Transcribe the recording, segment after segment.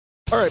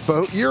All right,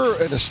 Bo,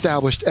 you're an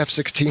established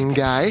F-16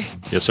 guy.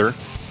 Yes, sir.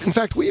 In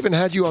fact, we even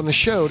had you on the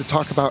show to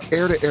talk about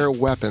air-to-air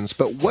weapons.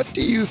 But what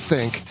do you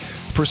think,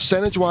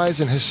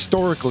 percentage-wise and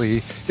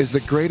historically, is the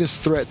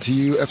greatest threat to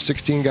you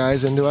F-16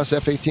 guys and to us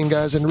F-18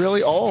 guys and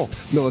really all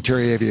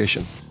military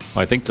aviation?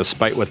 Well, I think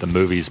despite what the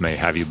movies may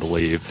have you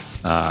believe,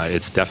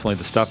 it's definitely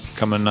the stuff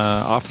coming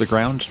off the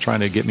ground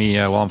trying to get me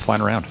while I'm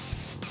flying around.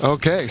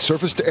 Okay,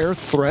 surface-to-air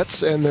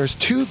threats, and there's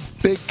two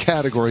big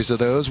categories of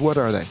those. What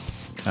are they?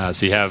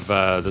 So you have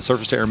the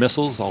surface-to-air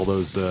missiles, all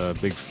those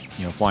big,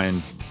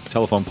 flying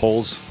telephone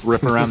poles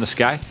ripping around the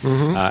sky.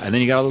 And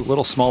then you got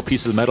little small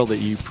pieces of metal that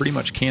you pretty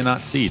much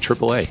cannot see,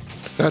 AAA.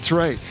 That's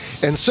right.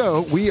 And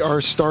so we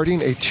are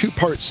starting a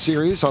two-part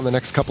series on the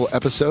next couple of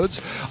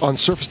episodes on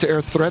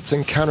surface-to-air threats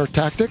and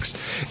countertactics.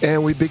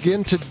 And we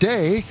begin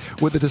today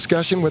with a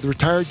discussion with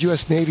retired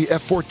U.S. Navy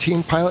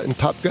F-14 pilot and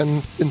Top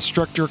Gun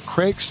instructor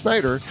Craig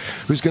Snyder,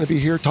 who's going to be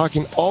here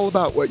talking all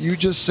about what you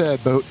just said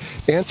about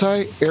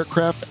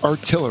anti-aircraft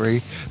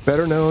artillery,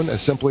 better known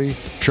as simply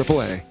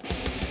AAA.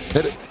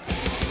 Hit it.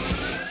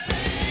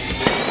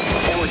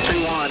 Hammer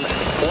 2-1,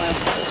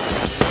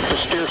 left to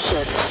steer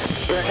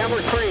 6. They're Hammer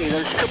 3,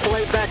 there's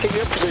AAA backing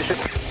your position.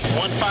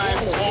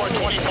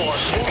 15424.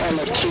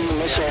 Hammer 2,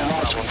 missile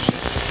launch.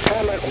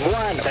 Hammer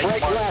 1,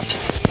 break left.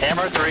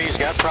 Hammer 3's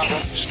got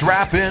problem.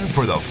 Strap in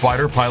for the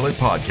Fighter Pilot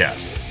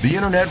Podcast, the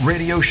internet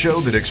radio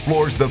show that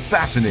explores the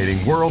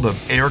fascinating world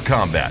of air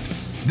combat,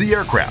 the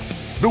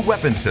aircraft, the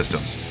weapon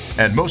systems,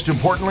 and most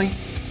importantly,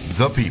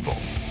 the people.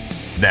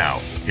 Now,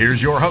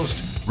 here's your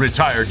host,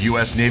 retired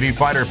U.S. Navy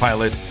fighter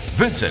pilot,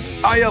 Vincent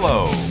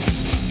Aiello.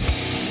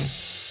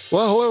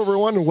 Well, hello,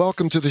 everyone, and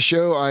welcome to the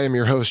show. I am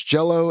your host,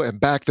 Jello, and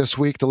back this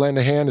week to lend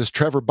a hand is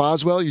Trevor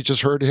Boswell. You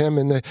just heard him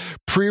in the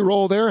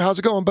pre-roll there. How's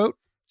it going, Boat?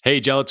 Hey,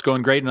 Jello, it's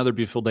going great. Another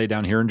beautiful day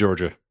down here in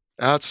Georgia.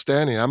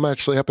 Outstanding. I'm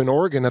actually up in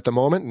Oregon at the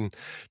moment, and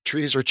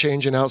trees are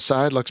changing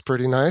outside. Looks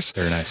pretty nice.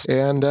 Very nice.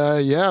 And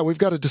we've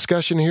got a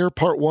discussion here,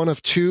 part 1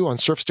 of 2 on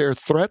surface-to-air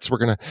threats. We're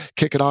going to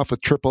kick it off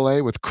with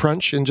AAA with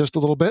Crunch in just a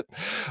little bit.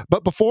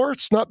 But before,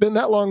 it's not been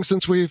that long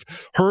since we've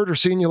heard or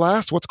seen you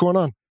last. What's going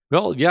on?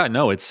 Well, yeah,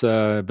 no, it's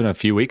been a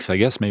few weeks, I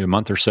guess, maybe a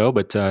month or so,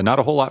 but not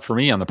a whole lot for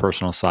me on the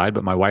personal side.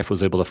 But my wife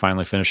was able to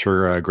finally finish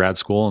her grad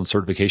school and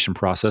certification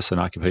process in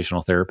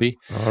occupational therapy.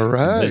 All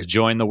right. Has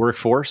joined the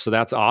workforce, so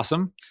that's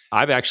awesome.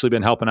 I've actually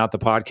been helping out the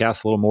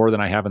podcast a little more than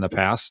I have in the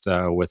past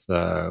with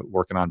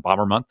working on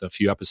Bomber Month, a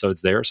few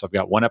episodes there. So I've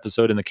got one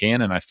episode in the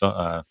can, and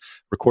I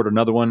recorded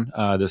another one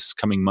this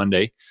coming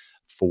Monday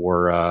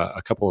for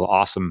a couple of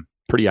awesome,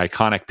 pretty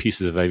iconic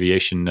pieces of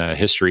aviation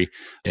history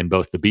in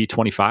both the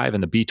B-25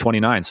 and the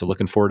B-29. So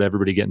looking forward to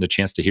everybody getting a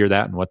chance to hear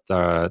that and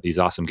what these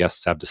awesome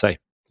guests have to say.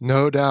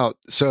 No doubt.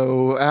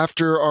 So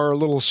after our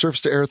little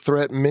surface-to-air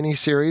threat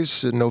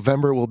mini-series, in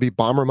November will be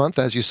Bomber Month,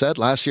 as you said.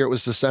 Last year it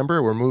was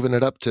December. We're moving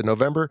it up to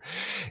November.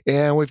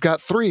 And we've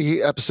got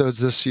 3 episodes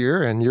this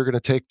year, and you're going to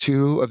take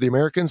 2 of the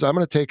Americans. I'm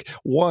going to take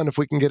 1, if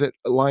we can get it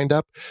lined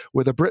up,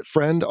 with a Brit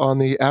friend on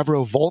the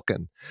Avro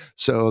Vulcan.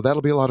 So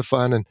that'll be a lot of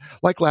fun. And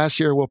like last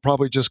year, we'll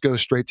probably just go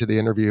straight to the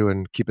interview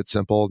and keep it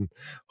simple. And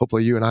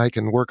hopefully you and I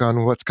can work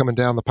on what's coming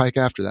down the pike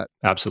after that.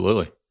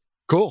 Absolutely.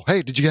 Cool.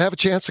 Hey, did you have a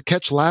chance to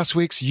catch last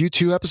week's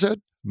U2 episode?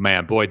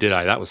 Man, boy, did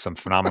I. That was some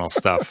phenomenal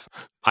stuff.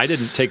 I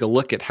didn't take a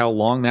look at how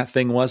long that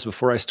thing was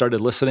before I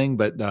started listening,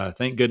 but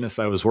thank goodness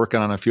I was working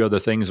on a few other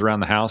things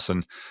around the house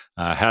and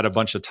had a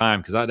bunch of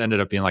time because that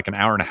ended up being like an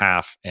hour and a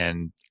half.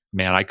 And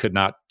man, I could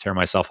not tear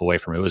myself away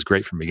from it. It was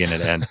great from beginning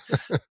to end.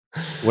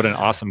 What an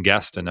awesome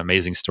guest and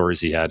amazing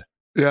stories he had.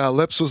 Yeah,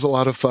 Lips was a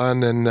lot of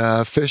fun,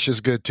 and Fish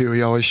is good too.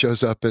 He always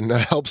shows up and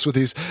helps with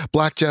these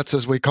black jets,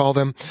 as we call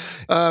them.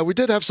 We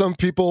did have some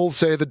people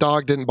say the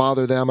dog didn't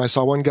bother them. I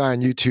saw one guy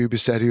on YouTube who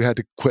said he had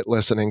to quit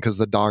listening because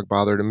the dog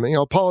bothered him.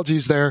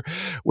 Apologies there.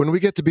 When we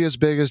get to be as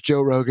big as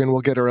Joe Rogan,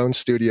 we'll get our own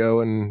studio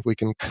and we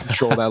can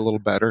control that a little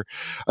better.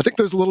 I think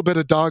there's a little bit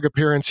of dog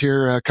appearance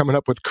here coming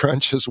up with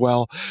Crunch as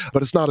well,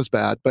 but it's not as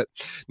bad. But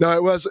no,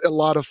 it was a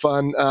lot of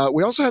fun.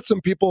 We also had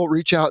some people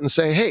reach out and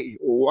say, hey,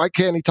 why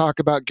can't he talk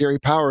about Gary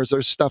Powers?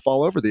 There's stuff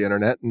all over the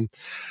internet. And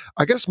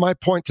I guess my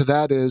point to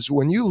that is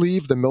when you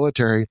leave the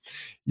military,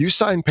 you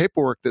sign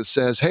paperwork that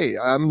says, hey,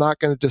 I'm not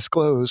going to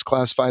disclose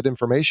classified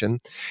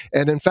information.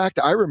 And in fact,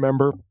 I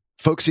remember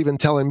folks even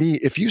telling me,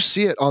 if you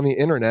see it on the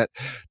internet,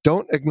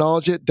 don't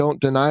acknowledge it,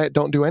 don't deny it,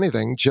 don't do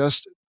anything,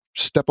 just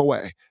step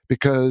away.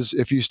 Because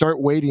if you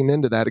start wading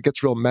into that, it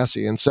gets real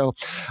messy. And so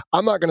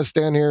I'm not going to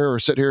stand here or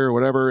sit here or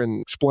whatever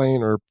and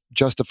explain or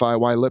justify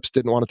why Lips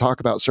didn't want to talk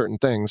about certain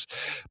things.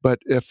 But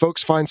if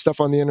folks find stuff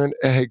on the internet,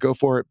 hey, go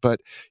for it. But,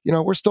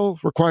 we're still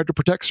required to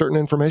protect certain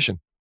information.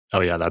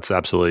 Oh, yeah, that's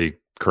absolutely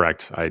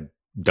correct. I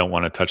don't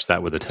want to touch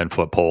that with a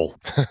 10-foot pole.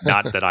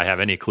 Not that I have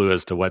any clue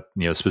as to what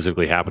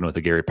specifically happened with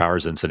the Gary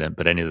Powers incident,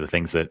 but any of the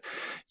things that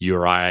you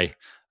or I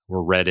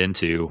were read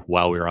into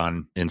while we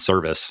were in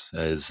service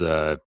is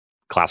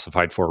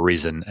classified for a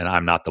reason, and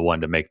I'm not the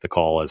one to make the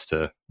call as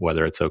to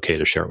whether it's okay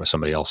to share it with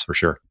somebody else, for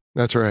sure.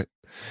 That's right.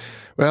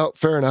 Well,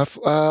 fair enough.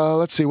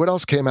 Let's see what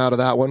else came out of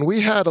that one.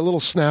 We had a little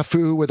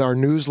snafu with our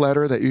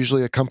newsletter that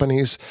usually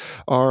accompanies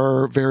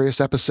our various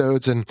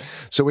episodes. And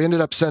so we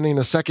ended up sending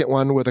a second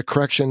one with a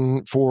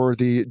correction for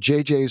the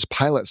JJ's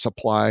pilot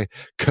supply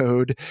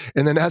code.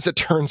 And then as it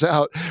turns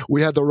out,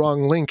 we had the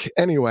wrong link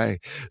anyway.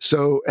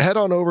 So head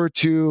on over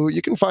to,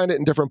 you can find it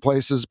in different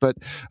places, but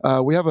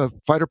we have a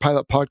Fighter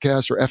Pilot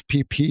Podcast or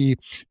FPP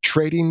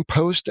trading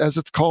post, as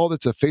it's called.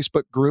 It's a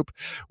Facebook group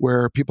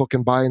where people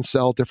can buy and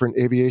sell different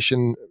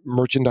aviation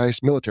merchandise,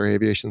 military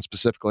aviation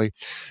specifically.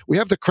 We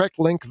have the correct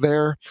link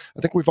there.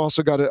 I think we've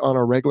also got it on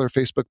our regular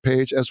Facebook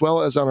page as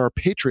well as on our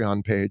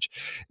Patreon page.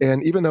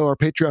 And even though our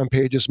Patreon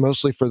page is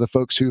mostly for the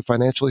folks who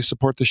financially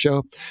support the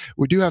show,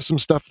 we do have some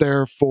stuff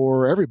there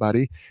for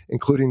everybody,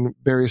 including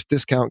various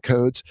discount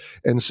codes.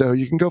 And so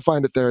you can go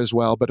find it there as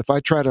well. But if I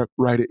try to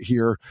write it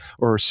here,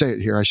 or say it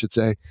here, I should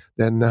say,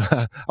 then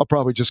I'll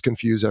probably just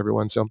confuse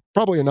everyone. So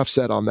probably enough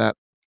said on that.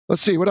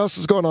 Let's see, what else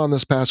is going on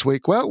this past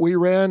week? Well, we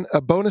ran a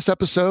bonus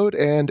episode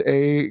and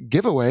a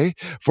giveaway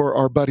for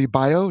our buddy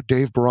Bio,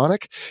 Dave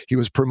Baronic. He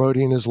was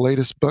promoting his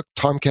latest book,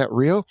 Tomcat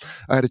Rio.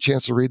 I had a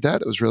chance to read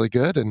that. It was really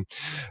good. And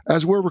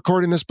as we're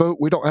recording this boat,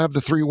 we don't have the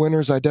 3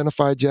 winners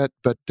identified yet,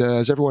 but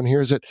as everyone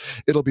hears it,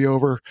 it'll be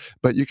over.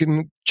 But you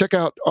can check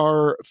out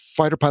our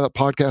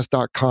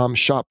fighterpilotpodcast.com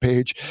shop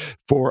page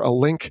for a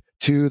link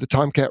to the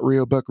Tomcat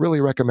Rio book.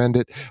 Really recommend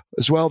it.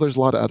 As well, there's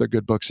a lot of other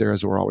good books there,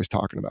 as we're always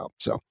talking about.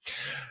 So,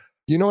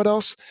 you know what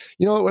else?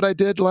 You know what I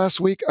did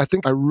last week? I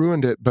think I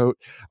ruined it, Boat.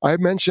 I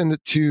mentioned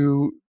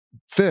to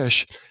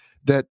Fish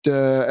that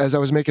as I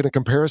was making a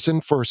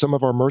comparison for some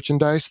of our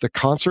merchandise, the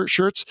concert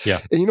shirts. Yeah.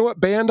 And you know what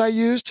band I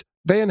used?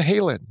 Van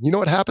Halen. You know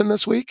what happened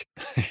this week?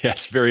 Yeah,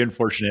 it's very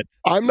unfortunate.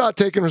 I'm not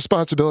taking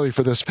responsibility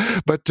for this,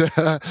 but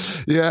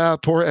yeah,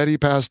 poor Eddie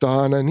passed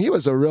on, and he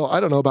was a real, I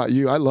don't know about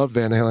you, I love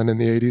Van Halen in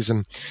the 80s,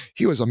 and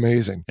he was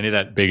amazing. Any of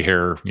that big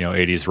hair,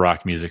 80s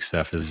rock music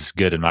stuff is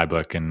good in my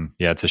book. And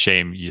yeah, it's a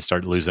shame you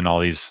start losing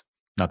all these,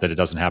 not that it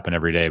doesn't happen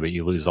every day, but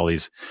you lose all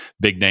these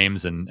big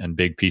names and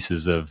big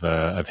pieces of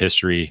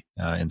history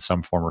in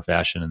some form or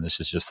fashion. And this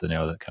is just the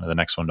kind of the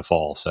next one to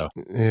fall. So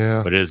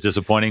yeah, but it is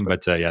disappointing,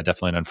 but yeah,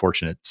 definitely an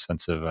unfortunate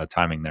sense of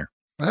timing there.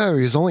 Oh,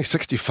 he's only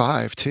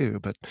 65 too,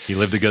 but he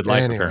lived a good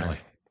life anyway. Apparently.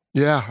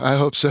 Yeah, I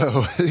hope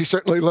so. He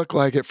certainly looked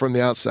like it from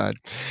the outside.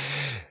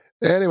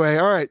 Anyway,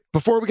 all right.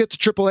 Before we get to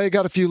AAA,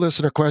 got a few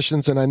listener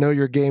questions, and I know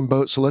you're game,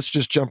 Boat, so let's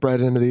just jump right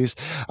into these.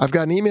 I've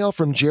got an email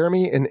from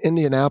Jeremy in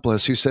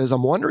Indianapolis who says,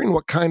 I'm wondering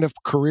what kind of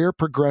career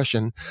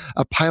progression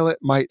a pilot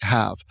might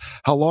have.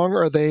 How long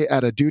are they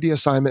at a duty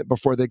assignment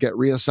before they get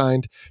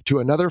reassigned to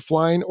another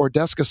flying or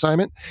desk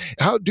assignment?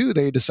 How do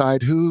they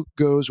decide who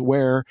goes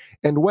where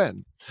and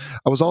when?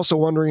 I was also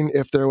wondering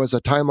if there was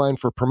a timeline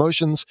for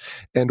promotions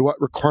and what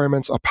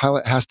requirements a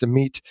pilot has to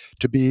meet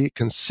to be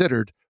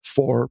considered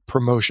for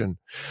promotion.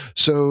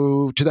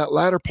 So to that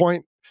latter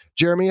point,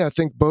 Jeremy, I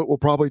think Boat will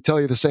probably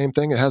tell you the same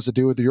thing. It has to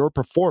do with your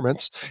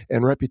performance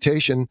and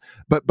reputation.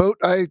 But Boat,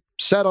 I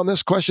sat on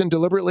this question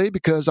deliberately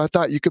because I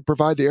thought you could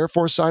provide the Air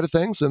Force side of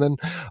things, and then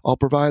I'll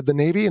provide the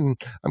Navy,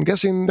 and I'm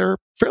guessing they're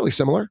fairly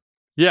similar.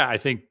 Yeah, I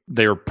think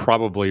they're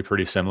probably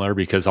pretty similar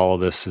because all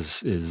of this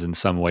is in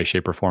some way,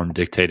 shape, or form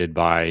dictated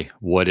by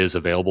what is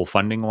available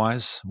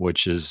funding-wise,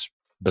 which is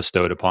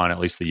bestowed upon at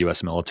least the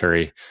U.S.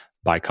 military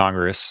by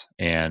Congress,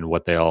 and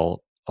what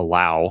they'll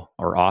allow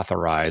or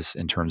authorize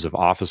in terms of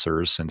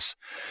officers, since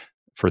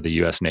for the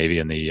U.S. Navy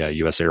and the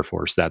U.S. Air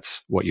Force,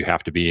 that's what you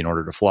have to be in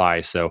order to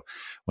fly. So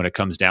when it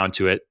comes down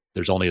to it,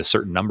 there's only a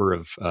certain number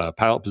of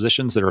pilot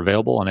positions that are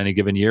available on any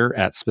given year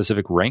at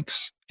specific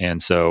ranks.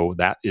 And so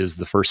that is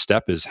the first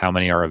step, is how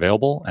many are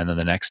available. And then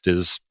the next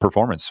is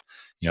performance.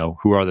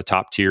 Who are the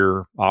top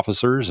tier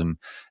officers and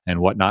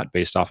whatnot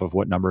based off of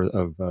what number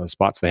of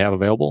spots they have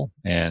available.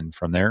 And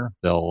from there,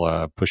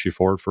 they'll push you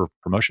forward for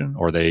promotion,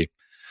 or they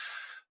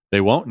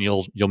won't, and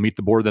you'll meet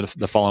the board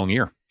the following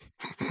year.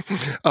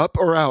 Up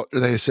or out,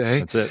 they say.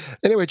 That's it.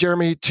 Anyway,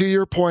 Jeremy, to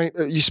your point,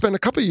 you spend a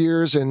couple of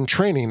years in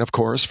training, of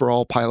course, for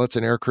all pilots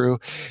and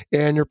aircrew,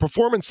 and your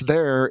performance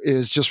there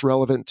is just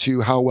relevant to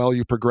how well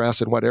you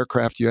progress and what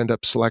aircraft you end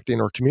up selecting,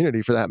 or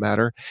community for that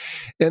matter.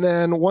 And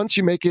then once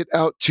you make it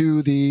out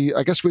to the,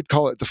 I guess we'd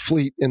call it the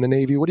fleet in the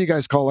Navy. What do you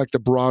guys call like the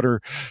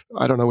broader,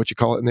 I don't know what you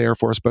call it in the Air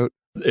Force, Boat?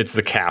 It's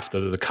the CAF,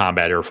 the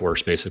Combat Air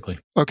Force, basically.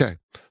 Okay.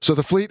 So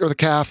the fleet or the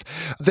CAF,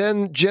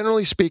 then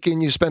generally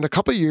speaking, you spend a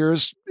couple of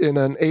years in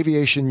an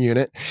aviation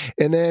unit,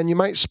 and then you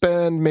might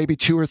spend maybe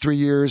 2 or 3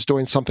 years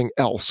doing something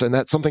else. And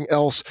that something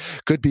else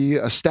could be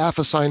a staff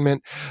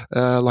assignment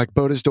like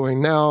Boat is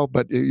doing now,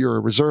 but you're a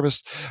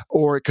reservist,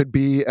 or it could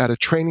be at a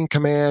training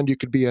command. You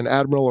could be an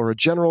admiral or a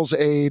general's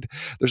aide.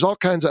 There's all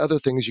kinds of other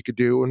things you could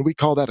do, and we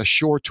call that a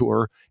shore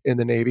tour in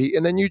the Navy.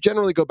 And then you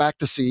generally go back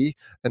to sea,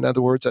 in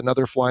other words,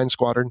 another flying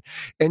squadron,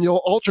 and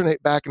you'll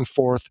alternate back and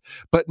forth,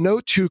 but no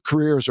two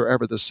careers are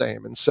ever the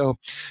same. And so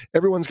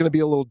everyone's going to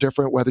be a little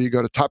different, whether you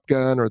go to Top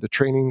Gun or the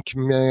training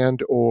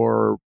command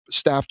or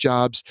staff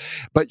jobs,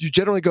 but you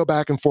generally go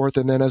back and forth.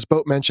 And then, as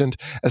Boat mentioned,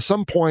 at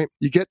some point,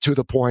 you get to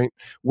the point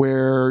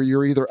where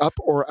you're either up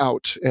or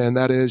out. And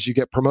that is, you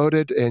get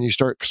promoted and you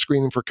start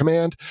screening for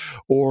command,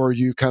 or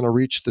you kind of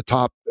reach the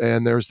top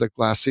and there's the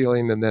glass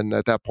ceiling. And then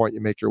at that point,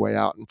 you make your way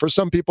out. And for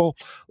some people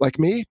like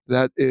me,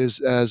 that is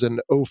as an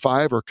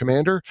O5 or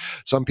commander.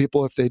 Some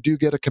people, if they do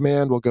get a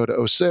command, will go to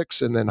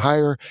O6 and then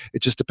higher.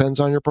 It just depends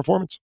on your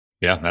performance.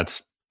 Yeah,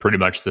 that's pretty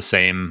much the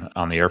same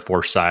on the Air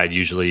Force side.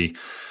 Usually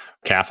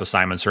CAF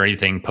assignments or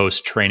anything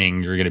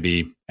post-training, you're going to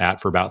be at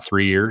for about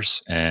 3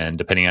 years. And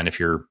depending on if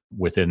you're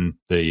within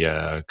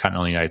the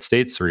continental United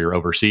States or you're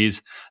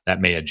overseas, that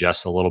may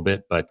adjust a little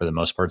bit. But for the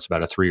most part, it's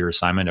about a 3-year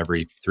assignment.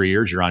 Every 3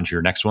 years, you're on to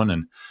your next one.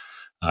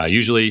 And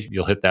usually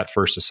you'll hit that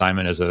first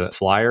assignment as a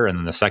flyer, and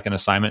then the second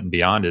assignment and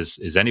beyond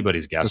is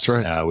anybody's guess.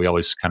 That's right. We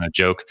always kind of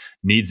joke,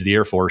 needs the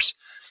Air Force.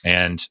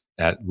 And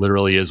that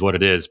literally is what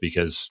it is,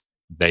 because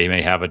they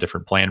may have a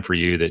different plan for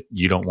you that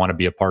you don't want to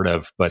be a part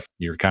of, but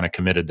you're kind of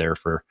committed there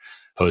for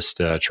post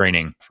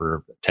training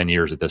for 10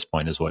 years at this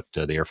point is what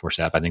the Air Force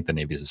have. I think the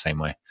Navy is the same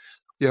way.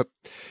 Yep.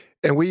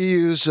 And we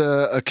use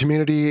a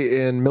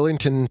community in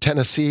Millington,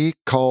 Tennessee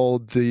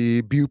called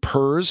the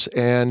BUPERS,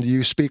 and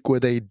you speak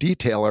with a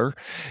detailer,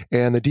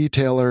 and the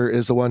detailer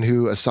is the one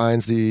who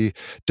assigns the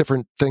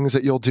different things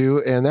that you'll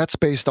do, and that's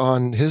based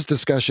on his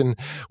discussion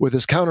with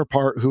his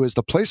counterpart, who is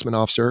the placement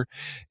officer,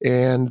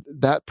 and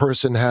that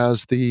person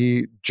has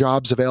the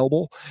jobs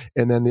available,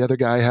 and then the other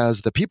guy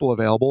has the people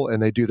available,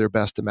 and they do their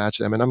best to match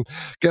them. And I'm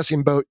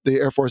guessing the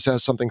Air Force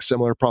has something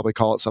similar, probably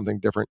call it something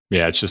different.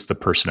 Yeah, it's just the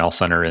personnel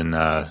center in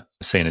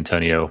San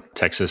Antonio,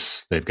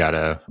 Texas. They've got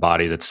a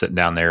body that's sitting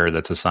down there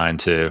that's assigned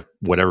to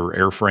whatever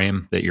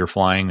airframe that you're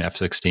flying,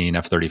 F-16,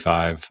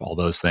 F-35, all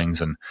those things.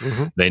 And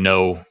they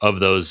know of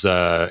those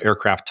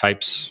aircraft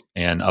types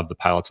and of the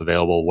pilots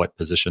available, what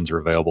positions are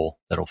available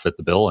that'll fit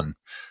the bill, and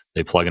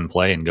they plug and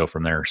play and go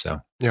from there.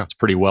 So yeah, it's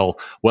pretty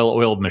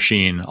well-oiled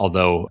machine,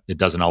 although it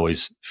doesn't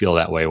always feel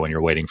that way when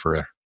you're waiting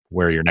for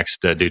where your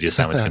next duty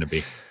assignment is going to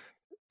be.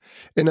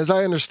 And as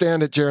I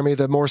understand it, Jeremy,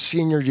 the more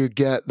senior you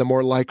get, the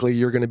more likely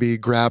you're going to be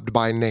grabbed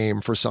by name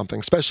for something,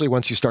 especially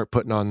once you start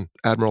putting on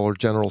admiral or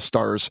general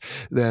stars.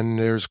 Then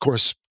there's, of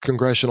course,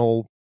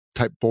 congressional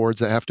type boards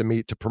that have to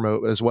meet to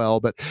promote as well.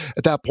 But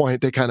at that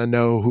point, they kind of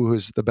know who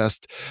is the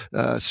best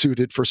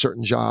suited for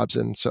certain jobs.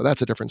 And so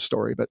that's a different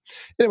story. But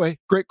anyway,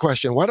 great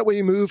question. Why don't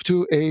we move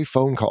to a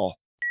phone call?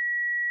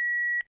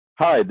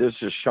 Hi, this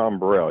is Sean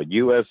Burrell,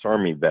 U.S.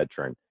 Army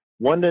veteran.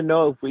 Wanted to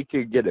know if we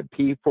could get a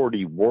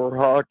P-40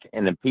 Warhawk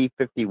and a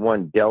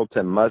P-51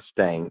 Delta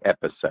Mustang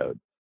episode.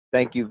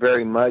 Thank you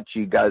very much.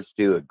 You guys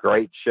do a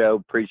great show.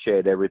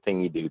 Appreciate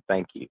everything you do.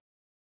 Thank you.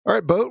 All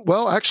right, Boat.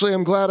 Well, actually,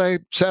 I'm glad I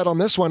sat on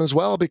this one as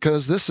well,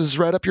 because this is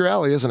right up your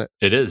alley, isn't it?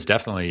 It is,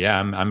 definitely. Yeah,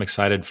 I'm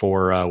excited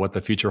for what the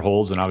future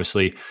holds. And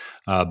obviously,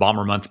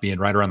 Bomber Month being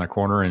right around the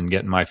corner and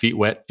getting my feet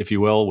wet, if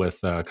you will,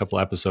 with a couple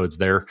episodes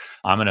there.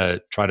 I'm going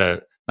to try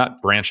to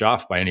not branch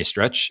off by any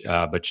stretch,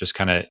 but just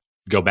kind of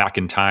go back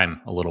in time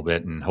a little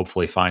bit and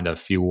hopefully find a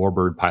few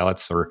warbird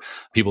pilots or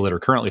people that are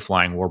currently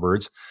flying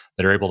warbirds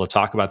that are able to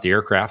talk about the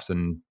aircraft.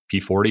 And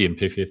P-40 and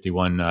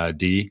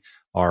P-51D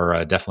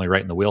are definitely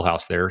right in the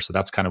wheelhouse there. So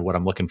that's kind of what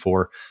I'm looking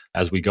for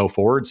as we go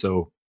forward.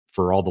 So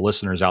for all the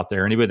listeners out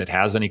there, anybody that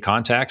has any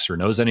contacts or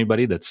knows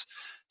anybody that's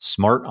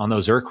smart on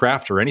those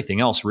aircraft or anything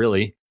else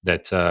really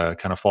that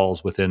kind of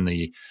falls within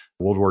the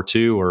World War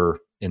II or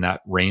in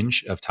that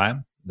range of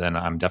time, then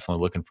I'm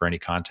definitely looking for any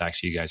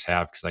contacts you guys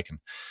have, because I can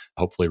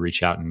hopefully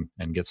reach out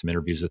and get some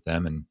interviews with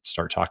them and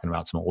start talking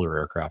about some older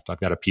aircraft. I've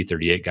got a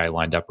P-38 guy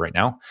lined up right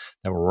now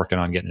that we're working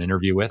on getting an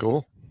interview with.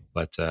 Cool.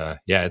 But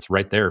yeah, it's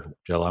right there,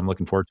 Joe. I'm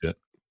looking forward to it.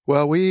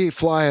 Well, we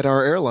fly at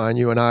our airline,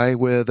 you and I,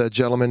 with a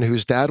gentleman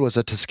whose dad was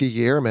a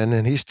Tuskegee Airman,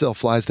 and he still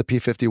flies the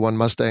P-51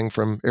 Mustang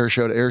from air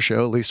show to air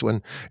show, at least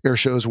when air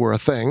shows were a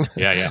thing.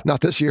 Yeah.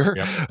 Not this year.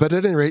 Yep. But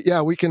at any rate,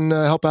 yeah, we can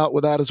help out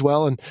with that as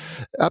well. And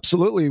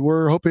absolutely,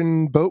 we're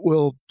hoping Boat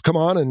will come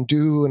on and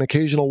do an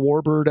occasional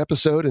Warbird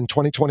episode in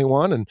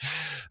 2021. And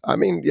I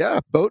mean,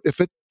 yeah, Boat,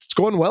 if it's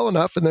going well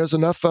enough and there's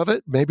enough of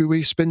it, maybe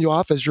we spin you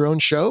off as your own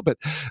show. But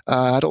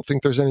I don't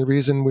think there's any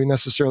reason we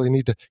necessarily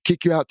need to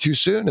kick you out too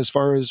soon. As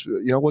far as,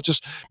 we'll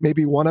just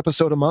maybe one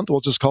episode a month. We'll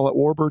just call it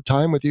Warbird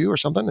Time with you or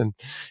something. And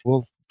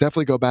we'll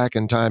definitely go back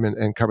in time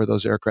and cover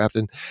those aircraft.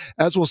 And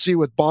as we'll see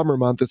with Bomber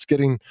Month, it's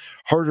getting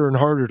harder and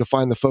harder to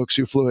find the folks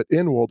who flew it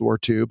in World War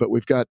II. But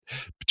we've got,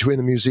 between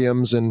the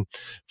museums and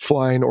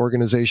flying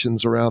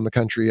organizations around the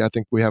country, I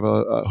think we have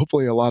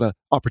hopefully a lot of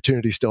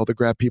opportunity still to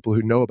grab people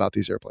who know about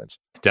these airplanes.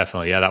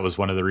 Definitely. Yeah, that was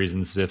one of the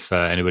reasons, if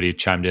anybody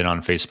chimed in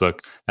on Facebook,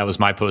 that was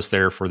my post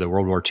there for the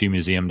World War II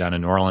Museum down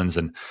in New Orleans,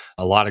 and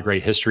a lot of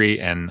great history.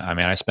 And I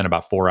mean, I spent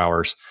about 4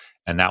 hours,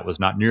 and that was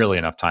not nearly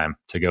enough time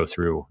to go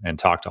through and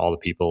talk to all the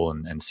people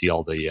and see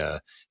all the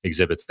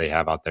exhibits they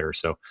have out there.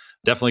 So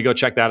definitely go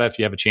check that out if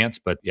you have a chance.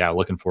 But yeah,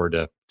 looking forward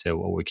to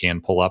what we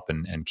can pull up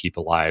and keep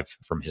alive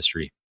from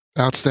history.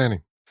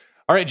 Outstanding.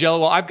 All right, Jello.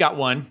 Well, I've got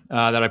one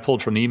that I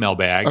pulled from the email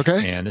bag.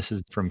 Okay. And this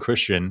is from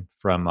Christian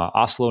from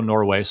Oslo,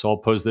 Norway. So I'll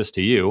pose this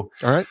to you.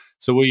 All right.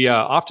 So we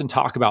often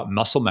talk about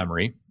muscle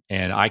memory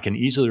And I can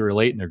easily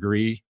relate and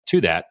agree to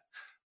that.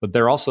 But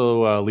there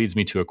also leads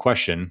me to a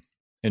question.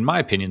 In my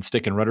opinion,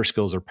 stick and rudder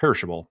skills are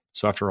perishable.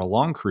 So after a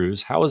long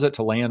cruise, how is it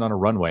to land on a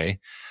runway?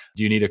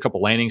 Do you need a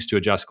couple landings to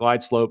adjust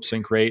glide slope,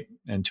 sync rate,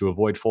 and to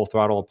avoid full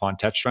throttle upon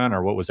touchdown?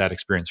 Or what was that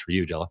experience for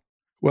you, Jella?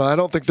 Well, I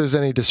don't think there's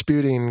any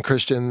disputing,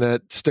 Christian,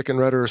 that stick and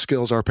rudder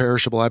skills are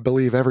perishable. I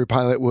believe every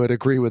pilot would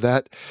agree with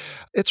that.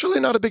 It's really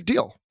not a big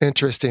deal,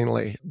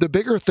 interestingly. The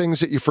bigger things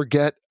that you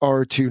forget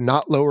are to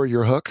not lower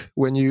your hook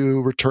when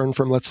you return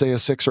from, let's say, a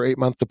 6 or 8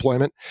 month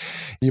deployment.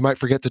 You might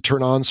forget to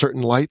turn on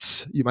certain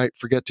lights. You might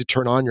forget to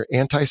turn on your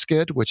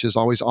anti-skid, which is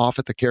always off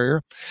at the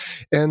carrier.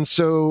 And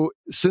so,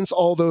 since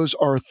all those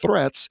are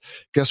threats,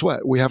 guess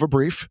what? We have a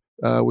brief.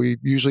 We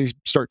usually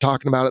start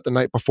talking about it the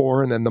night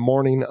before, and then the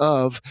morning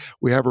of,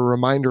 we have a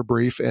reminder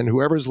brief, and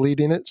whoever's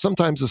leading it,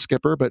 sometimes the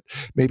skipper, but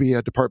maybe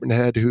a department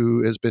head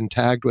who has been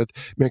tagged with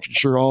making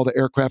sure all the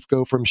aircraft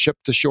go from ship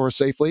to shore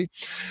safely,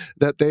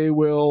 that they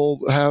will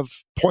have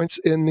points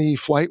in the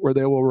flight where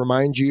they will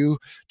remind you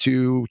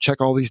to check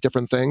all these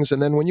different things.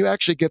 And then when you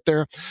actually get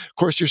there, of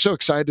course, you're so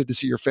excited to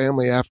see your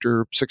family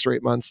after 6 or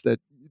 8 months that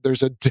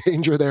there's a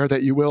danger there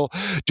that you will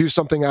do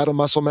something out of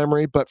muscle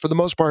memory. But for the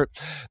most part,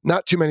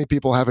 not too many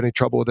people have any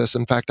trouble with this.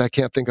 In fact, I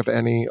can't think of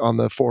any on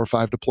the 4 or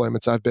 5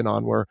 deployments I've been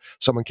on where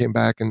someone came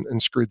back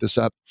and screwed this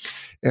up.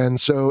 And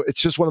so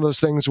it's just one of those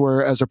things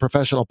where, as a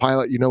professional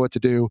pilot, you know what to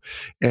do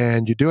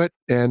and you do it.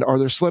 And are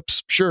there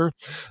slips? Sure.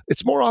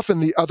 It's more often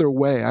the other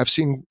way. I've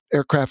seen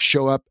aircraft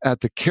show up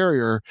at the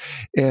carrier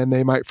and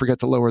they might forget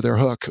to lower their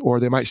hook, or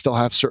they might still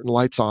have certain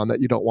lights on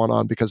that you don't want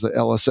on because the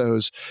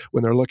LSOs,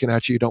 when they're looking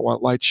at you, you don't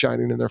want lights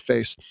shining in their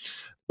face.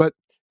 But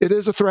it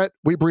is a threat.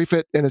 We brief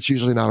it, and it's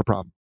usually not a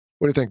problem.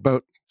 What do you think,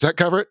 Boat? Does that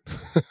cover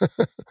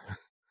it?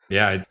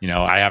 Yeah,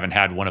 I haven't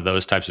had one of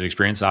those types of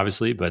experience,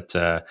 obviously, but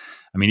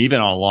even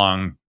on a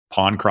long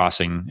pond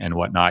crossing and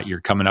whatnot,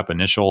 you're coming up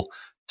initial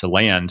to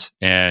land,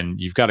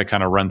 and you've got to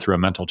kind of run through a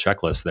mental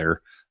checklist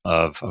there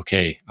of,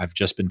 okay, I've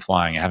just been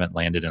flying. I haven't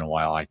landed in a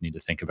while. I need to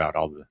think about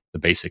all the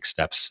basic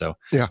steps. So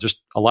yeah,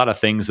 just a lot of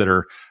things that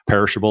are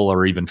perishable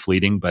or even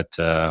fleeting. But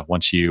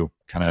once you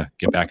kind of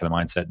get back in the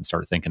mindset and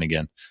start thinking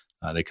again,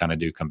 they kind of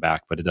do come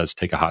back. But it does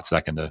take a hot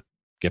second to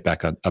get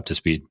back up to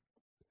speed.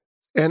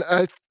 And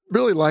I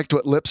really liked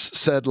what Lips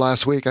said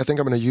last week. I think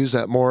I'm going to use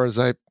that more as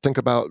I think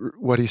about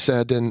what he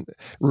said and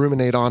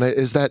ruminate on it,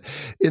 is that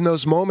in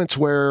those moments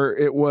where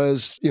it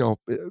was, the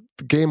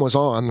game was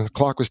on, the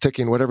clock was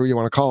ticking, whatever you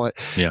want to call it,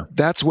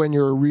 that's when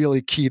you're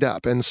really keyed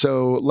up. And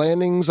so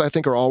landings, I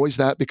think, are always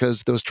that,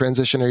 because those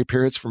transitionary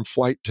periods from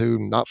flight to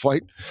not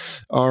flight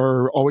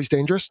are always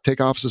dangerous,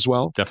 takeoffs as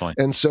well.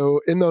 Definitely. And so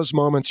in those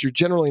moments, you're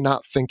generally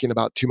not thinking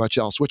about too much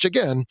else, which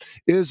again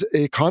is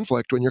a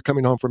conflict when you're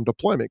coming home from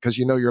deployment, because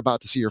you know you're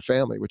about to see your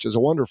family, which is a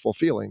wonderful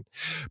feeling.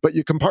 But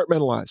you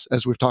compartmentalize,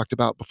 as we've talked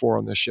about before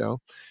on this show.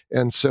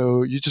 And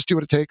so you just do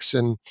what it takes.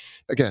 And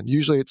again,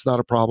 usually it's not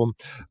a problem.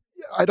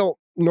 I don't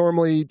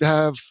normally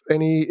have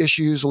any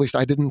issues, at least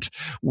I didn't,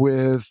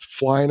 with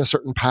flying a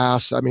certain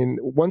pass. I mean,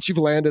 once you've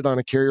landed on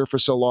a carrier for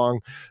so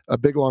long, a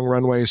big long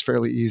runway is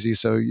fairly easy.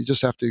 So you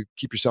just have to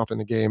keep yourself in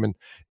the game and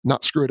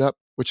not screw it up,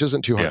 which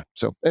isn't too hard. Yeah.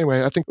 So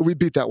anyway, I think we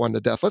beat that one to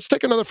death. Let's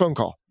take another phone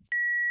call.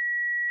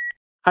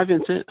 Hi,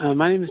 Vincent.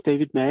 My name is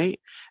David May.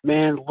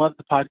 Man, love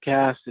the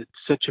podcast. It's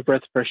such a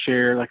breath of fresh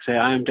air. Like I say,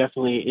 I am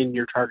definitely in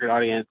your target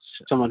audience,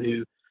 someone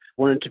who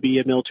wanted to be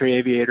a military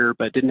aviator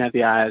but didn't have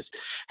the eyes.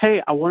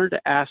 Hey, I wanted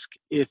to ask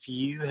if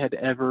you had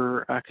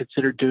ever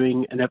considered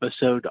doing an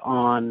episode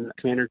on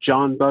Commander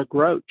John Bug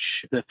Roach,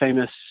 the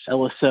famous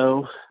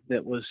LSO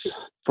that was,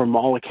 from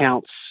all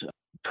accounts,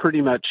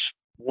 pretty much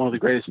one of the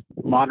greatest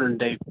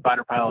modern-day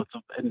fighter pilots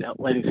and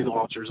landing signal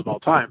officers of all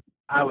time.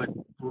 I would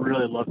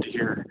really love to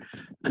hear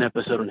an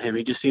episode on him.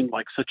 He just seemed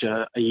like such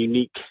a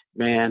unique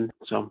man.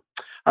 So, all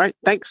right,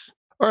 thanks.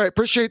 All right,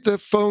 appreciate the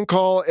phone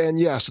call. And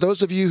yes,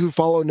 those of you who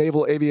follow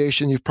naval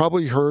aviation, you've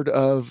probably heard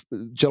of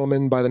a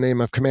gentleman by the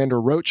name of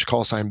Commander Roach,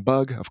 call sign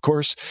Bug, of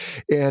course.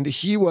 And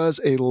he was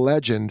a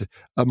legend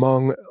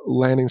among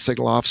landing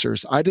signal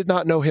officers. I did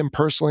not know him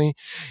personally,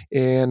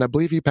 and I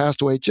believe he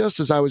passed away just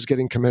as I was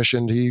getting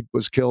commissioned. He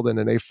was killed in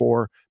an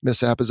A4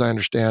 mishap, as I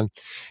understand.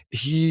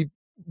 He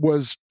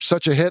was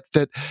such a hit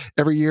that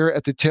every year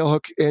at the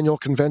Tailhook annual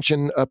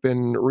convention up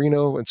in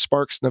Reno and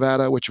Sparks,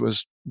 Nevada, which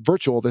was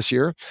virtual this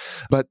year,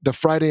 but the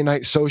Friday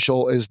night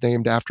social is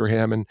named after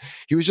him. And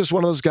he was just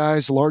one of those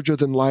guys, larger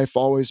than life,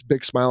 always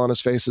big smile on his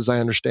face, as I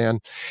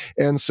understand.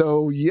 And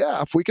so,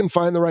 yeah, if we can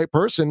find the right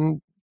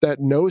person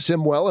that knows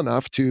him well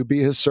enough to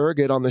be his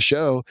surrogate on the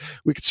show,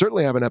 we could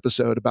certainly have an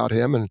episode about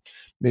him and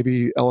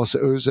maybe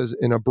LSOs as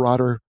in a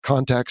broader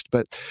context.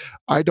 But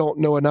I don't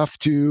know enough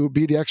to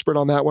be the expert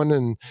on that one,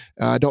 and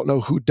I don't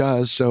know who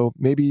does. So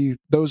maybe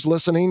those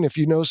listening, if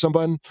you know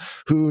someone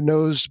who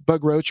knows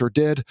Bug Roach or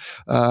did,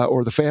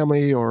 or the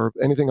family or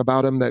anything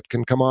about him that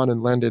can come on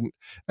and lend an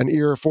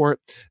ear for it,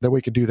 then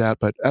we can do that.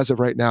 But as of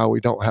right now,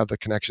 we don't have the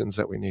connections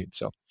that we need.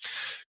 So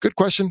good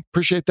question.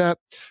 Appreciate that.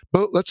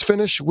 But let's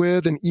finish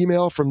with an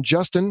email from from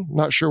Justin.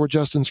 Not sure where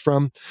Justin's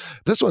from.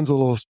 This one's a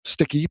little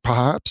sticky,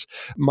 perhaps.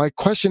 My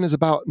question is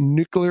about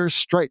nuclear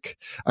strike.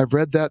 I've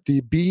read that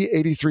the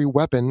B-83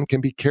 weapon can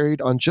be carried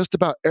on just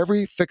about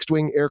every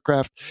fixed-wing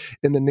aircraft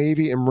in the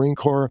Navy and Marine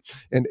Corps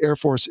and Air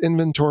Force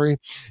inventory.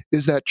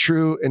 Is that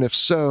true? And if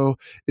so,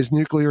 is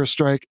nuclear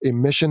strike a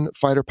mission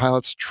fighter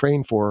pilots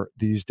train for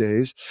these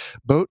days?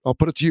 Boat, I'll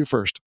put it to you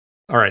first.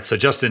 All right. So,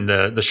 Justin,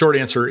 the short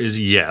answer is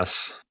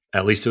yes.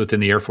 At least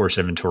within the Air Force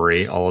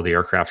inventory, all of the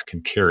aircraft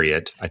can carry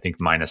it. I think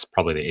minus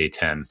probably the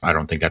A-10. I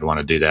don't think I'd want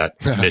to do that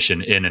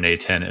mission in an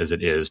A-10 as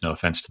it is. No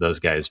offense to those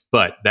guys.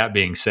 But that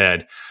being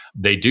said,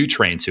 they do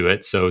train to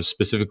it. So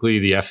specifically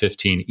the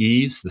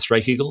F-15Es, the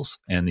Strike Eagles,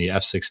 and the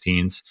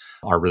F-16s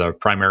are the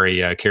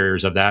primary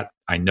carriers of that.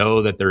 I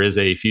know that there is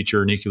a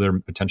future nuclear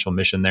potential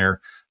mission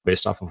there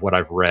based off of what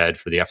I've read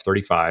for the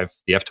F-35.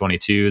 The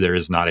F-22, there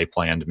is not a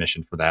planned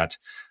mission for that.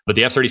 But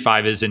the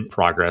F-35 is in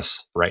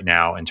progress right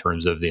now in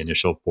terms of the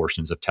initial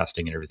portions of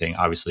testing and everything,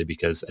 obviously,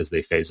 because as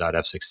they phase out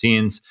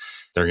F-16s,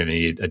 they're going to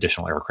need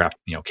additional aircraft,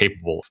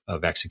 capable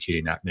of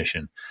executing that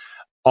mission.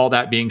 All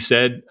that being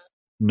said,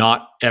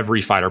 not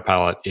every fighter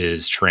pilot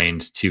is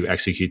trained to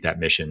execute that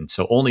mission.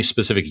 So only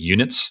specific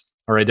units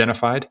are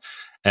identified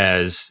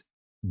as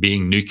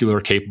being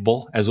nuclear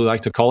capable, as we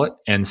like to call it.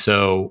 And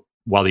so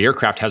while the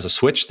aircraft has a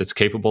switch that's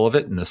capable of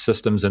it and the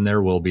systems in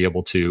there will be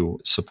able to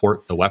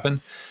support the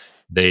weapon,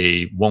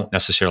 they won't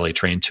necessarily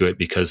train to it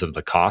because of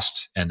the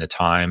cost and the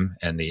time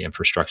and the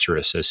infrastructure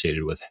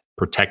associated with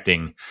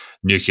protecting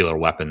nuclear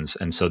weapons.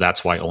 And so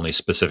that's why only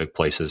specific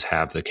places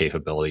have the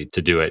capability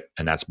to do it.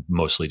 And that's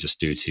mostly just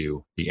due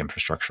to the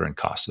infrastructure and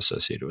cost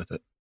associated with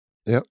it.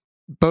 Yep.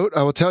 Boat,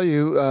 I will tell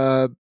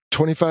you,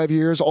 25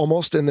 years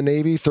almost in the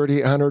Navy,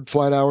 3,800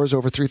 flight hours,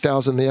 over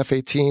 3,000 in the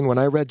F-18. When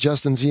I read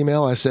Justin's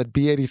email, I said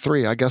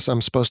B-83. I guess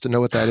I'm supposed to know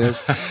what that is.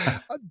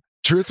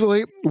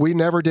 Truthfully, we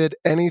never did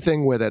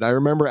anything with it. I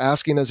remember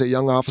asking as a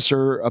young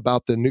officer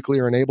about the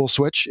nuclear enable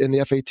switch in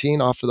the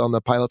F-18 off on the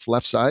pilot's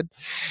left side,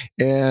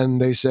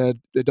 and they said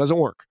it doesn't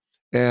work.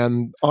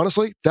 And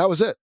honestly, that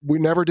was it. We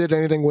never did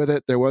anything with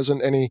it. There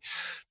wasn't any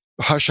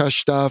hush-hush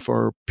stuff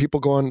or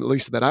people going, at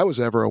least that I was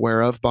ever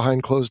aware of,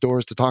 behind closed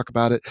doors to talk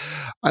about it.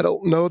 I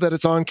don't know that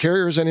it's on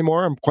carriers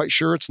anymore. I'm quite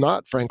sure it's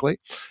not, frankly.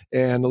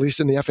 And at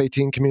least in the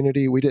F-18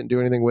 community, we didn't do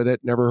anything with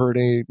it. Never heard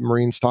any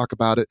Marines talk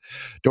about it.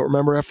 Don't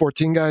remember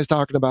F-14 guys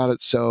talking about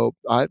it. So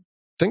I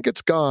think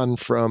it's gone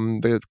from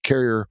the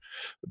carrier.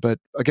 But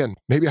again,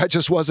 maybe I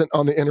just wasn't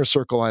on the inner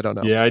circle. I don't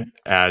know. Yeah, I'd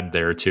add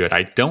there to it.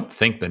 I don't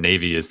think the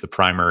Navy is the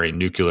primary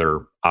nuclear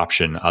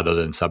option other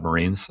than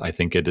submarines. I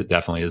think it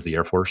definitely is the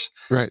Air Force.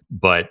 Right.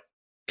 But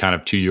kind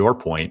of to your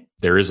point,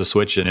 there is a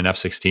switch in an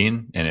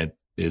F-16 and it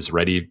is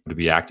ready to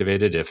be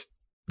activated if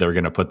they're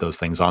going to put those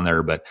things on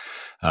there. But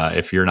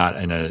if you're not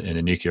in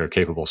a nuclear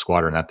capable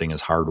squadron, that thing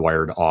is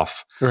hardwired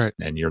off, right,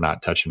 and you're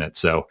not touching it.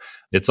 So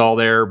it's all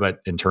there. But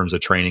in terms of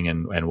training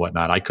and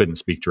whatnot, I couldn't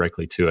speak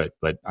directly to it.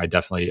 But I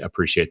definitely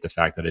appreciate the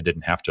fact that it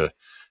didn't have to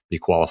be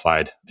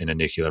qualified in a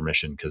nuclear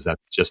mission, because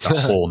that's just a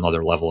whole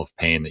nother level of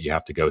pain that you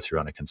have to go through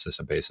on a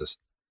consistent basis.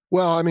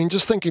 Well, I mean,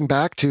 just thinking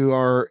back to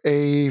our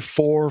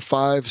A4,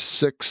 5,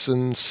 6,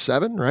 and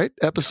 7, right,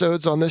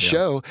 episodes on this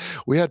show,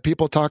 we had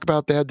people talk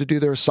about they had to do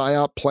their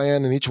PSYOP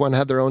plan, and each one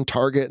had their own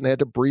target, and they had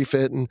to brief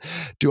it and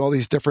do all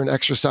these different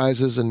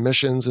exercises and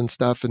missions and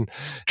stuff, and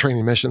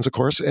training missions, of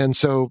course. And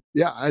so,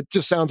 yeah, it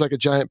just sounds like a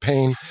giant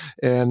pain,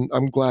 and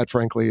I'm glad,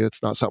 frankly,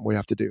 it's not something we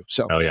have to do.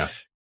 So,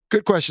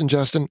 good question,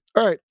 Justin.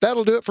 All right,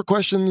 that'll do it for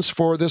questions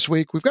for this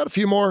week. We've got a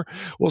few more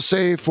we'll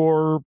save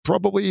for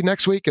probably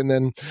next week, and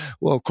then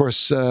we'll, of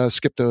course,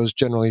 skip those,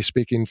 generally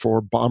speaking,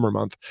 for Bomber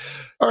Month.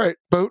 All right,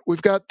 Boat,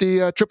 we've got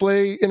the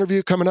AAA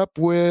interview coming up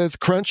with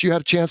Crunch. You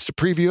had a chance to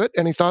preview it.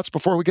 Any thoughts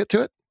before we get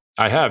to it?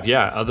 I have,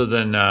 yeah. Other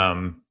than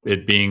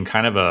it being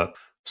kind of a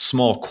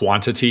small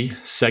quantity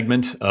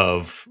segment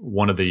of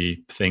one of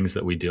the things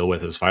that we deal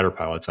with as fighter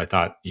pilots, I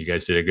thought you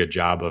guys did a good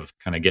job of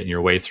kind of getting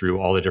your way through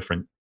all the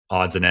different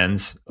odds and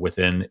ends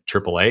within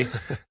AAA.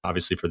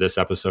 Obviously, for this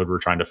episode, we're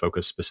trying to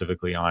focus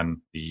specifically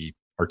on the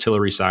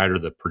artillery side, or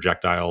the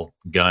projectile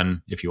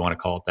gun, if you want to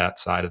call it that,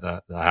 side of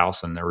the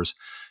house. And there was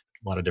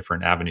a lot of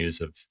different avenues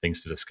of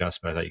things to discuss,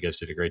 but I thought you guys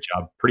did a great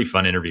job. Pretty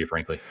fun interview,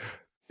 frankly.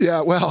 Yeah,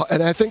 well,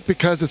 and I think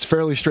because it's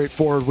fairly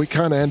straightforward, we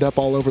kind of end up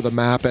all over the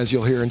map, as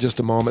you'll hear in just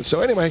a moment.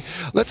 So anyway,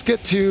 let's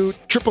get to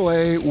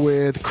AAA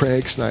with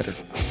Craig Snyder.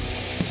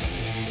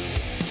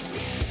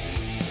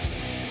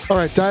 All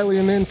right,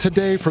 dialing in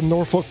today from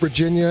Norfolk,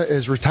 Virginia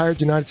is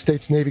retired United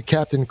States Navy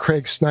Captain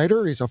Craig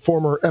Snyder. He's a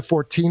former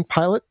F-14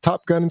 pilot,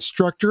 Top Gun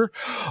instructor,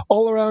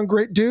 all-around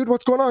great dude.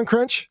 What's going on,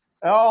 Crunch?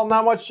 Oh,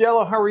 not much,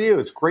 Jello. How are you?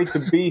 It's great to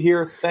be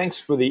here.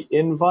 Thanks for the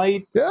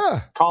invite.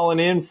 Yeah. Calling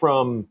in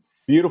from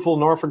beautiful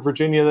Norfolk,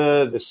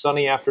 Virginia, this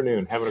sunny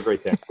afternoon. Having a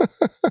great day.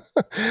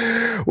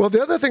 Well,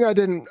 the other thing I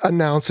didn't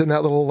announce in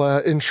that little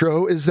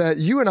intro is that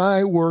you and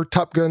I were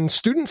Top Gun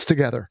students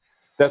together.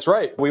 That's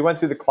right. We went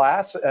through the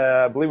class,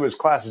 I believe it was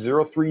class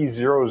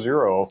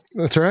 0300.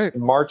 That's right.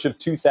 In March of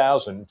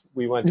 2000,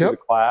 we went through the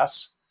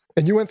class.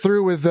 And you went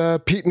through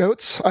with Pete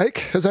Notes,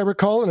 Ike, as I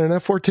recall, in an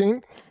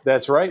F-14?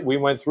 That's right. We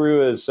went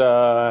through as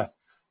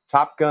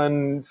Top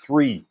Gun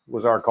 3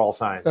 was our call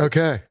sign.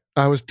 Okay.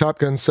 I was Top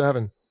Gun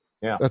 7.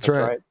 Yeah, that's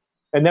right.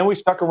 And then we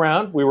stuck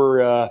around. We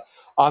were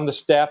on the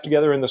staff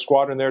together in the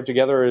squadron there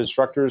together as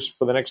instructors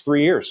for the next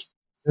 3 years.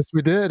 Yes,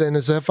 we did. And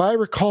as if I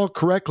recall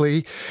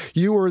correctly,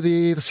 you were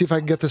let's see if I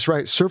can get this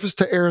right,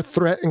 surface-to-air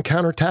threat and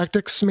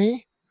countertactics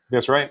SME?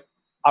 That's right.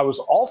 I was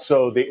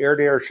also the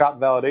air-to-air shot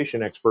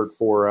validation expert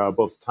for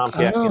both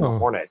Tomcat and the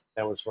Hornet.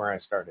 That was where I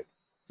started.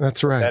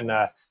 That's right. Then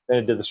I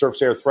did the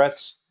surface-to-air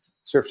threats,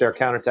 surface-to-air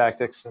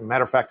countertactics. As a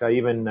matter of fact, I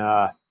even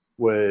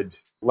would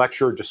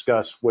lecture,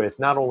 discuss with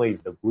not only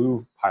the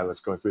blue pilots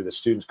going through, the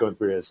students going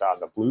through this on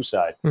the blue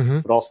side,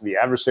 but also the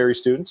adversary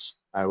students.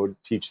 I would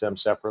teach them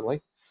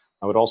separately.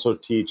 I would also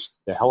teach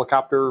the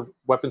helicopter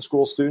weapon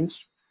school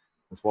students,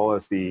 as well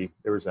as there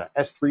was a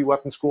S3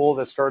 weapon school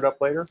that started up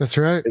later. That's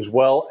right. As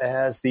well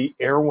as the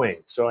air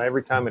wing. So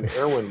every time an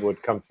air wing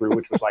would come through,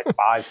 which was like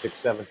 5, 6,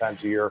 7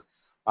 times a year,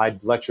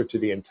 I'd lecture to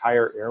the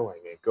entire air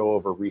wing and go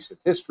over recent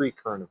history,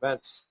 current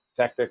events,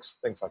 tactics,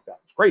 things like that.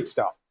 It's great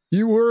stuff.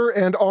 You were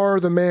and are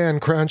the man,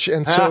 Crunch.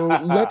 And so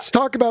let's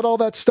talk about all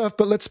that stuff,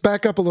 but let's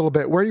back up a little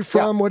bit. Where are you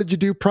from? What did you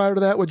do prior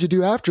to that? What did you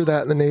do after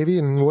that in the Navy?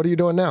 And what are you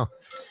doing now?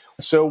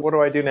 So what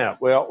do I do now?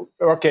 Well,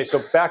 okay,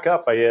 so back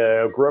up. I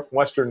grew up in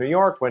Western New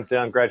York, went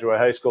down, graduated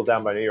high school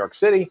down by New York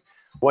City,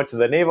 went to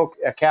the Naval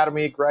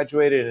Academy,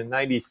 graduated in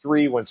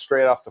 93, went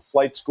straight off to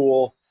flight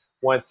school,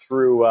 went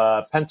through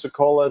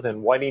Pensacola,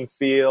 then Whiting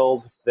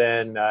Field,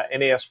 then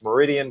NAS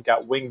Meridian,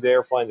 got winged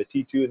there, flying the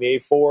T2 and the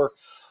A4,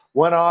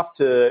 went off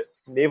to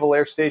Naval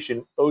Air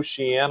Station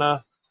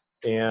Oceana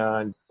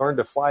and learned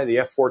to fly the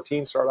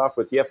F-14, started off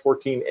with the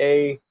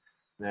F-14A,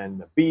 then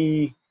the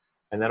B,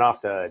 and then off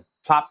to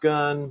Top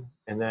Gun,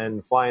 and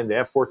then flying the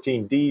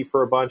F-14D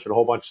for a bunch and a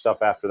whole bunch of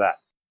stuff after that.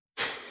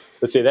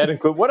 Let's see, that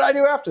include what did I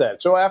do after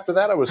that? So after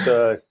that, I was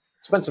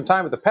spent some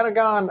time at the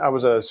Pentagon. I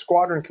was a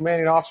squadron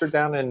commanding officer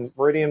down in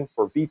Meridian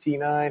for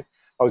VT9.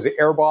 I was the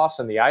air boss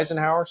in the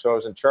Eisenhower, so I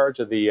was in charge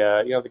of the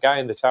the guy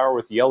in the tower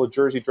with the yellow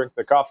jersey drinking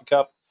the coffee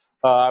cup.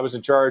 I was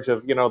in charge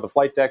of, the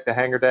flight deck, the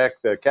hangar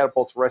deck, the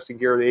catapults, resting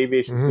gear, the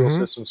aviation fuel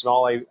systems, and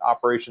all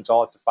operations,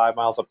 all up to 5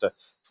 miles, up to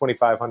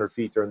 2,500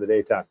 feet during the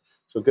daytime.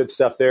 So good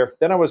stuff there.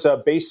 Then I was a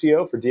base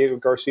CO for Diego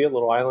Garcia,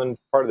 little island,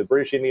 part of the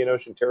British Indian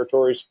Ocean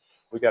territories.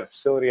 We got a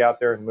facility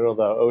out there in the middle of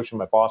the ocean.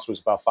 My boss was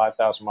about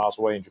 5,000 miles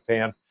away in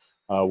Japan.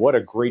 What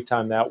a great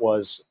time that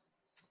was.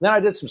 Then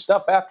I did some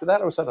stuff after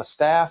that. I was on a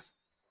staff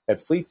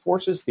at Fleet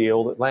Forces, the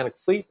old Atlantic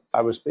Fleet.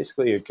 I was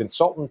basically a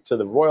consultant to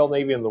the Royal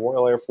Navy and the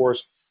Royal Air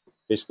Force.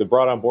 Basically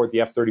brought on board the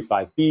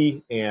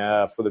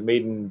F-35B for the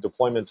maiden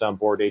deployments on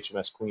board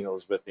HMS Queen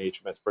Elizabeth and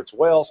HMS Prince of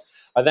Wales.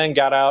 I then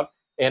got out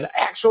and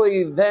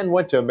actually then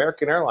went to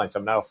American Airlines.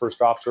 I'm now a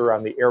first officer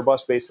on the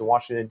Airbus based in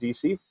Washington,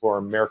 D.C. for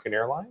American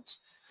Airlines.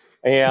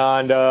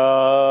 And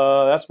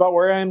that's about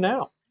where I am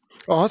now.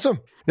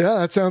 Awesome. Yeah,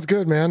 that sounds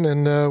good, man.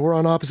 And we're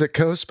on opposite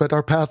coasts, but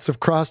our paths have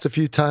crossed a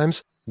few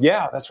times.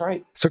 Yeah, that's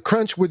right. So,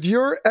 Crunch, with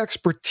your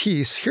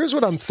expertise, here's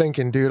what I'm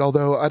thinking, dude,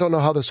 although I don't know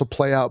how this will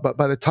play out, but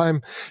by the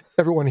time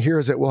everyone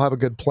hears it, we'll have a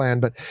good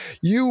plan. But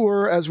you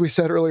were, as we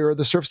said earlier,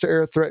 the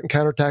surface-to-air threat and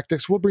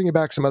countertactics. We'll bring you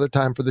back some other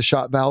time for the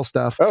shot valve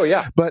stuff. Oh,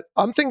 yeah. But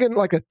I'm thinking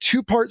like a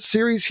 2-part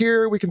series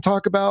here. We can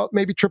talk about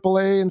maybe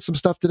AAA and some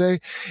stuff today.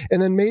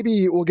 And then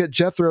maybe we'll get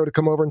Jethro to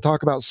come over and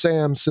talk about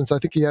Sam, since I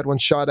think he had one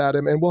shot at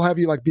him. And we'll have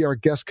you be our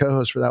guest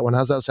co-host for that one.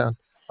 How's that sound?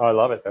 Oh, I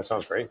love it. That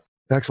sounds great.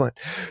 Excellent.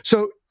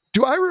 So,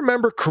 do I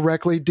remember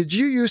correctly, did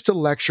you used to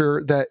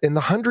lecture that in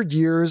the 100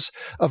 years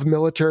of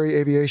military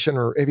aviation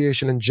or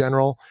aviation in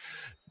general,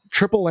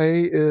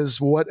 AAA is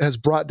what has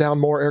brought down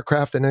more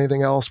aircraft than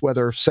anything else,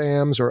 whether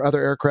SAMs or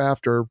other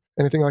aircraft or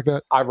anything like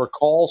that? I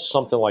recall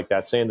something like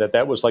that, saying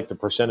that was like the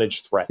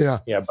percentage threat.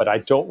 Yeah, but I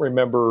don't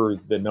remember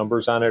the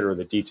numbers on it or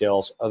the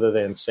details other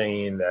than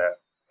saying that,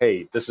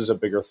 hey, this is a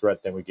bigger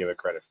threat than we give it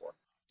credit for.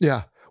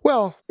 Yeah.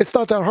 Well, it's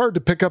not that hard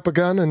to pick up a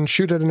gun and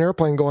shoot at an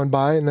airplane going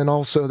by, and then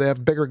also they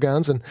have bigger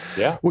guns, and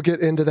we'll get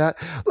into that.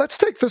 Let's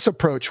take this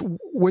approach.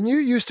 When you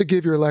used to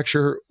give your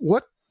lecture,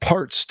 what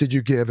parts did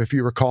you give, if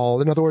you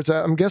recall? In other words,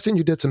 I'm guessing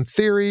you did some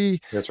theory.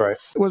 That's right.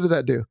 What did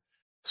that do?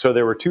 So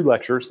there were 2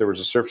 lectures. There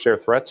was a surface-to-air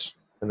threats,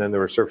 and then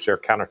there were surface-to-air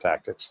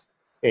countertactics.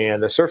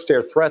 And the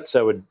surface-to-air threats,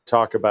 I would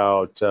talk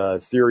about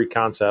theory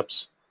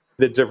concepts,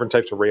 the different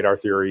types of radar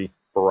theory,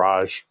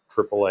 barrage,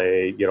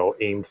 AAA,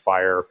 aimed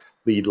fire,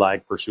 lead,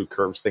 lag, pursuit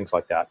curves, things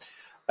like that.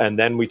 And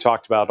then we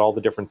talked about all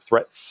the different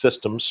threat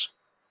systems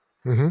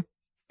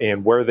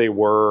and where they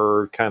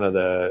were, kind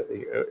of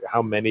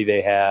how many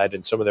they had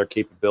and some of their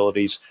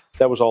capabilities.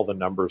 That was all the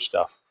numbers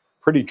stuff.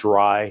 Pretty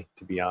dry,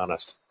 to be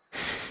honest.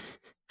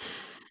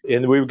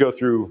 And we would go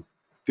through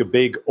the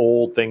big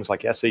old things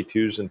like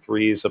SA2s and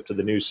 3s up to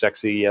the new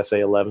sexy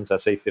SA11s,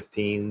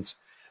 SA15s.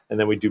 And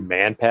then we do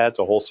man pads,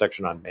 a whole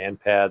section on man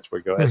pads where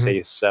we go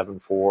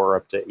SA7-4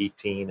 up to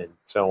 18 and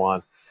so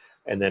on.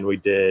 And then we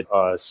did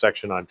a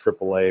section on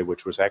AAA,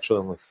 which was actually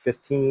only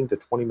 15 to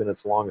 20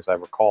 minutes long, as I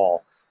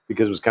recall,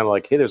 because it was kind of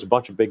like, hey, there's a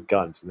bunch of big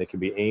guns and they can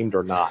be aimed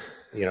or not.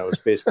 It was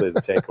basically the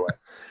takeaway.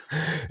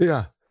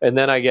 Yeah. And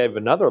then I gave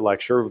another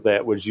lecture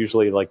that was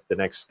usually like the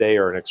next day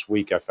or next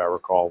week, if I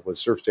recall, was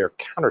surface-to-air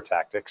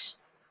countertactics.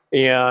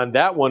 And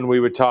that one we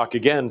would talk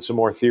again, some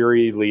more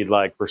theory,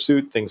 lead-lag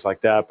pursuit, things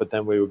like that. But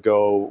then we would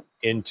go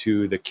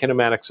into the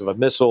kinematics of a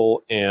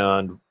missile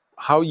and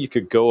how you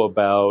could go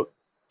about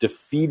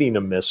defeating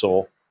a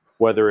missile,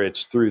 whether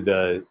it's through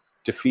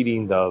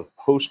defeating the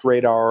host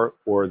radar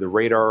or the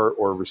radar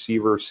or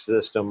receiver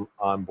system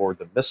on board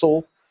the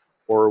missile,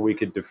 or we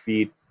could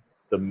defeat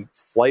the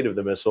flight of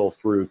the missile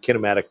through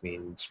kinematic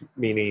means,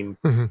 meaning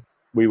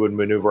we would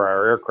maneuver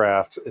our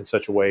aircraft in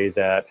such a way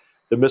that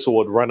the missile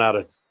would run out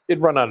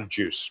of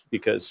juice,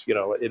 because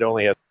it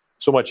only has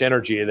so much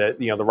energy that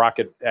the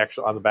rocket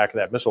actually on the back of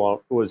that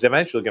missile was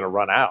eventually going to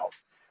run out,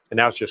 and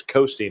now it's just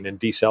coasting and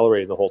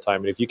decelerating the whole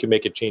time. And if you can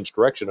make it change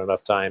direction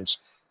enough times,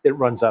 it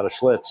runs out of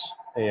Schlitz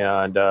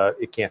and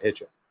it can't hit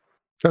you.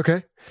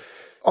 Okay.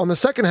 On the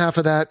second half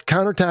of that,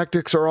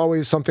 countertactics are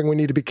always something we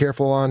need to be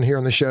careful on here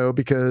on the show,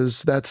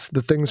 because that's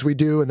the things we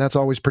do, and that's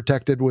always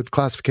protected with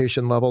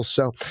classification levels.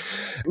 So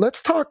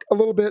let's talk a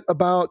little bit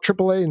about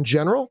AAA in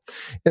general,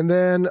 and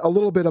then a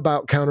little bit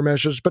about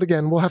countermeasures. But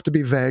again, we'll have to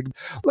be vague.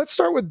 Let's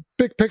start with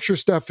big picture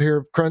stuff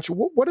here, Crunch.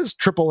 What is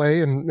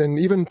AAA, and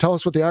even tell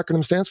us what the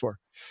acronym stands for?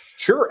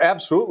 Sure,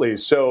 absolutely.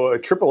 So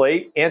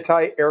AAA,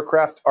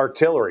 anti-aircraft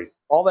artillery.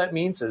 All that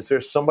means is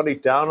there's somebody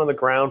down on the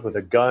ground with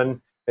a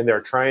gun, and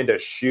they're trying to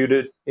shoot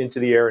it into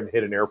the air and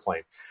hit an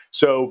airplane.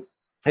 So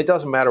it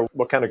doesn't matter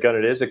what kind of gun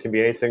it is. It can be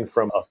anything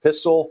from a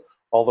pistol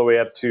all the way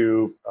up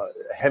to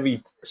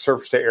heavy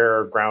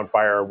surface-to-air ground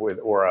fire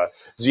or a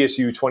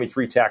ZSU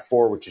 23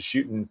 TAC-4, which is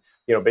shooting,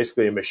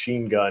 basically a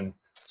machine gun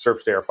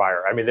surface-to-air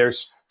fire. I mean,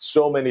 there's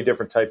so many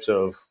different types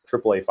of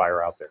AAA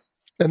fire out there.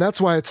 And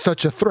that's why it's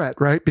such a threat,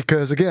 right?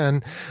 Because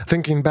again,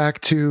 thinking back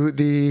to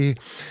the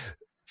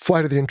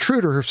Flight of the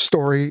Intruder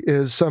story,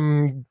 is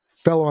some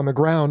fellow on the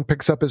ground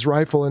picks up his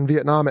rifle in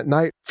Vietnam at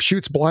night,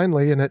 shoots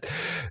blindly, and it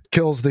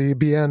kills the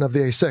BN of the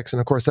A6. And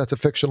of course, that's a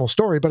fictional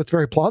story, but it's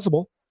very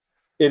plausible.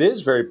 It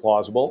is very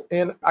plausible.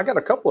 And I got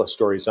a couple of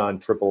stories on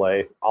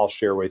AAA I'll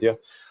share with you.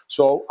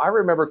 So I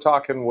remember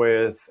talking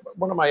with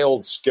one of my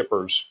old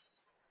skippers.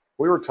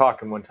 We were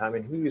talking one time,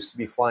 and he used to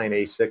be flying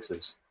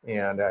A6s.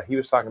 And he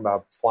was talking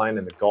about flying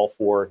in the Gulf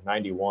War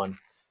 91.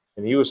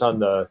 And he was on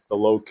the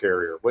low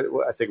carrier.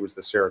 I think it was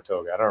the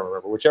Saratoga. I don't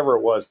remember. Whichever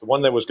it was, the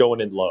one that was going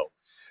in low.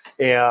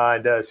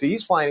 And so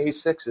he's flying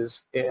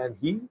A6s, and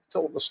he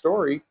told the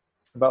story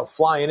about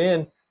flying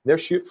in. They're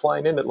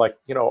flying in at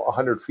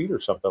 100 feet or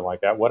something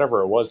like that,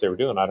 whatever it was they were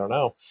doing, I don't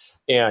know.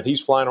 And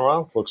he's flying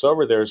around, looks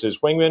over, there's his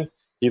wingman.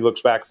 He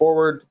looks back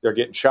forward, they're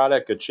getting shot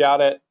at, good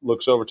shot at,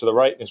 looks over to the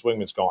right, and his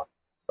wingman's gone,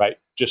 right?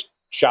 Just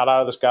shot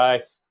out of the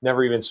sky,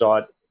 never even saw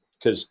it,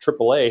 because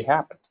AAA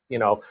happened.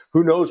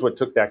 Who knows what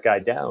took that guy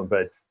down,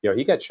 but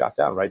he got shot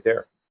down right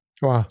there.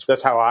 Wow. So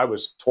that's how I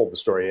was told the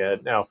story.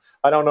 Now,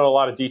 I don't know a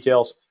lot of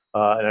details,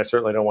 and I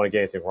certainly don't want to get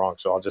anything wrong,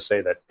 so I'll just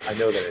say that I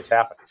know that it's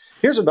happened.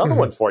 Here's another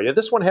one for you.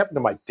 This one happened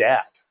to my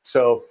dad.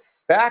 So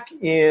back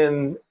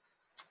in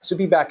the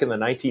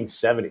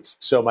 1970s.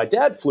 So my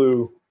dad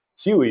flew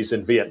Hueys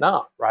in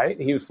Vietnam, right?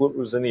 He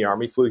was in the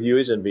Army, flew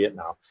Hueys in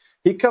Vietnam.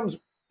 He comes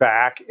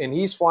back, and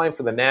he's flying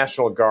for the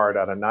National Guard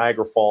out of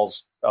Niagara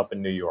Falls up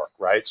in New York,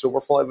 right? So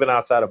we're living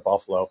outside of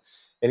Buffalo,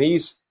 and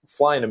he's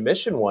flying a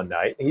mission one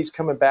night. He's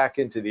coming back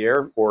into the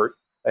airport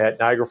at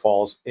Niagara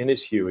Falls in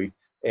his Huey,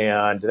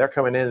 and they're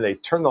coming in, and they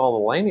turn all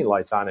the landing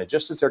lights on, and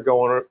just as they're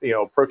going,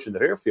 approaching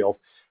the airfield,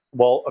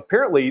 well,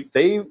 apparently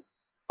they,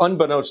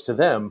 unbeknownst to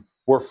them,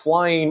 were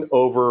flying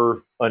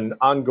over an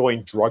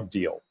ongoing drug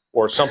deal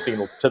or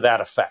something to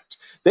that effect.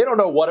 They don't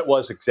know what it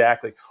was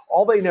exactly.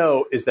 All they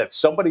know is that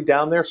somebody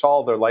down there saw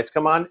all their lights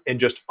come on and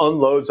just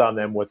unloads on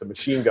them with a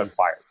machine gun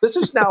fire. This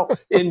is now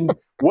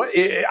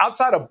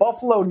outside of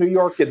Buffalo, New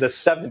York in the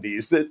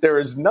 70s, that there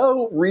is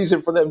no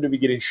reason for them to be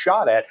getting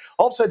shot at.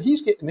 All of a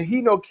sudden,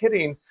 no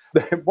kidding,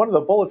 one of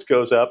the bullets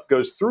goes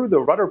through the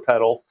rudder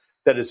pedal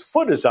that his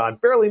foot is on,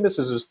 barely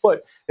misses his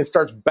foot, and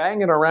starts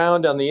banging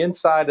around on the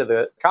inside of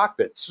the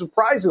cockpit.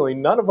 Surprisingly,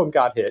 none of them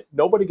got hit.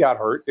 Nobody got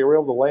hurt. They were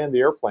able to land the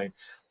airplane.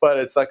 But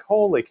it's like,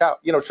 holy cow,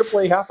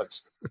 AAA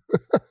happens.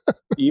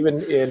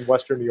 Even in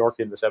Western New York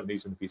in the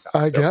 70s and the peace out.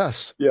 I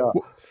guess. Yeah.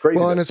 Crazy.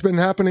 Well, and it's been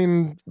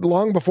happening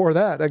long before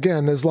that.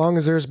 Again, as long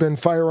as there's been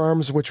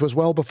firearms, which was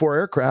well before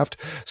aircraft,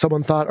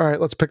 someone thought, all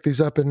right, let's pick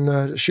these up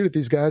and shoot at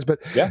these guys. But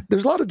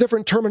there's a lot of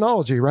different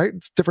terminology, right?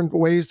 It's different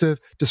ways to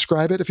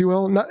describe it, if you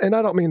will. And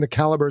I don't mean the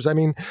calibers. I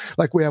mean,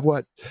 like we have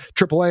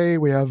AAA,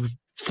 we have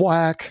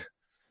Flak.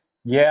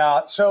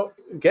 Yeah. So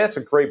that's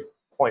a great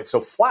point.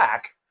 So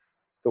Flak,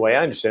 the way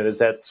I understand it, is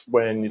that's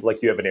when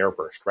you have an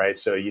airburst, right?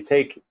 So you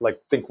take,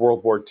 think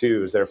World War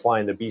II, as they're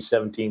flying the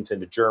B-17s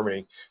into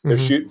Germany. They're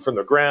shooting from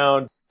the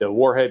ground. The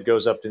warhead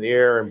goes up in the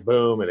air, and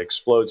boom, it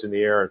explodes in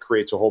the air and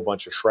creates a whole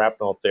bunch of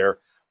shrapnel up there.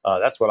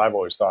 That's what I've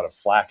always thought of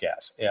Flak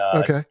as.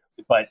 Okay.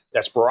 But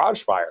that's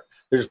barrage fire.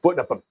 They're just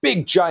putting up a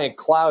big, giant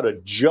cloud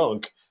of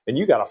junk, and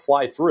you got to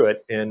fly through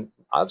it. And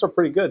odds are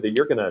pretty good that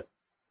you're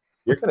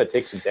gonna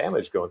take some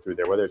damage going through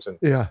there, whether it's an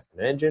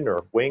engine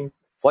or wing,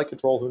 flight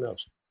control, who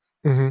knows.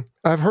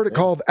 I've heard it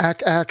called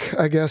ACK,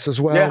 I guess, as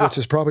well, which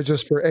is probably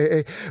just for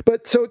AA.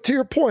 But so to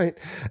your point,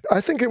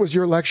 I think it was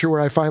your lecture where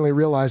I finally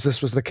realized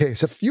this was the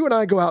case. If you and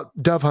I go out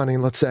dove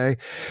hunting, let's say,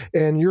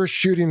 and you're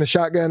shooting a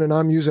shotgun and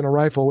I'm using a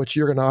rifle, which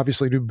you're going to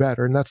obviously do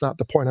better, and that's not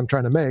the point I'm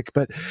trying to make,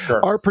 but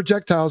our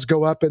projectiles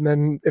go up, and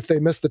then if they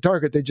miss the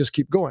target, they just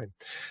keep going.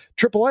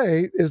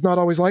 AAA is not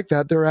always like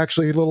that. They're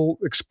actually little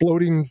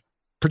exploding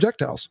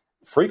projectiles.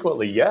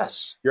 Frequently,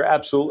 yes. You're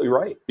absolutely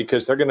right,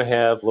 because they're going to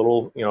have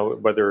little,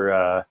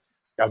 whether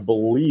I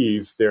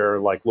believe they're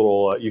like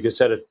little, you can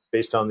set it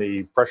based on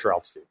the pressure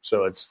altitude.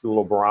 So it's the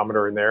little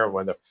barometer in there. And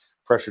when the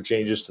pressure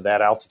changes to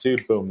that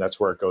altitude, boom, that's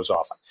where it goes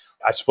off.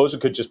 I suppose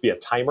it could just be a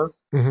timer.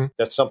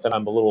 That's something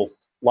I'm a little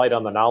light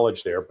on the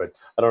knowledge there, but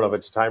I don't know if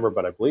it's a timer,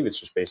 but I believe it's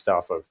just based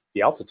off of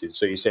the altitude.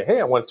 So you say,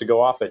 hey, I want it to go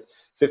off at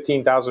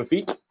 15,000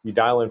 feet. You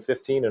dial in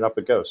 15 and up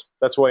it goes.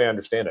 That's the way I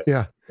understand it.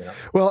 Yeah.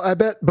 Well, I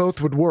bet both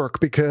would work,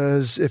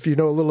 because if you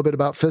know a little bit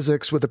about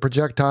physics with the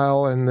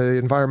projectile and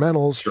the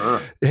environmentals,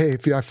 hey,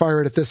 if I fire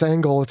it at this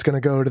angle, it's going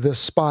to go to this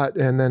spot.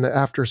 And then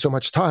after so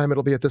much time,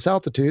 it'll be at this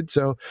altitude.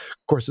 So of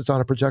course it's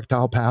on a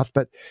projectile path,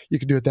 but you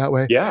can do it that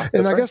way. Yeah.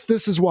 And I guess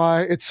this is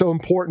why it's so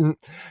important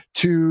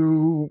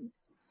to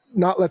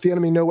not let the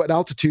enemy know what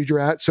altitude you're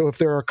at. So if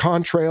there are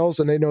contrails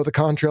and they know the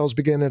contrails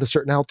begin at a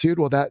certain altitude,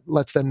 well, that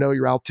lets them know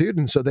your altitude,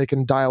 and so they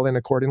can dial in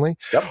accordingly.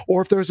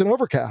 Or if there's an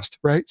overcast,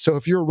 right? So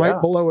if you're right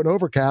below an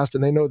overcast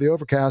and they know the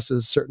overcast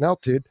is a certain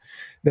altitude,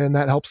 then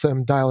that helps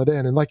them dial it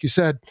in. And like you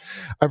said,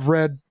 I've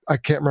read, I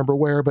can't remember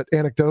where, but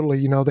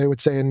anecdotally, they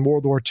would say in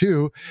World War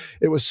II,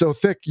 it was so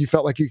thick you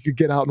felt like you could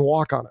get out and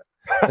walk on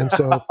it. And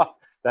so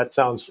that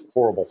sounds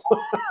horrible.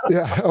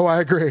 Yeah. Oh,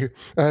 I agree.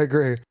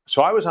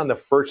 So I was on the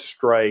first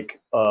strike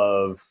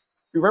of,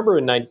 you remember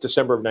in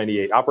December of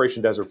 98,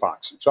 Operation Desert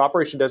Fox. So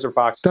Operation Desert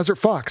Fox.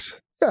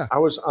 Yeah. I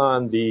was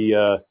on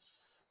the,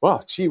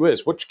 gee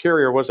whiz, which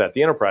carrier was that?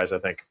 The Enterprise, I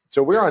think.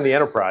 So we were on the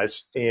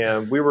Enterprise,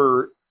 and we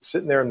were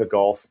sitting there in the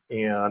Gulf,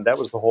 and that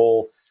was the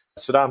whole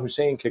Saddam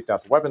Hussein kicked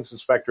out the weapons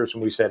inspectors,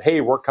 and we said, hey,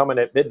 we're coming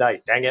at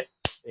midnight, dang it.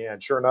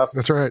 And sure enough,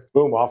 that's right.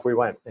 Boom, off we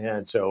went.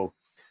 And so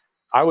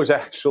I was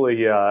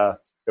actually,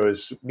 it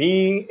was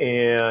me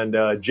and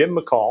Jim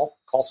McCall,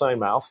 call sign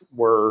Mouth.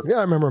 Yeah,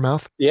 I remember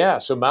Mouth. Yeah,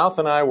 so Mouth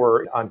and I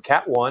were on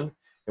Cat 1,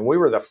 and we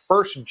were the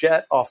first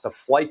jet off the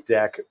flight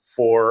deck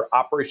for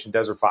Operation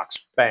Desert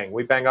Fox. Bang,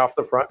 we bang off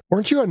the front.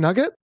 Weren't you a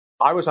Nugget?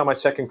 I was on my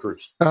second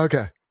cruise.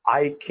 Okay.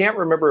 I can't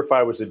remember if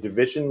I was a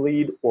division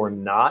lead or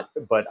not,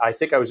 but I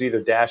think I was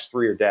either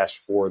 -3 or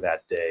 -4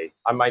 that day.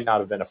 I might not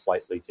have been a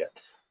flight lead yet.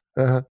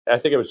 I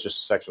think it was just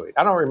a section lead.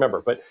 I don't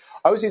remember, but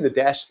I was either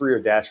 -3 or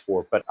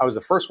 -4, but I was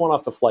the first one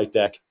off the flight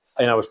deck,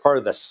 and I was part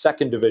of the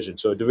second division.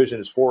 So a division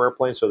is 4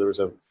 airplanes. So there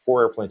was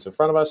 4 airplanes in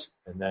front of us,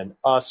 and then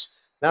us.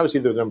 And I was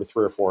either number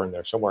 3 or 4 in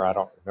there somewhere. I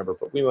don't remember,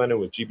 but we went in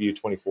with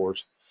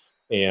GBU-24s,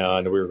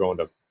 and we were going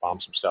to bomb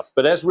some stuff.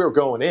 But as we were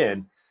going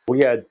in, we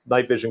had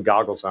night vision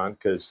goggles on,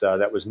 because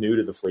that was new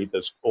to the fleet.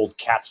 Those old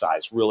cat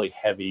eyes, really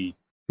heavy,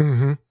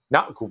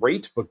 not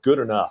great, but good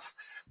enough.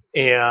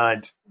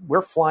 And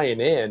we're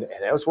flying in,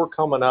 and as we're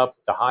coming up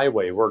the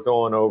highway, we're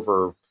going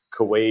over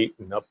Kuwait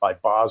and up by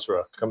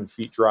Basra, coming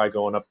feet dry,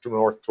 going up to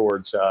north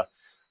towards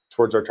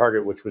our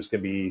target, which was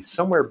going to be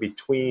somewhere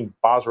between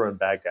Basra and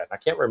Baghdad. I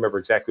can't remember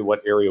exactly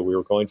what area we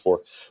were going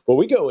for, but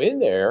we go in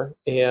there,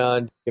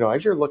 and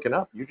as you're looking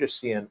up, you're just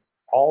seeing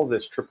all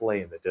this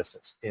AAA in the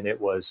distance, and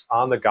it was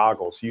on the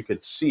goggles. You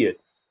could see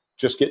it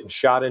just getting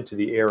shot into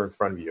the air in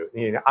front of you.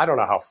 I don't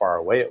know how far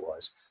away it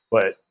was,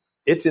 but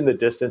it's in the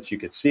distance. You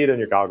could see it on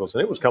your goggles,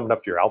 and it was coming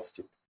up to your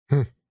altitude.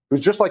 It was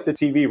just like the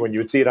TV when you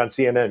would see it on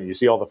CNN. You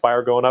see all the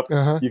fire going up.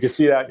 You could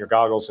see that in your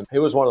goggles. And it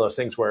was one of those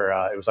things where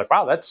it was like,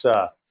 wow, let's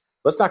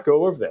not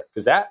go over there,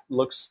 because that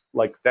looks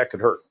like that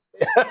could hurt.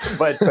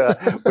 But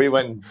we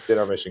went and did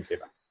our mission, came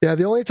back. Yeah,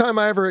 the only time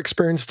I ever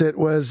experienced it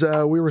was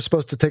we were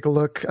supposed to take a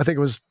look. I think it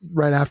was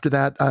right after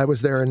that. I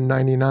was there in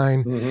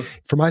 99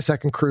 for my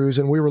second cruise,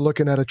 and we were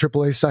looking at a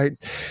AAA site,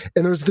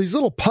 and there was these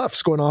little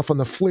puffs going off on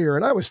the FLIR,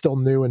 and I was still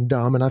new and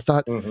dumb, and I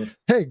thought,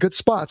 hey, good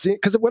spots.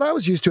 Because what I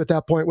was used to at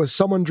that point was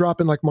someone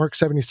dropping like Mark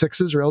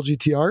 76s or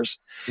LGTRs.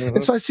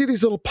 And so I see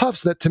these little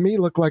puffs that to me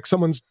look like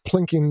someone's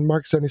plinking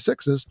Mark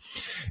 76s,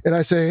 and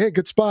I say, hey,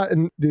 good spot.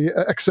 And the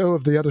XO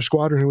of the other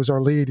squadron, who was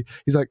our lead,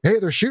 he's like, hey,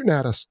 they're shooting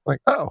at us. I'm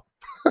like, oh.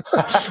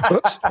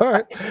 Whoops. All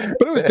right.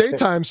 But it was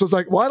daytime. So it's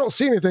like, well, I don't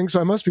see anything, so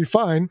I must be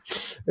fine.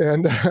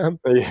 And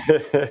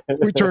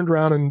we turned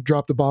around and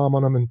dropped a bomb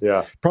on them,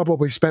 and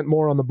probably spent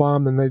more on the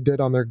bomb than they did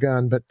on their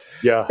gun. But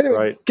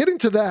anyway, getting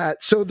to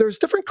that. So there's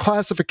different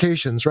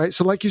classifications, right?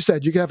 So like you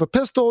said, you have a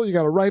pistol, you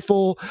got a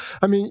rifle.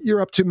 I mean,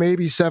 you're up to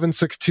maybe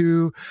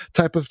 7.62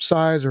 type of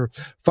size, or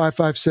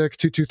 5.56,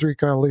 2.23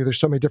 golly. There's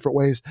so many different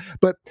ways.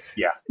 But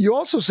you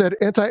also said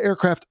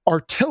anti-aircraft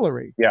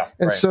artillery.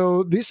 And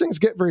so these things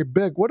get very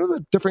big. What are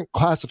the different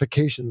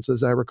classifications,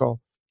 as I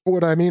recall?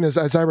 what I mean is,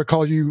 as I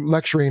recall you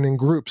lecturing in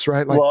groups,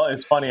 right? Like, well,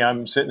 it's funny.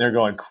 I'm sitting there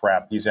going,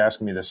 crap, he's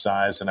asking me the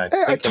size. And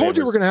I told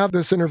you we're going to have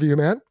this interview,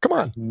 man. Come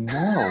on.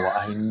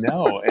 I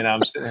know. And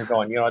I'm sitting there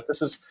going, you know what?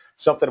 This is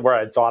something where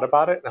I'd thought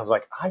about it. And I was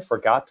like, I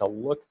forgot to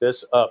look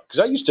this up. Because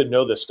I used to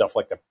know this stuff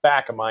like the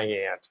back of my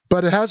hand.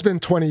 But it has been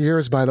 20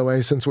 years, by the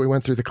way, since we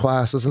went through the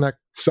class. Isn't that?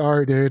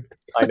 Sorry, dude.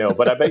 I know.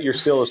 But I bet you're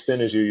still as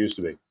thin as you used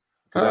to be.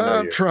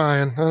 I'm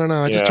trying. I don't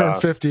know. I just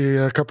turned 50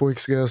 a couple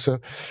weeks ago. So,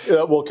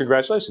 well,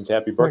 congratulations.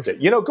 Happy birthday.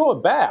 Thanks. You know,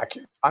 going back,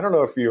 I don't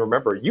know if you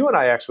remember, you and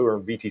I actually were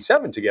in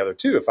VT7 together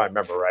too, if I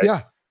remember right.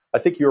 Yeah. I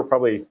think you were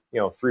probably,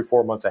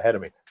 3-4 months ahead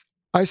of me.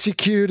 I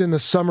CQ'd in the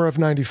summer of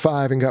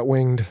 95 and got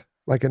winged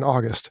like in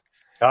August.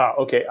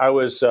 Okay. I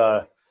was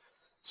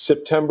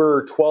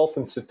September 12th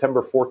and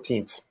September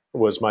 14th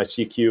was my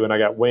CQ, and I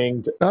got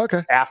winged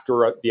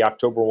after the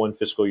October 1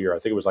 fiscal year. I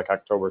think it was like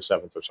October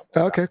 7th or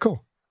something. Okay,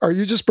 cool. Are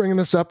you just bringing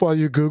this up while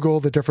you Google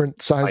the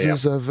different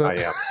sizes of... I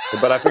am.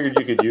 But I figured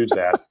you could use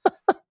that.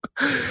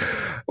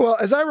 Well,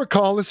 as I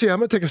recall, let's see, I'm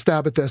going to take a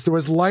stab at this. There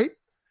was light,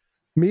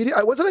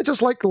 medium. Wasn't it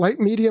just like light,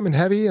 medium, and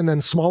heavy, and then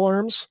small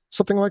arms?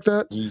 Something like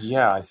that?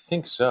 Yeah, I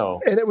think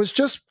so. And it was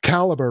just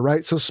caliber,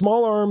 right? So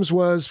small arms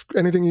was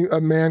anything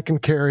a man can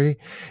carry.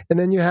 And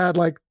then you had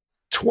like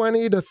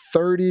 20 to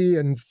 30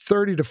 and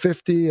 30 to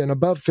 50, and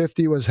above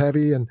 50 was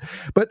heavy.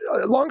 But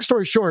long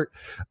story short,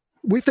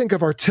 we think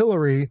of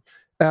artillery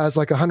as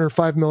like a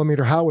 105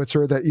 millimeter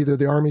howitzer that either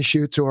the Army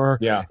shoots or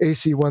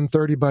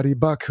AC-130 buddy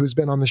Buck, who's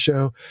been on the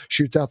show,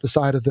 shoots out the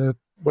side of the,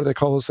 what do they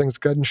call those things?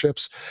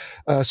 Gunships,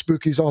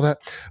 spookies, all that.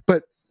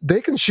 But they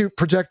can shoot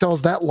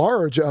projectiles that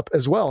large up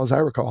as well, as I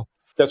recall.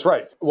 That's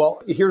right.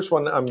 Well, here's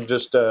one I'm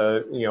just,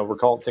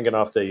 thinking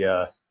off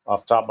the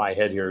top of my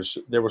head here.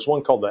 There was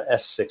one called the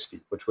S-60,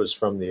 which was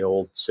from the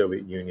old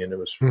Soviet Union. It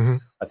was,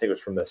 I think it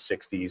was from the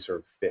 60s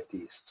or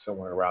 50s,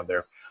 somewhere around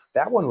there.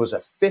 That one was a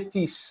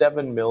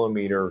 57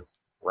 millimeter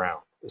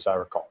round, as I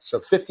recall. So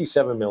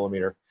 57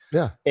 millimeter.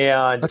 Yeah.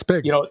 And that's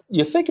big.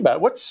 You think about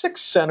it, what's 6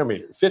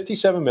 centimeters?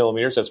 57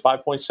 millimeters, that's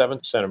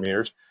 5.7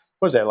 centimeters.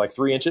 What is that, like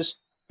 3 inches?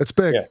 It's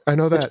big. Yeah. I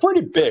know that. It's pretty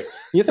big.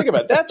 You think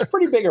about it, that's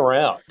pretty big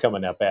around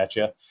coming up at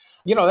you.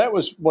 That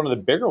was one of the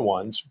bigger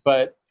ones,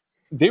 but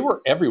they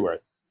were everywhere.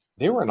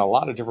 They were in a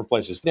lot of different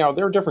places. Now,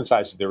 there are different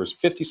sizes. There was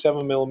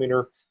 57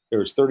 millimeter, there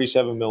was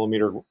 37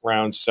 millimeter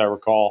rounds, as I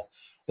recall.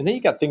 And then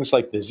you got things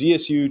like the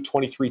ZSU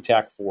 23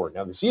 TAC-4.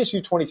 Now, the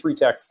ZSU 23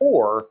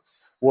 TAC-4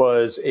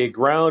 was a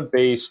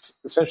ground-based,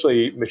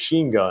 essentially,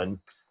 machine gun.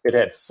 It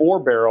had 4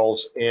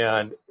 barrels,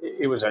 and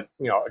it was a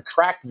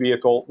tracked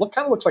vehicle.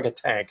 Kind of looks like a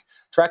tank,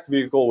 tracked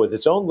vehicle with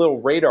its own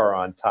little radar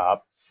on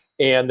top,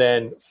 and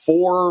then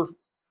 4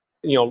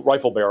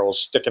 rifle barrels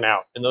sticking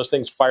out, and those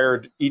things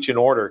fired each in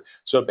order.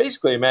 So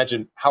basically,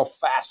 imagine how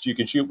fast you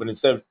can shoot when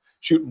instead of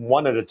shooting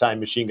one at a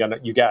time machine gun,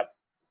 you got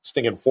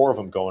stinging 4 of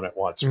them going at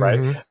once,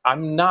 right?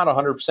 I'm not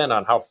 100%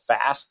 on how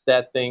fast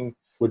that thing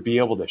would be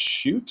able to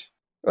shoot.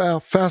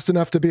 Well, fast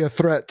enough to be a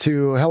threat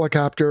to a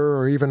helicopter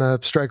or even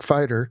a strike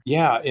fighter.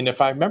 Yeah, and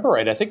if I remember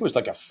right, I think it was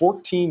like a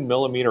 14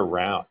 millimeter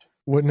round.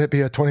 Wouldn't it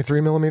be a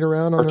 23 millimeter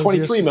round? Or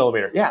 23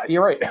 millimeter. Yeah,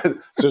 you're right.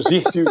 So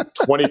ZSU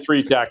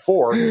 23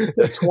 TAC-4,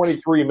 the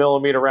 23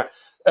 millimeter round.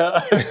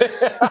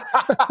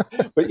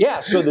 But yeah,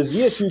 so the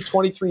ZSU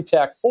 23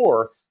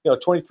 TAC-4,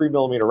 23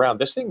 millimeter round,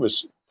 this thing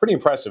was pretty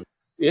impressive.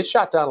 It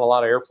shot down a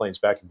lot of airplanes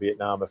back in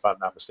Vietnam, if I'm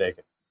not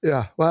mistaken.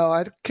 Yeah, well,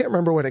 I can't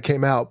remember when it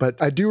came out, but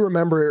I do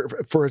remember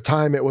for a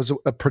time it was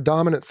a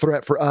predominant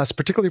threat for us,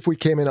 particularly if we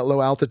came in at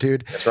low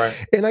altitude. That's right.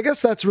 And I guess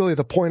that's really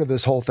the point of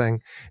this whole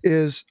thing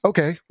is,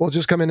 okay, we'll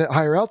just come in at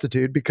higher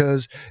altitude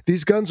because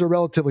these guns are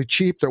relatively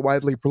cheap. They're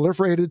widely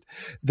proliferated.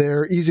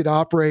 They're easy to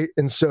operate.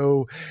 And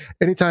so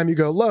anytime you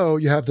go low,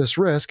 you have this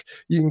risk.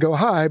 You can go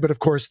high, but of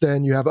course,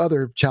 then you have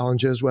other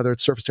challenges, whether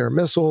it's surface to air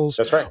missiles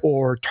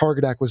or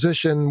target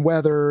acquisition,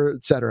 weather,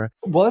 et cetera.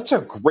 Well, that's a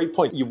great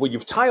point. You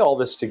tie all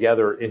this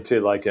together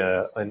into like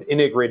an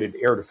integrated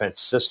air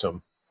defense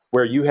system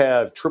where you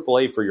have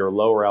AAA for your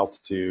lower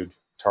altitude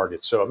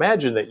targets. So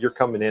imagine that you're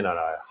coming in on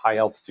a high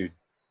altitude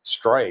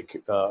strike,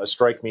 a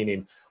strike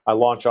meaning I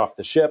launch off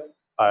the ship,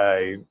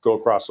 I go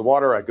across the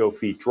water, I go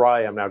feet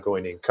dry, I'm now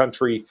going in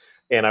country,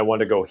 and I want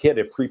to go hit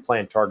a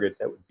pre-planned target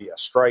that would be a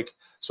strike.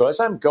 So as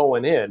I'm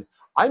going in,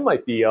 I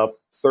might be up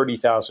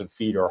 30,000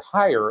 feet or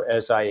higher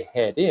as I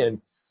head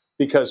in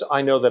because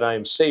I know that I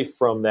am safe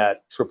from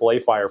that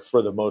AAA fire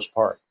for the most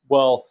part.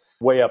 Well,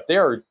 way up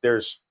there,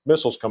 there's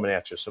missiles coming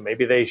at you. So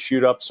maybe they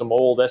shoot up some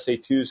old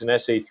SA-2s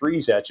and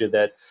SA-3s at you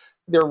that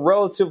they're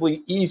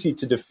relatively easy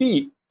to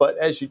defeat. But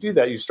as you do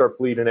that, you start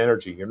bleeding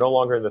energy. You're no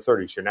longer in the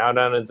 30s. You're now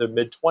down in the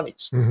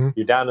mid-20s.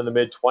 You're down in the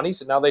mid-20s,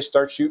 and now they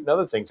start shooting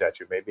other things at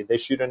you. Maybe they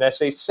shoot an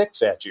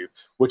SA-6 at you,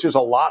 which is a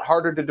lot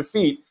harder to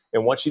defeat.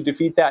 And once you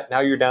defeat that, now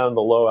you're down in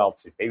the low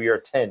altitude. Maybe you're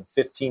at 10,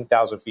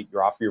 15,000 feet.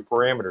 You're off your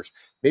parameters.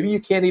 Maybe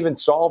you can't even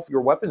solve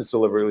your weapons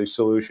delivery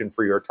solution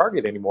for your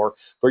target anymore,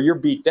 but you're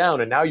beat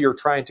down, and now you're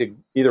trying to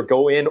either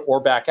go in or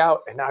back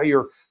out, and now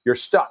you're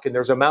stuck, and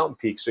there's a mountain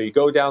peak. So you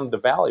go down the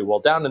valley. Well,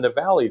 down in the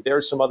valley,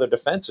 there's some other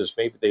defenses.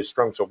 Maybe they've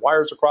strung some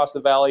wires across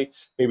the valley.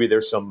 Maybe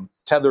there's some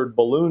tethered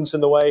balloons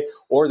in the way,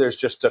 or there's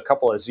just a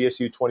couple of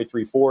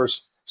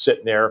ZSU-23-4s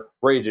sitting there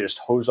ready to just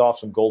hose off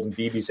some golden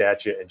BBs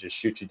at you and just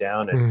shoot you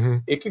down.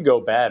 And it could go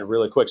bad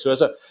really quick. So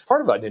as a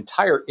part of an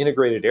entire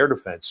integrated air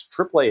defense,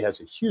 AAA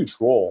has a huge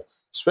role,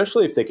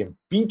 especially if they can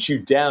beat you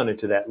down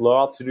into that low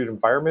altitude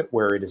environment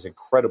where it is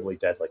incredibly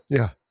deadly.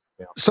 Yeah.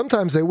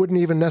 Sometimes they wouldn't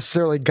even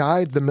necessarily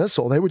guide the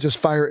missile. They would just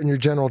fire it in your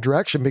general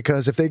direction,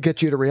 because if they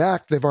get you to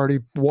react, they've already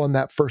won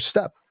that first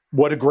step.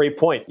 What a great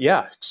point.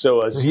 Yeah.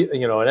 So, an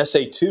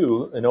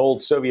SA-2, an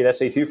old Soviet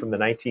SA-2 from the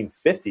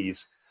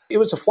 1950s, it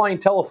was a flying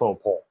telephone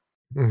pole.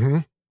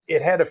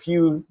 It had a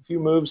few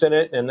moves in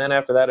it, and then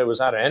after that, it was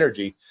out of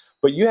energy.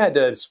 But you had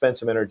to spend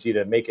some energy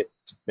to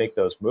make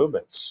those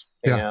movements.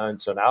 Yeah.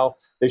 And so now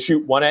they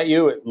shoot one at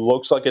you. It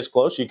looks like it's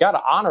close. You got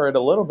to honor it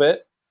a little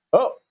bit.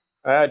 Oh,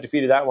 I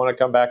defeated that one. I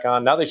come back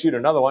on. Now they shoot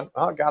another one.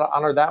 Oh, I got to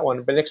honor that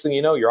one. But next thing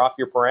you know, you're off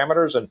your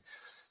parameters. And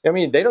I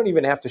mean, they don't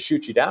even have to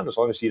shoot you down as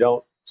long as you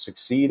don't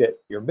succeed at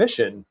your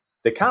mission.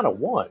 They kind of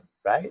won,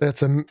 right?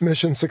 That's a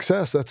mission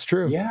success. That's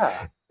true.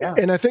 Yeah. Yeah.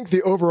 And I think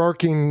the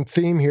overarching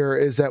theme here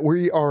is that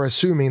we are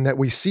assuming that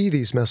we see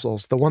these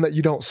missiles. The one that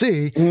you don't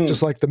see,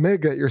 just like the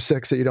MiG at your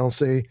 6 that you don't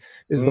see,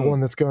 is the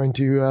one that's going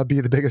to be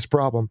the biggest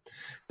problem.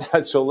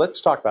 So let's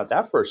talk about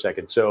that for a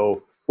second.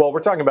 So, well, we're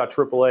talking about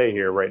AAA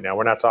here right now.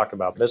 We're not talking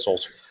about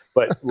missiles.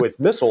 But with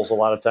missiles, a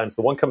lot of times,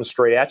 the one coming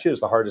straight at you is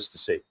the hardest to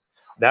see.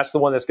 That's the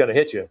one that's going to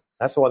hit you.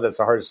 That's the one that's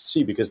the hardest to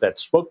see, because that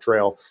smoke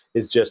trail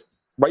is just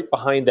right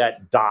behind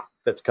that dot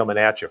that's coming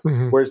at you.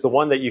 Whereas the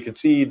one that you can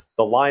see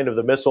the line of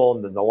the missile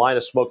and then the line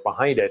of smoke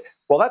behind it,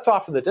 well, that's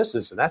off in the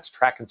distance, and that's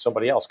tracking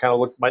somebody else. Kind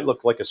of might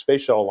look like a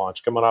space shuttle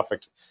launch coming off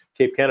of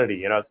Cape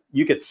Kennedy.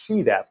 You could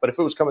see that, but if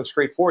it was coming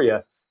straight for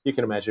you, you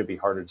can imagine it'd be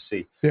harder to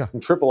see. Yeah.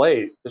 In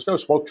AAA, there's no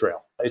smoke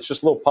trail. It's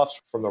just little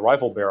puffs from the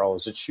rifle barrel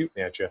as it's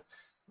shooting at you,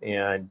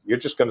 and you're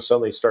just going to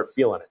suddenly start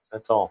feeling it.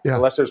 That's all. Yeah.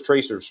 Unless there's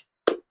tracers.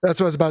 That's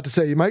what I was about to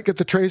say. You might get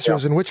the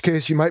tracers, in which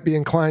case you might be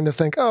inclined to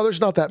think, oh, there's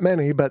not that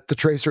many, but the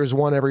tracer is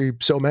one every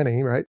so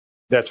many, right?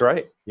 That's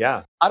right.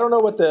 Yeah. I don't know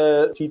what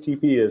the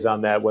TTP is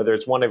on that, whether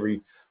it's one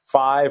every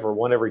 5 or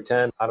one every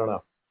 10. I don't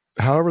know.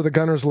 However the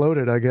gunner's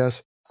loaded, I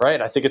guess.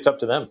 Right. I think it's up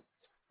to them.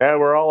 Yeah,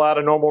 we're all out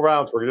of normal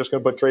rounds. We're just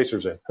going to put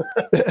tracers in.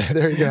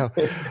 There you go.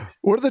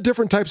 What are the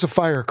different types of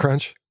fire,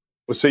 Crunch?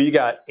 So you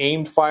got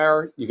aimed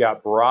fire, you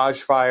got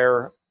barrage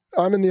fire.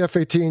 I'm in the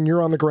F-18,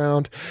 you're on the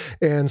ground,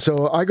 and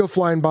so I go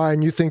flying by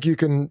and you think you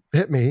can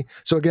hit me.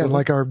 So again,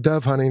 like our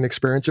dove hunting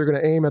experience, you're going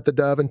to aim at the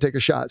dove and take a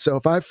shot. So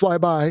if I fly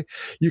by,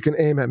 you can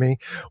aim at me.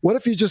 What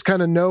if you just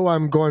kind of know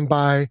I'm going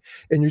by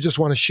and you just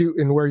want to shoot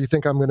in where you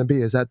think I'm going to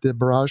be? Is that the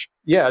barrage?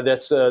 Yeah,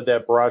 that's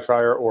that barrage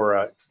fire,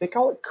 or do they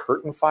call it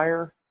curtain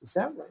fire? Is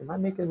that right? Am I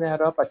making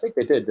that up? I think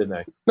they did, didn't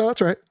they? No,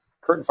 that's right.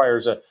 Curtain fire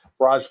is a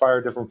barrage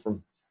fire, different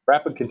from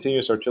rapid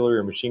continuous artillery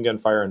or machine gun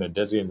fire in a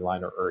designated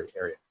line or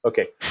area.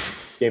 Okay.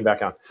 Game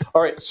back on.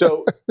 All right.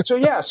 So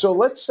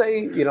let's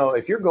say,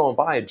 if you're going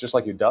by, just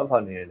like your dove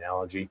hunting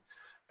analogy,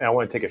 and I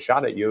want to take a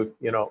shot at you,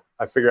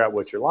 I figure out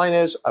what your line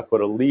is. I put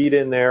a lead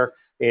in there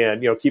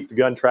and, keep the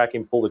gun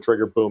tracking, pull the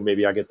trigger, boom,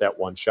 maybe I get that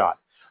one shot.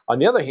 On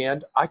the other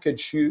hand, I could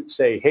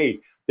say,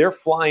 hey, they're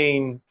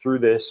flying through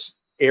this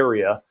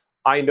area.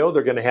 I know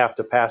they're going to have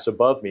to pass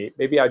above me.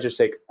 Maybe I just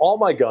take all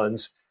my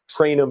guns,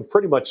 train them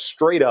pretty much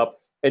straight up,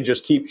 and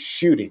just keep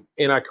shooting.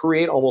 And I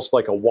create almost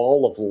like a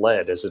wall of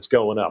lead as it's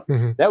going up.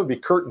 That would be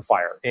curtain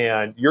fire.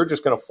 And you're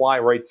just going to fly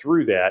right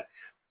through that.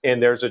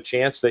 And there's a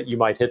chance that you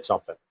might hit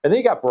something. And then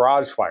you got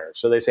barrage fire.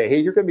 So they say, hey,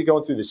 you're going to be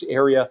going through this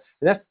area.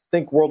 And that's,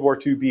 think World War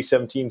II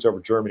B-17s over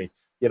Germany.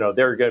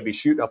 They're going to be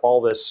shooting up all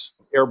this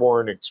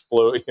airborne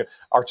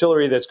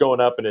artillery that's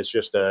going up, and it's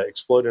just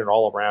exploding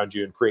all around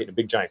you and creating a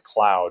big giant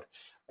cloud.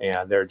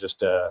 And they're just,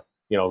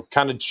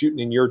 kind of shooting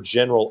in your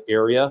general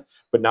area,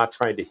 but not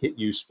trying to hit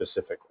you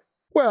specifically.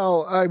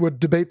 Well, I would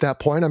debate that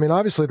point. I mean,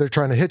 obviously they're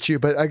trying to hit you,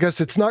 but I guess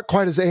it's not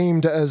quite as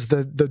aimed as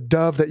the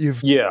dove that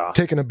you've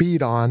taken a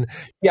bead on.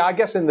 Yeah, I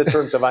guess in the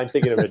terms of I'm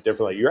thinking of it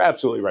differently. You're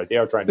absolutely right. They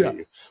are trying to hit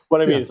you.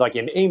 What I mean is, like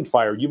in aimed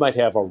fire, you might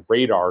have a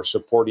radar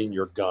supporting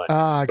your gun.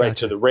 Right.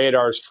 Gotcha. So the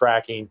radar's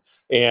tracking,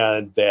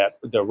 and that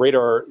the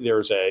radar,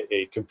 there's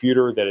a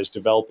computer that is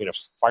developing a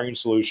firing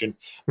solution,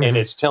 and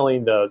it's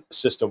telling the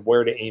system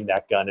where to aim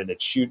that gun, and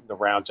it's shooting the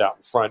rounds out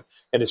in front,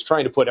 and it's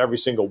trying to put every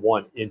single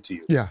one into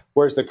you. Yeah.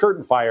 Whereas the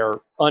curtain fire,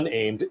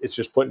 unaimed, it's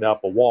just putting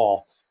up a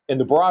wall. And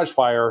the barrage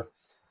fire,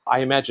 I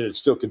imagine it's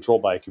still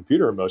controlled by a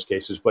computer in most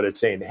cases, but it's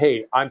saying,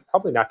 hey, I'm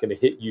probably not going to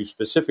hit you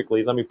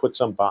specifically. Let me put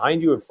some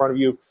behind you, in front of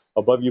you,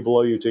 above you,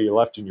 below you, to your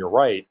left and your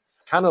right.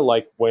 Kind of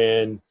like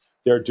when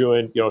they're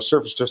doing,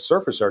 surface to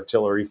surface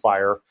artillery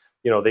fire,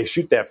 they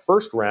shoot that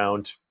first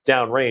round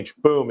downrange,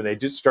 boom, and they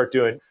just start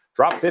doing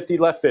drop 50,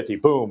 left 50,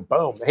 boom,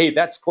 boom. Hey,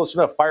 that's close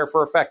enough, fire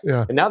for effect.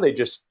 Yeah. And now they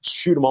just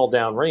shoot them all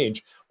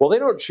downrange. Well, they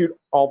don't shoot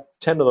all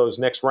 10 of those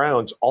next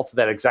rounds all to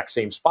that exact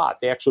same spot.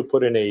 They actually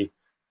put in a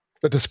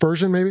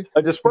dispersion, maybe?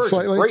 A dispersion.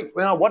 Slightly? Great.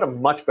 Well, what a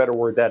much better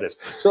word that is.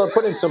 So they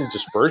put in some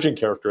dispersion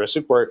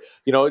characteristic where,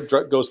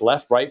 it goes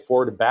left, right,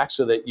 forward, and back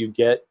so that you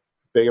get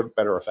bigger,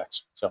 better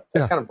effects. So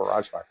that's kind of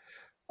barrage fire.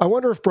 I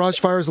wonder if barrage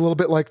fire is a little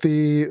bit like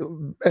the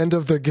end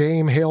of the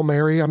game, Hail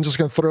Mary. I'm just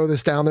going to throw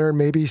this down there and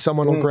maybe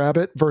someone will grab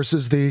it,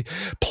 versus the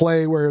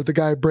play where the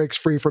guy breaks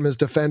free from his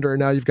defender and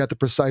now you've got the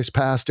precise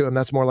pass to him.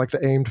 That's more like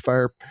the aimed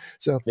fire.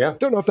 So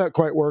don't know if that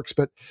quite works,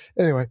 but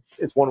anyway.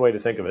 It's one way to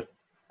think of it.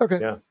 Okay.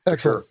 Yeah,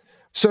 excellent. Sure.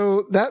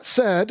 So that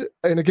said,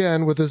 and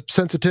again, with the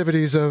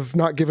sensitivities of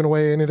not giving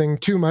away anything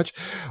too much,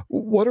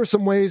 what are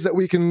some ways that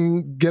we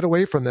can get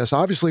away from this?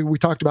 Obviously, we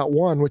talked about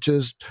one, which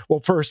is,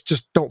 well, first,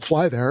 just don't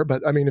fly there.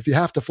 But I mean, if you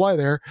have to fly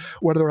there,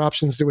 what other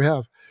options do we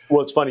have?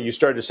 Well, it's funny. You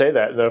started to say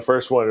that. The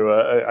first one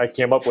I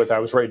came up with, I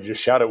was ready to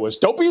just shout it, was,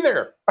 don't be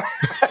there.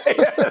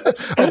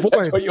 That's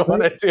what you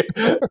want to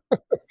do.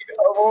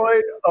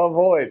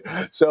 Avoid.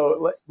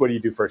 So what do you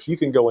do first? You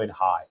can go in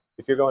high.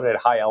 If you're going at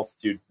high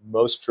altitude,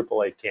 most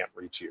AAA can't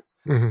reach you.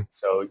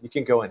 So you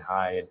can go in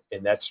high,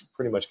 and that's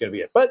pretty much going to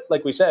be it. But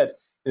like we said,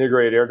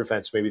 integrated air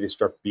defense, maybe they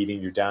start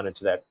beating you down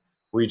into that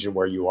region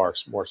where you are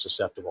more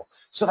susceptible.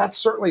 So that's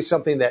certainly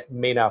something that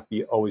may not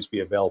always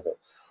be available.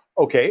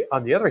 Okay,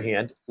 on the other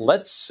hand,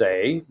 let's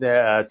say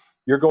that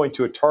you're going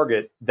to a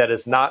target that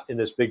is not in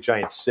this big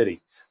giant city,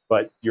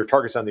 but your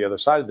target's on the other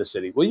side of the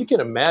city. Well, you can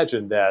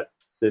imagine that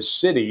this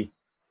city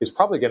is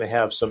probably going to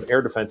have some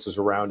air defenses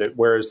around it,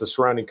 whereas the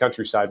surrounding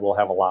countryside will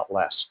have a lot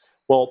less.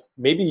 Well,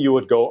 maybe you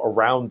would go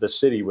around the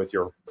city with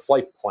your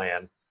flight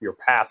plan, your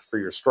path for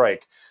your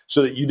strike,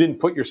 so that you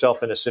didn't put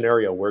yourself in a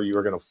scenario where you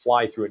were going to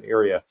fly through an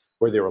area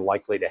where they were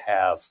likely to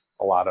have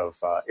a lot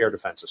of air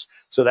defenses.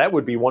 So that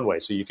would be one way.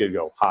 So you could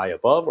go high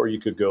above, or you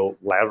could go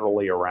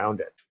laterally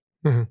around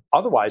it.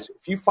 Otherwise,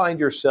 if you find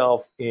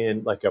yourself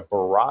in like a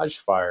barrage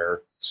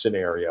fire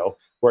scenario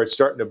where it's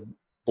starting to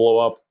blow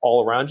up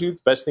all around you,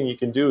 the best thing you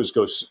can do is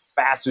go as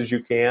fast as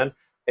you can,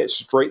 a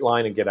straight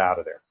line, and get out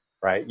of there,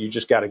 right? You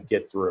just got to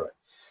get through it.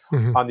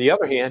 On the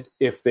other hand,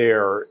 if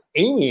they're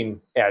aiming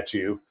at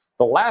you,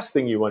 the last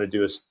thing you want to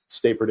do is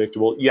stay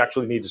predictable. You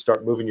actually need to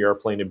start moving your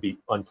airplane and be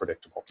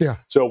unpredictable.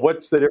 So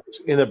what's the difference?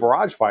 In the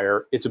barrage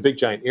fire, it's a big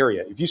giant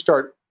area. If you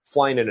start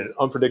flying in an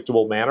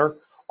unpredictable manner,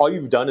 all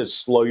you've done is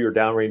slow your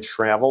downrange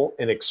travel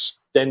and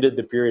extended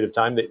the period of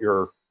time that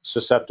you're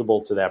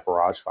susceptible to that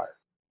barrage fire.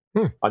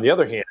 On the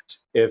other hand,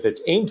 if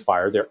it's aimed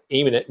fire, they're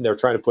aiming it and they're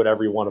trying to put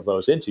every one of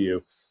those into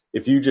you.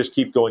 If you just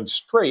keep going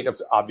straight,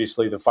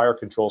 obviously the fire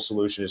control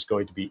solution is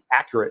going to be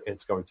accurate and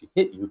it's going to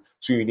hit you.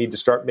 So you need to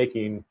start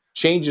making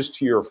changes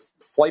to your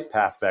flight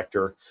path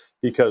vector,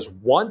 because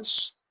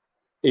once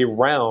a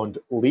round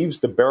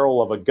leaves the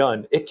barrel of a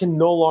gun, it can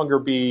no longer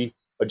be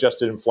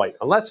adjusted in flight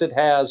unless it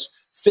has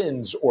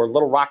fins or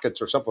little rockets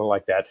or something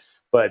like that.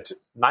 But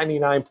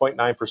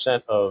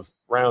 99.9% of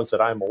rounds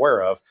that I'm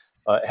aware of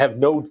have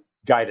no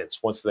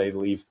guidance once they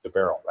leave the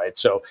barrel, right?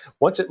 So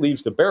once it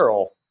leaves the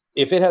barrel,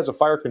 if it has a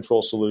fire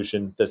control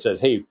solution that says,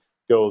 hey,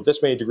 go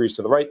this many degrees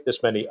to the right,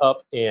 this many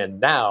up,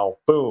 and now,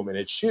 boom, and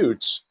it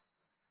shoots,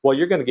 well,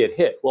 you're going to get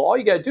hit. Well, all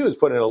you got to do is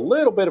put in a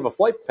little bit of a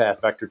flight path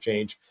vector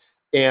change,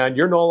 and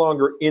you're no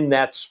longer in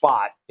that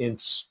spot in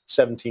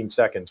 17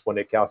 seconds when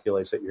it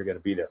calculates that you're going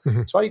to be there.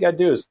 So all you got to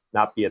do is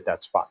not be at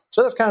that spot.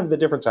 So that's kind of the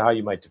difference of how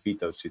you might defeat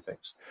those two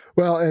things.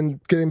 Well, and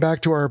getting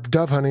back to our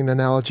dove hunting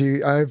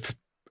analogy, I've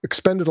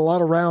expended a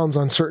lot of rounds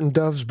on certain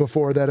doves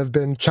before that have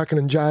been chucking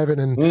and jiving,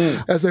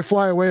 and as they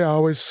fly away, I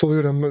always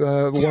salute them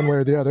one way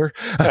or the other.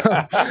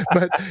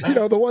 But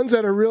the ones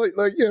that are really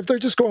like, if they're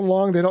just going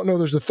along, they don't know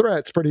there's a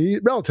threat.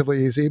 It's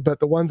relatively easy. But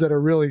the ones that are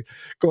really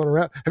going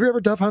around, have you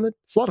ever dove hunted?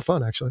 It's a lot of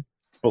fun, actually.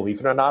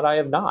 Believe it or not, I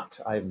have not.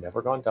 I have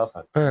never gone dove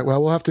hunting. All right.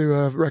 Well, we'll have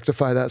to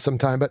rectify that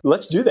sometime. But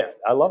let's do that.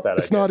 I love that.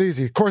 It's not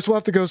easy. Of course, we'll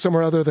have to go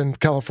somewhere other than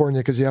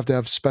California because you have to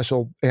have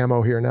special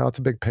ammo here now. It's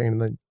a big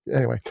pain.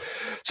 Anyway,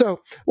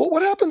 so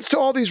what happens to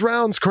all these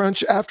rounds,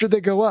 Crunch, after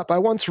they go up? I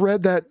once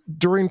read that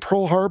during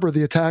Pearl Harbor,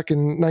 the attack in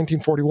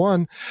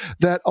 1941,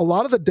 that a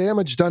lot of the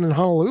damage done in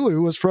Honolulu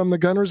was from the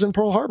gunners in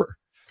Pearl Harbor.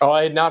 Oh,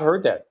 I had not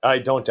heard that. I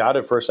don't doubt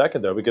it for a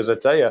second, though, because I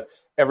tell you,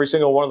 every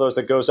single one of those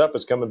that goes up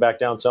is coming back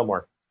down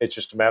somewhere. It's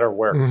just a matter of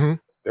where.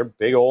 They're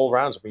big old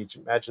rounds. I mean,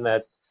 imagine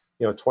that,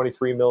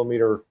 23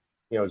 millimeter,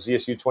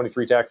 ZSU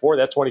 23 TAC-4,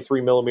 that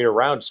 23 millimeter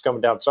round is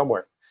coming down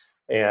somewhere,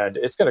 and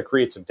it's going to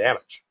create some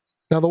damage.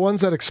 Now, the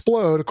ones that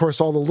explode, of course,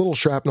 all the little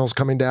shrapnel's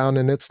coming down,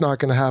 and it's not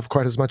going to have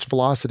quite as much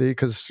velocity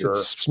because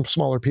it's some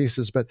smaller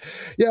pieces. But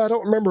yeah, I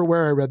don't remember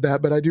where I read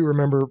that, but I do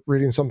remember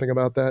reading something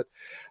about that.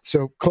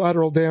 So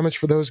collateral damage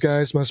for those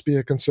guys must be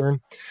a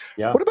concern.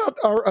 Yeah. What about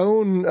our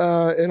own,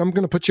 and I'm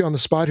going to put you on the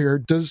spot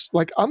here,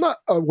 I'm not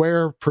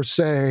aware per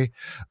se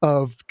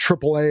of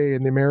AAA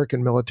in the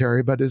American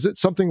military, but is it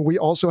something we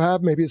also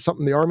have? Maybe it's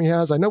something the Army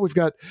has. I know we've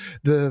got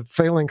the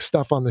phalanx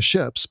stuff on the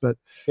ships, but...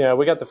 Yeah,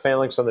 we got the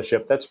phalanx on the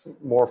ship. That's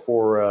more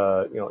for,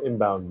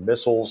 inbound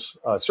missiles.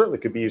 Certainly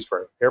could be used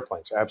for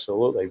airplanes,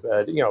 absolutely.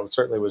 But, it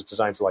certainly was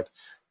designed for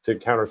to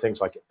counter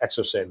things like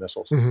exocet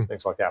missiles,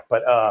 things like that.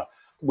 But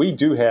we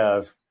do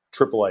have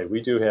AAA.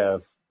 We do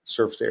have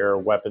surface-to-air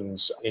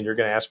weapons, and you're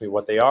going to ask me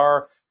what they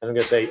are, and I'm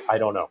going to say, I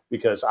don't know,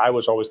 because I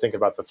was always thinking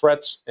about the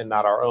threats and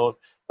not our own.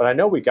 But I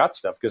know we got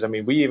stuff, because,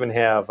 we even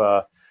have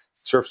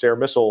surface-to-air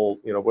missile,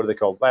 what do they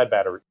call LAD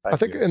battery? I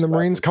think in the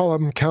Marines call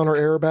them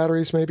counter-air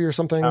batteries, maybe, or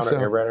something.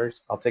 Counter-air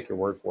batteries. I'll take your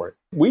word for it.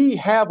 We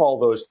have all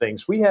those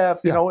things. We have,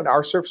 in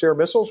our surface-to-air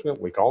missiles,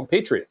 we call them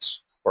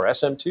Patriots or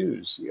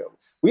SM2s.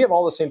 We have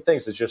all the same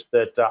things. It's just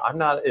that I'm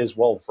not as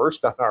well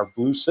versed on our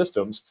blue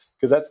systems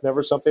because that's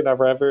never something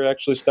I've ever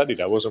actually studied.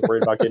 I wasn't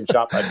worried about getting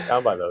shot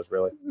down by those,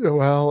 really.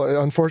 Well,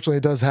 unfortunately,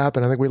 it does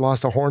happen. I think we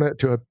lost a Hornet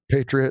to a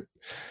Patriot.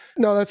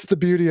 No, that's the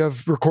beauty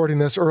of recording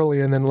this early,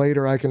 and then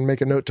later I can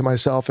make a note to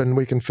myself and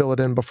we can fill it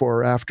in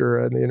before or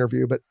after in the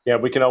interview. But yeah,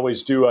 we can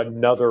always do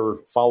another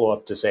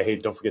follow-up to say, hey,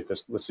 don't forget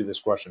this. Let's do this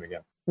question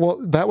again. Well,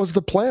 that was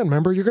the plan.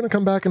 Remember, you're going to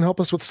come back and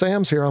help us with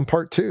Sam's here on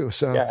part 2.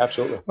 So yeah,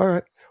 absolutely. All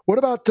right. What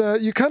about,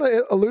 you kind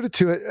of alluded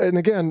to it, and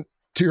again,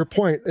 to your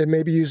point, and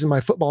maybe using my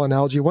football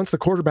analogy, once the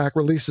quarterback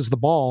releases the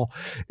ball,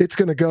 it's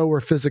going to go where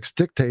physics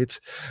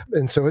dictates.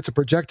 And so it's a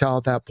projectile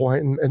at that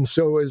point, and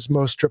so is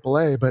most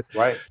AAA. But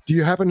do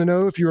you happen to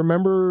know, if you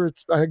remember,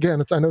 I know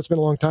it's been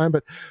a long time,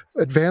 but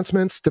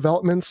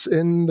developments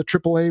in the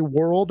AAA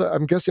world,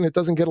 I'm guessing it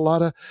doesn't get a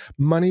lot of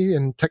money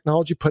and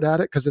technology put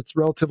at it because it's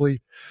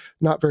relatively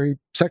not very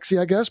sexy,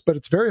 I guess, but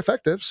it's very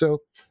effective.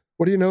 So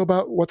what do you know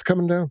about what's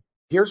coming down?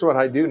 Here's what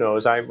I do know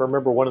is I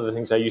remember one of the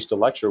things I used to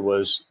lecture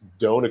was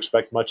don't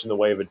expect much in the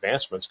way of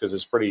advancements because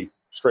it's pretty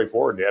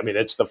straightforward. I mean,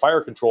 it's the fire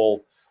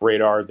control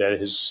radar that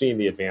has seen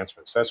the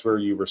advancements. That's where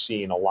you were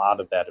seeing a lot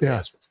of that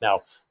advancements.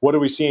 Now, what are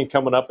we seeing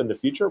coming up in the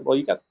future? Well,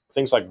 you got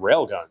things like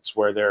rail guns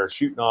where they're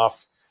shooting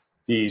off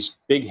these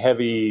big,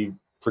 heavy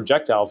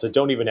projectiles that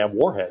don't even have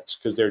warheads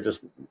because they're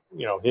just,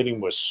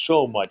 hitting with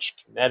so much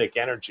kinetic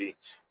energy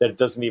that it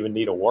doesn't even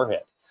need a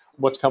warhead.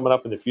 What's coming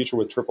up in the future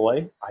with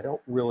AAA? I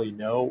don't really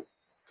know,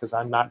 because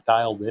I'm not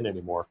dialed in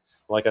anymore.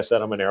 Like I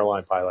said, I'm an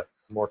airline pilot.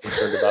 I'm more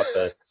concerned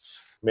about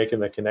making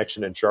the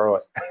connection in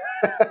Charlotte.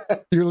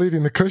 You're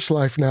leading the cush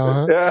life now,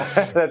 huh?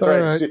 Yeah, that's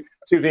right.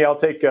 Excuse me, I'll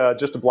take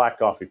just a black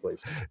coffee,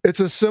 please.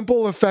 It's a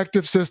simple,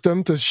 effective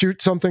system to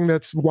shoot something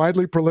that's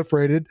widely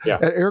proliferated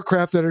at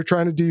aircraft that are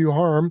trying to do you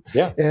harm.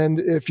 Yeah. And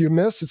if you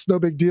miss, it's no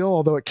big deal,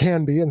 although it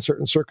can be in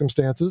certain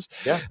circumstances.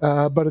 Yeah.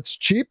 But it's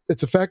cheap,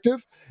 it's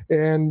effective,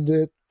 and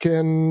it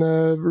can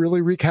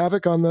really wreak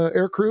havoc on the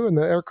aircrew and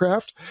the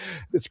aircraft.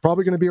 It's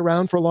probably going to be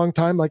around for a long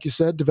time. Like you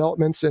said,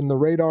 developments in the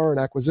radar and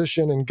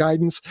acquisition and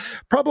guidance,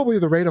 probably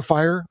the rate of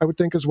fire, I would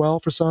think, as well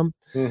for some.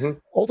 Mm-hmm.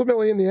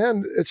 Ultimately, in the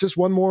end, it's just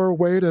one more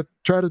way to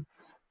try to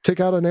take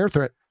out an air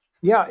threat.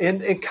 Yeah,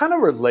 and kind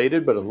of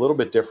related, but a little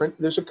bit different.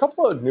 There's a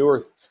couple of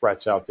newer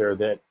threats out there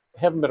that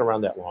haven't been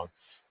around that long,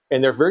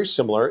 and they're very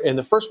similar. And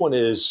the first one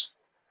is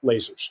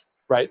lasers,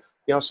 right?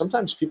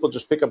 Sometimes people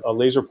just pick up a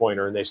laser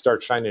pointer and they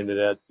start shining it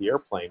at the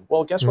airplane.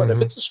 Well, guess what?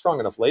 If it's a strong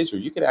enough laser,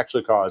 you could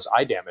actually cause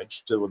eye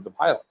damage to the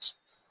pilots.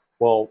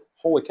 Well,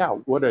 holy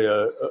cow, what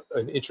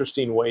an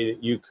interesting way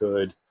that you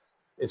could,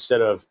 instead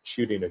of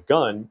shooting a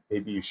gun,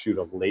 maybe you shoot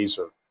a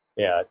laser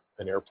at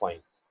an airplane.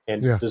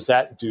 And does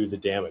that do the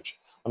damage?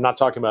 I'm not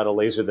talking about a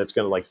laser that's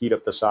going to heat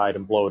up the side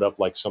and blow it up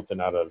like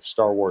something out of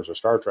Star Wars or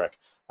Star Trek.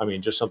 I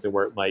mean, just something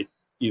where it might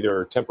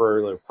either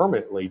temporarily or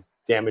permanently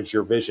damage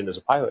your vision as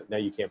a pilot. Now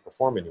you can't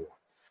perform anymore.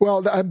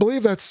 Well, I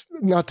believe that's,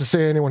 not to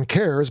say anyone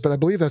cares, but I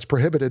believe that's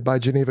prohibited by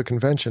Geneva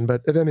Convention.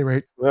 But at any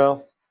rate.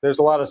 Well, there's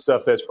a lot of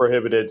stuff that's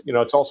prohibited.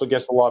 It's also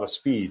against a lot of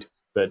speed.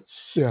 But,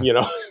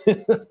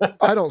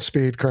 I don't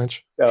speed,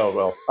 Crunch. Oh,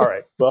 well, all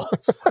right. Well,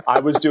 I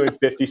was doing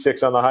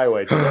 56 on the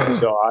highway today.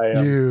 So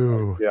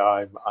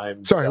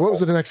I'm sorry, what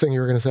was the next thing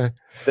you were going to say?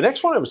 The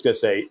next one I was going to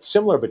say,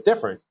 similar but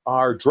different,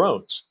 are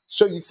drones.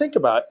 So you think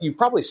about, you've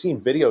probably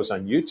seen videos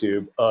on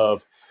YouTube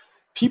of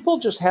people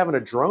just having a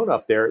drone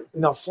up there.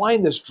 Now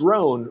flying this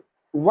drone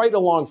right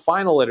along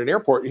final at an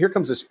airport. Here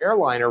comes this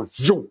airliner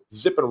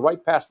zipping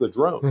right past the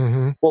drone.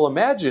 Mm-hmm. Well,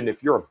 imagine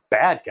if you're a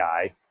bad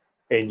guy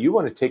and you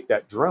want to take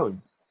that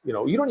drone. You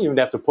don't even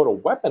have to put a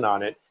weapon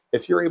on it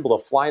if you're able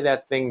to fly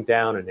that thing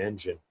down an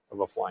engine of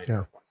a flying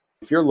airplane.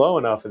 If you're low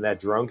enough and that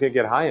drone can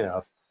get high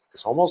enough,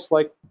 it's almost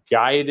like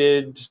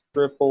guided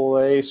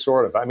AAA,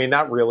 sort of. I mean,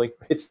 not really.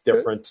 It's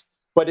different,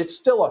 but it's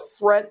still a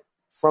threat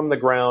from the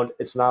ground.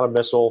 It's not a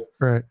missile.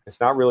 Right. It's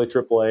not really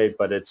AAA,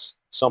 but it's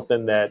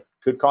something that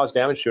could cause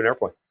damage to an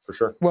airplane, for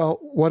sure. Well,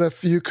 what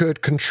if you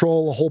could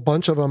control a whole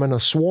bunch of them in a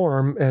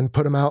swarm and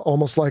put them out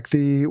almost like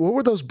what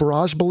were those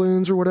barrage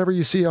balloons or whatever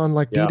you see on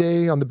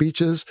D-Day on the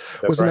beaches?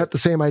 Wasn't that the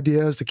same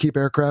idea as to keep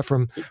aircraft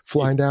from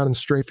flying down and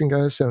strafing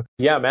guys? So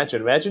yeah,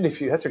 imagine if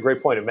that's a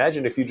great point.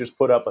 Imagine if you just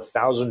put up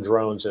 1,000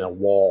 drones in a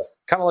wall,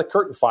 kind of like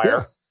curtain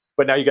fire,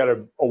 but now you got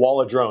a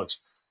wall of drones.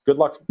 Good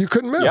luck. You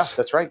couldn't miss. Yeah,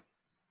 that's right.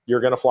 You're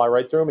going to fly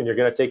right through them and you're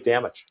going to take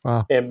damage.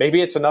 Wow. And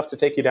maybe it's enough to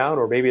take you down,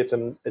 or maybe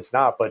it's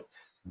not, but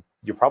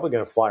you're probably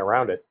going to fly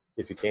around it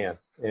if you can.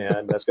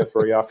 And that's going to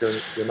throw you off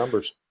your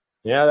numbers.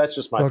 Yeah, that's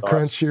just my thoughts.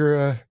 Crunch,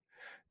 you're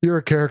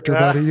a character,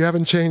 buddy. You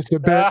haven't changed a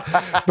bit.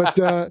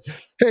 But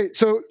hey,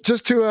 so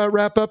just to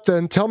wrap up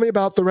then, tell me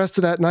about the rest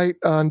of that night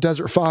on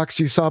Desert Fox.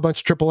 You saw a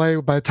bunch of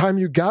AAA. By the time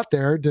you got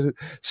there, did it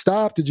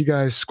stop? Did you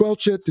guys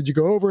squelch it? Did you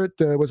go over it?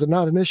 Was it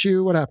not an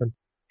issue? What happened?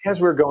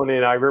 As we were going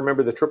in, I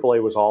remember the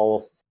AAA was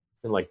all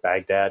in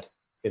Baghdad.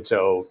 And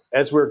so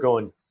as we were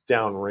going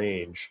down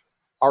range,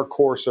 our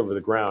course over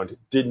the ground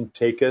didn't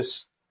take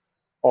us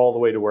all the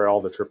way to where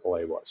all the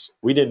AAA was.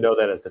 We didn't know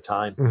that at the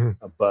time,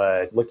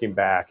 but looking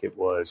back, it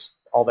was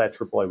all that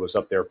AAA was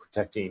up there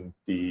protecting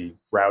the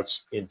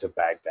routes into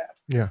Baghdad.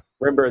 Yeah.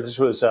 Remember, this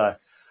was,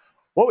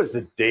 what was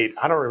the date?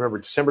 I don't remember.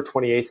 December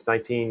 28th,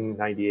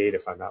 1998,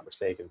 if I'm not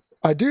mistaken.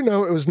 I do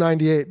know it was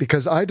 98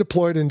 because I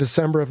deployed in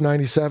December of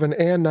 97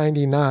 and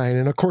 99.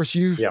 And of course,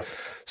 you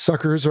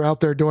suckers are out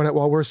there doing it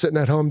while we're sitting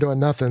at home doing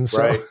nothing.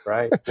 So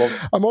Right. Well,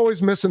 I'm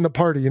always missing the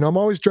party. I'm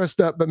always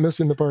dressed up, but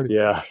missing the party.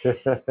 Yeah.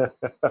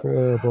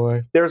 Oh,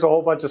 boy. There's a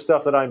whole bunch of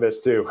stuff that I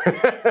missed, too.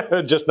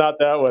 Just not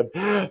that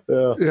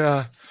one.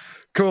 Yeah.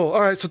 Cool.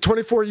 All right. So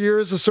 24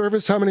 years of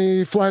service. How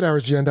many flight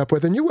hours did you end up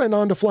with? And you went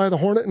on to fly the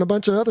Hornet and a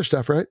bunch of other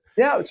stuff, right?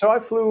 Yeah. So I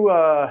flew,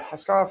 I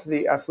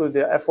flew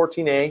the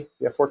F-14A,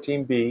 the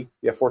F-14B,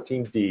 the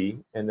F-14D,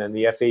 and then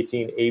the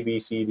F-18 A, B,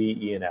 C, D,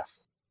 E, and F.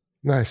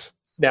 Nice.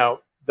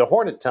 Now, the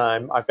Hornet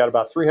time, I've got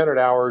about 300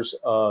 hours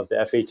of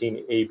the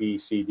F-18 A, B,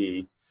 C,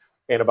 D,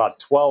 and about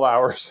 12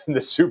 hours in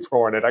the Super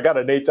Hornet. I got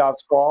an ATOP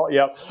squall.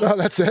 Yep. Oh,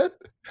 that's it?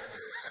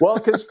 Well,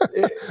 because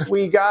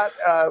we got,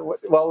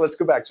 let's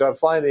go back. So I'm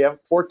flying the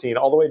F-14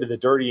 all the way to the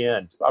dirty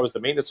end. I was the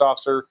maintenance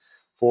officer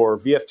for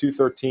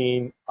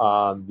VF-213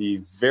 on the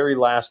very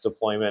last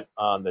deployment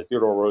on the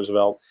Theodore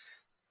Roosevelt.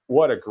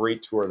 What a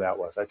great tour that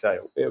was, I tell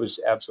you. It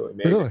was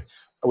absolutely amazing. Really?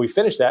 We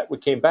finished that. We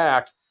came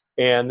back,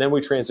 and then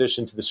we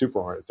transitioned to the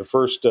Super Hornet. The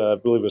first, I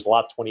believe it was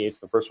Lot 28,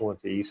 the first one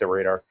with the ESA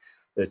radar,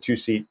 the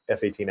two-seat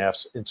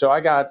F-18Fs. And so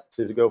I got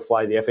to go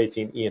fly the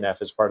F-18 E and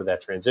F as part of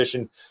that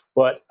transition.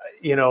 But,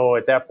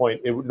 at that point,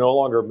 it no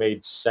longer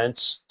made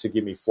sense to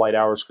give me flight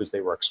hours because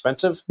they were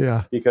expensive.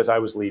 Yeah. Because I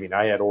was leaving.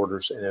 I had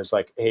orders, and it was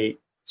like, hey,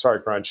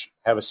 sorry, Crunch,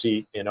 have a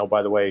seat. And, oh,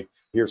 by the way,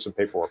 here's some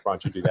paperwork. Why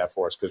don't you do that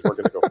for us because we're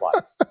going to go fly.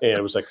 And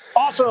it was like,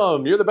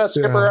 awesome. You're the best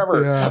skipper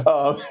ever.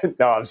 Yeah.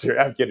 No, I'm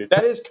serious. I'm kidding.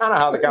 That is kind of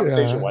how the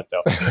conversation went,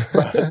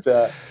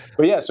 though.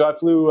 But yeah, so I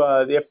flew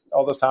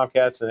all those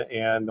Tomcats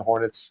and the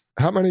Hornets.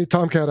 How many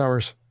Tomcat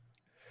hours?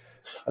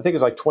 I think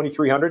it's like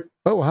 2,300.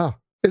 Oh, wow.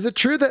 Is it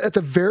true that at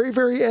the very,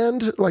 very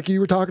end, like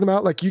you were talking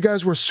about, like you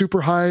guys were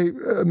super high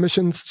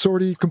mission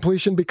sortie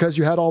completion because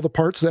you had all the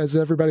parts as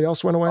everybody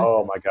else went away?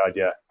 Oh, my God,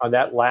 yeah. On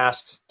that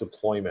last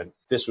deployment,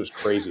 this was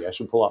crazy. I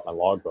should pull out my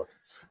logbook.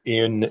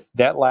 In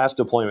that last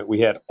deployment, we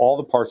had all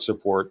the parts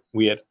support.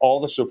 We had all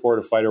the support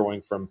of fighter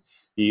wing from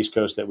the East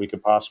Coast that we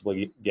could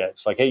possibly get.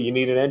 It's like, hey, you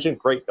need an engine?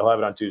 Great, you'll have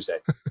it on Tuesday.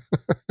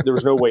 There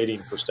was no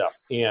waiting for stuff.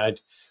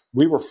 And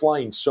we were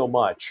flying so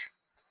much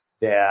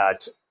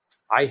that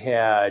I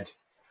had,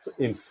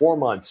 in 4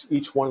 months,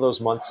 each one of those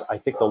months, I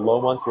think the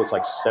low month was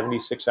like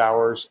 76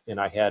 hours, and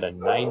I had a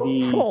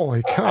 90.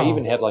 Holy cow. I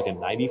even had like a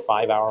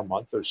 95-hour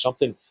month or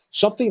something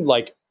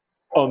like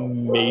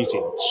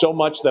amazing. So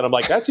much that I'm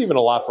like, that's even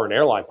a lot for an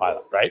airline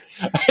pilot, right?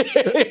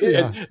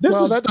 Yeah.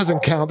 Well, that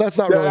doesn't count. That's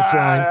not really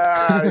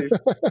flying.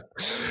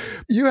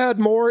 You had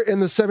more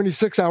in the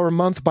 76-hour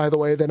month, by the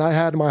way, than I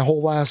had my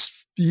whole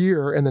last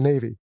year in the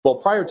Navy. Well,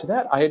 prior to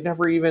that, I had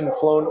never even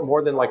flown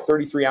more than like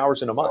 33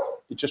 hours in a month.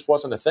 It just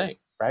wasn't a thing,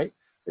 right?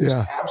 It was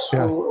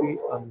absolutely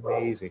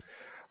amazing.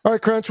 All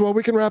right, Crunch. Well,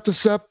 we can wrap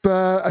this up.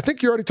 I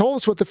think you already told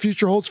us what the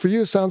future holds for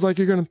you. It sounds like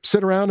you're going to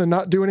sit around and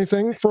not do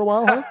anything for a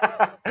while,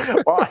 huh?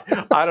 Well,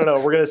 I don't know.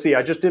 We're going to see.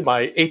 I just did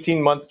my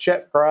 18-month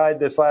jet ride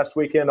this last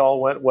weekend. All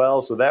went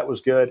well, so that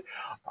was good.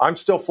 I'm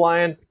still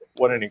flying.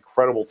 What an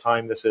incredible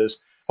time this is.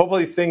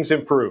 Hopefully things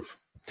improve.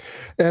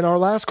 And our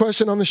last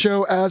question on the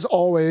show, as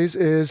always,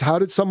 is how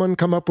did someone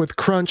come up with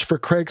Crunch for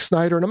Craig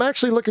Snyder? And I'm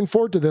actually looking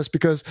forward to this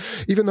because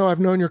even though I've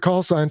known your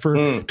call sign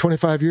for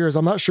 25 years,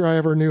 I'm not sure I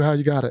ever knew how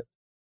you got it.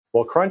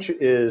 Well, Crunch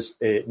is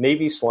a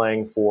Navy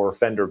slang for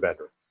fender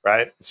bender,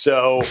 right?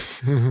 So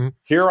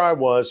here I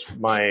was,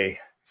 my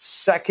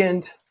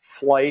second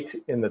flight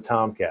in the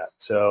Tomcat.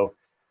 So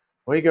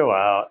we go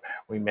out,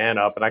 we man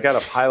up, and I got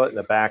a pilot in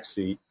the back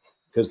seat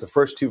because the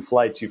first two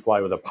flights you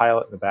fly with a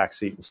pilot in the back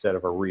seat instead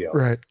of a Rio.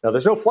 Right. Now,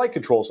 there's no flight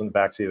controls in the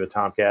back seat of a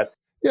Tomcat.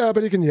 Yeah,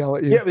 but he can yell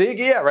at you.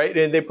 Yeah, right.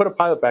 And they put a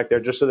pilot back there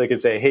just so they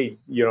could say, hey,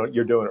 you're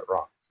doing it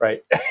wrong.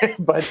 Right.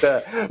 but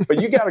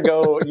you got to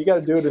go, you got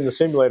to do it in the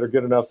simulator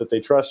good enough that they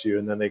trust you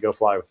and then they go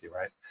fly with you.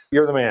 Right.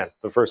 You're the man,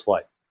 the first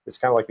flight. It's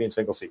kind of like being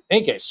single seat. In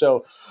any case,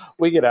 so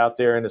we get out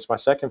there and it's my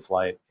second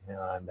flight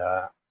and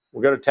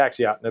we go to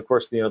taxi out. And of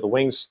course, the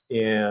wings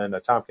in a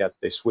Tomcat,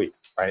 they sweep.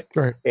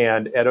 Right.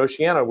 And at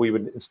Oceana, we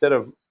would, instead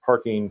of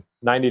parking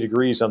 90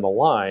 degrees on the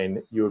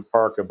line, you would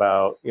park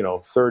about,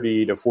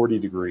 30 to 40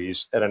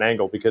 degrees at an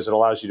angle because it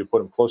allows you to put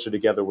them closer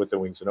together with the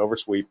wings and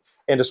oversweep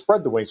and to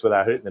spread the wings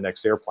without hitting the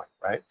next airplane,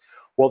 right?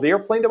 Well, the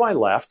airplane to my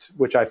left,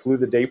 which I flew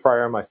the day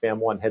prior on my FAM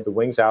 1, had the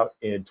wings out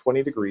in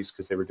 20 degrees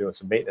because they were doing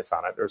some maintenance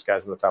on it. There was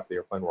guys on the top of the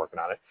airplane working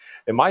on it.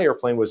 And my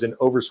airplane was in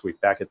oversweep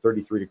back at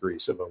 33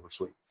 degrees of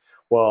oversweep.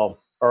 Well,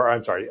 or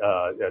I'm sorry,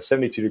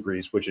 72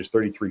 degrees, which is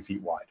 33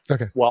 feet wide.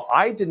 Okay. Well,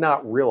 I did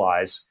not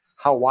realize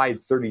how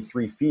wide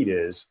 33 feet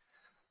is.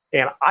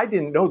 And I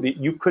didn't know that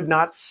you could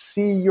not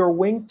see your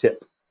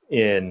wingtip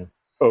in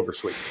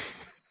oversweep.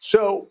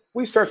 So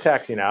we start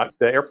taxiing out.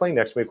 The airplane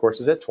next to me, of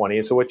course, is at 20.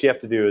 And so what you have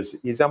to do is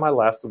he's on my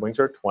left. The wings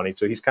are at 20.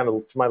 So he's kind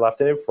of to my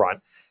left and in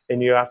front.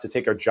 And you have to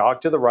take a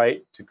jog to the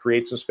right to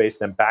create some space,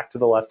 then back to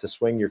the left to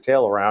swing your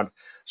tail around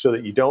so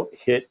that you don't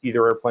hit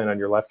either airplane on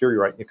your left or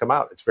your right and you come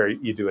out.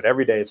 You do it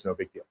every day. It's no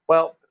big deal.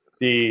 Well,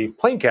 the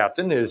plane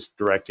captain is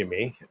directing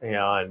me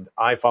and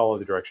I follow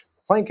the direction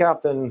of the plane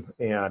captain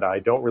and I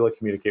don't really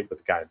communicate with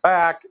the guy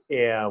back.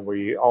 And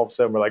we all of a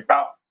sudden we're like,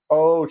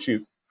 oh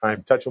shoot,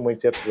 I'm touching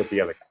wingtips with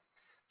the other guy.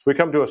 So we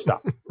come to a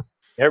stop.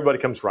 Everybody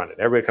comes running.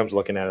 Everybody comes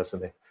looking at us,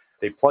 and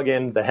they plug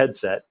in the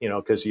headset,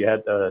 because you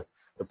had the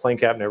plane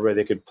captain,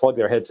 everybody, they could plug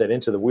their headset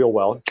into the wheel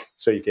well,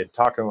 so you could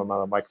talk to them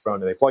on the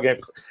microphone, and they plug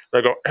in.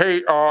 They go,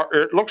 hey,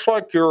 it looks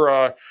like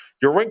your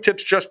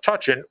wingtip's just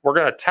touching. We're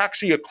going to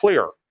taxi you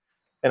clear.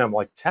 And I'm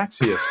like,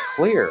 taxi us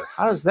clear?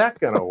 How is that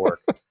going to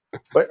work?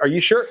 But are you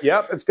sure?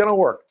 Yep, it's going to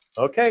work.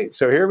 Okay,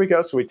 so here we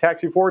go. So we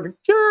taxi forward.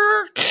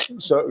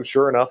 So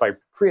sure enough, I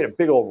create a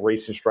big old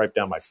racing stripe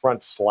down my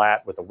front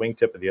slat with the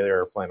wingtip of the other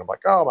airplane. I'm like,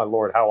 oh, my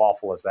Lord, how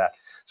awful is that?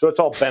 So it's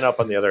all bent up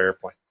on the other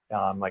airplane.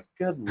 I'm like,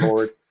 good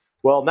Lord.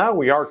 Well, now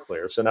we are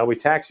clear. So now we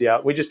taxi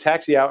out. We just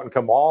taxi out and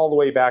come all the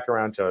way back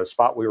around to a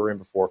spot we were in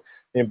before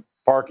and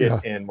park it. Yeah.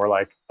 And we're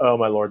like, oh,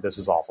 my Lord, this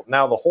is awful.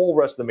 Now the whole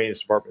rest of the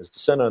maintenance department is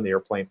descending on the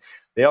airplane.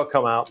 They all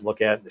come out and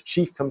look at it. The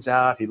chief comes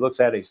out. He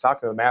looks at it. He's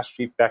talking to the master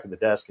chief back at the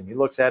desk. And he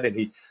looks at it.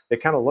 And they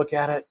kind of look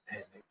at it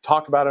and they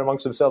talk about it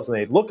amongst themselves. And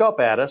they look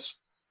up at us.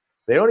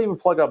 They don't even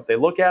plug up. They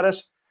look at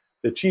us.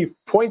 The chief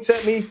points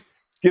at me,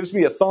 gives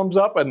me a thumbs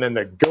up, and then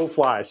the go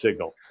fly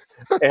signal.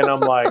 And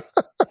I'm like,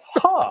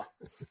 huh.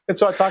 And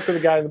so I talked to the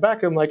guy in the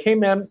back. I'm like, hey,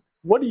 man,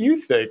 what do you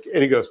think?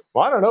 And he goes,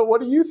 well, I don't know. What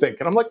do you think?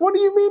 And I'm like, what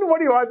do you mean? What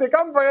do you? I think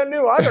I'm brand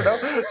new. I don't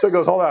know. So he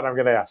goes, hold on. I'm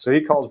going to ask. So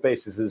he calls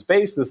base. This is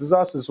base. This is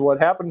us. This is what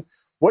happened.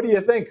 What do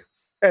you think?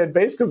 And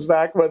base comes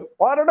back with,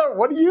 well, I don't know.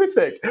 What do you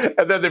think?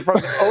 And then they from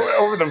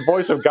over the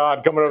voice of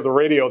God coming over the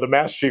radio, the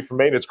master chief from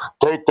maintenance,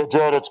 take the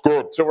jet. It's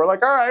good. So we're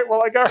like, all right. Well,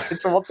 all right.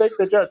 So we'll take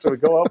the jet. So we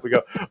go up.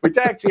 We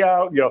taxi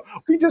out.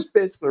 We just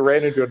basically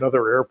ran into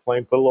another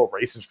airplane, put a little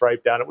racing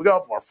stripe down it. We go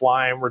up. We're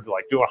flying. We're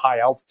like doing high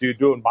altitude,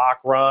 doing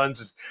Mach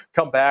runs.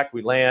 Come back.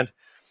 We land.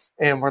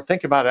 And we're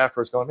thinking about it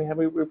afterwards going, man,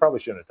 we probably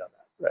shouldn't have done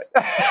that.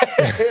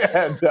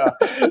 Right.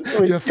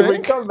 And so we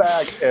come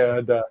back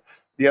and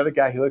the other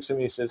guy, he looks at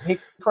me and says, hey,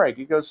 Craig,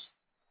 he goes,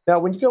 now,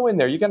 when you go in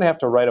there, you're going to have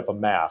to write up a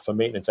MAF, a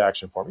maintenance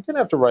action form. You're going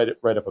to have to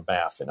write up a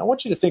MAF. And I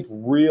want you to think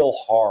real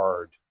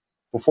hard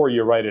before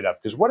you write it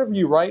up, because whatever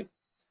you write,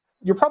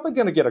 you're probably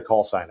going to get a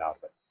call sign out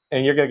of it.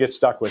 And you're going to get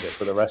stuck with it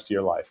for the rest of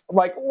your life. I'm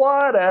like,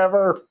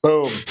 whatever.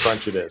 Boom,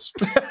 crunch it is.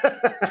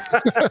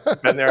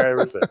 Been there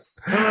ever since.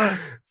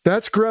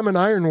 That's Grumman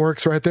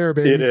Ironworks right there,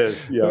 baby. It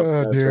is. Yeah,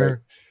 oh, dear. Right.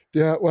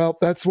 Yeah, well,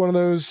 that's one of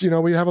those,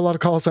 we have a lot of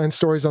call sign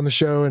stories on the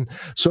show, and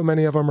so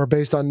many of them are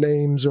based on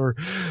names or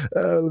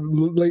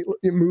late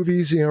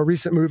movies,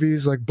 recent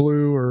movies like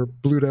Blue or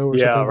Bluto or something.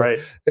 Yeah, right.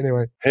 But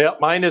anyway. Yeah,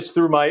 mine is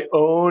through my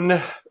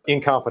own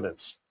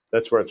incompetence.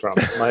 That's where it's from.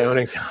 My own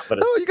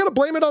incompetence. Oh, you got to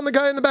blame it on the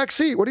guy in the back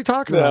seat. What are you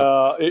talking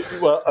about?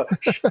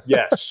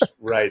 Yes,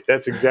 right.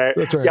 That's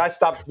exactly. That's right. Yeah, I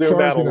stopped doing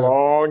that a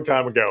long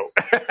time ago.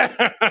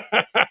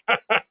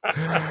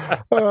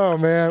 Oh,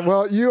 man.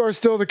 Well, you are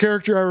still the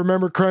character I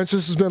remember, Crunch.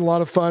 This has been a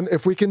lot of fun.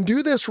 If we can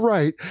do this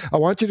right, I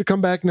want you to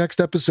come back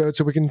next episode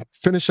so we can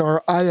finish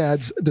our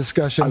IADS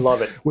discussion. I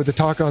love it. With the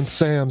talk on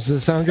SAMs.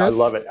 Does it sound good? I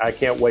love it. I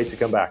can't wait to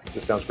come back.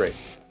 This sounds great.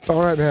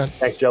 All right, man.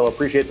 Thanks, Jello.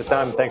 Appreciate the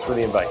time, and thanks for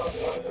the invite.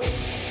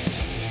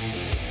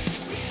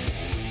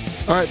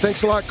 All right,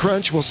 thanks a lot,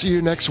 Crunch. We'll see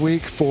you next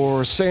week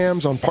for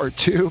SAMs on part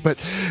 2. But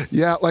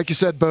yeah, like you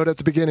said, Bo, at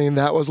the beginning,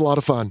 that was a lot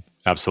of fun.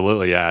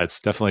 Absolutely. Yeah, it's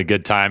definitely a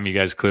good time. You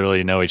guys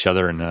clearly know each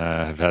other and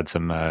have had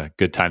some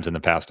good times in the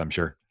past, I'm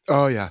sure.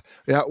 Oh, yeah.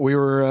 Yeah, we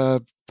were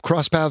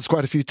cross paths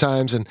quite a few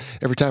times, and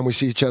every time we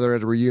see each other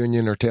at a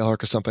reunion or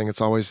tailhook or something,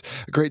 it's always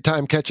a great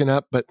time catching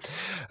up. But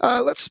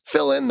let's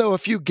fill in, though, a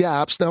few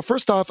gaps. Now,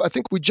 first off, I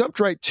think we jumped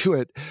right to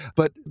it,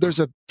 but there's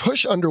a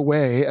push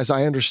underway, as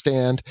I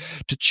understand,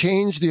 to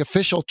change the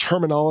official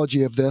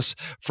terminology of this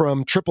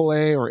from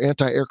AAA or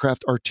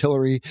anti-aircraft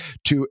artillery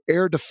to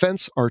air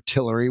defense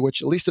artillery,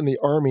 which, at least in the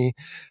Army,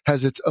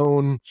 has its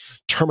own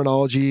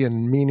terminology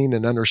and meaning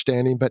and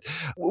understanding. But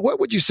what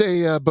would you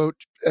say about,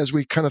 as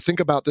we kind of think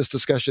about this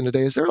discussion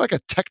today, is there like a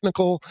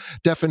technical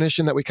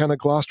definition that we kind of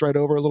glossed right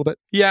over a little bit?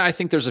 Yeah, I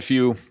think there's a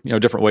few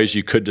different ways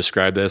you could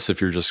describe this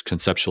if you're just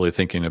conceptually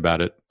thinking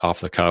about it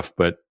off the cuff.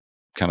 But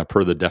kind of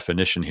per the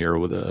definition here,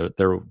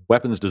 they're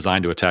weapons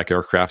designed to attack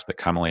aircraft that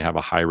commonly have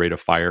a high rate of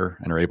fire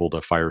and are able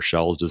to fire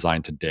shells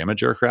designed to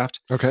damage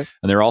aircraft. Okay.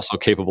 And they're also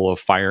capable of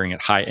firing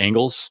at high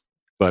angles,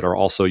 but are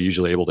also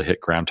usually able to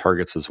hit ground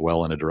targets as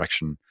well in a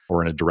direction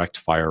or in a direct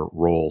fire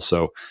role.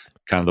 So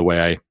kind of the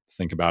way I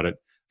think about it,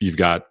 you've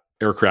got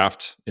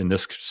aircraft in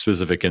this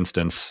specific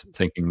instance,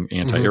 thinking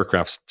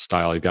anti-aircraft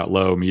style, you've got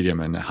low,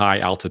 medium, and high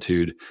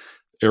altitude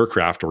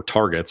aircraft or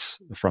targets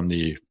from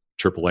the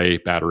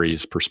AAA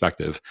batteries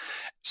perspective.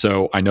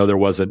 So I know there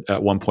was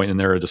at one point in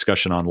there a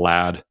discussion on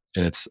LAD,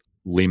 and it's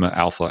Lima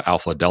Alpha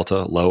Alpha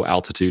Delta, low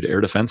altitude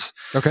air defense.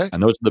 Okay.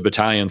 And those are the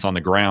battalions on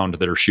the ground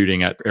that are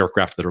shooting at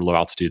aircraft that are low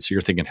altitude. So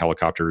you're thinking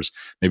helicopters,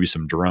 maybe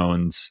some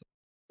drones,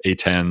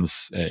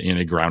 A-10s in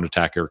a ground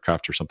attack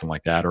aircraft or something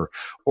like that,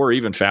 or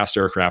even fast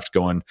aircraft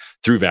going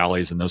through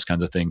valleys and those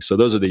kinds of things. So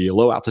those are the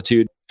low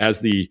altitude. As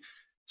the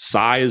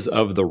size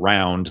of the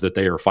round that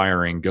they are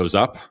firing goes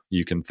up,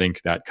 you can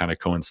think that kind of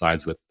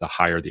coincides with the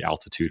higher the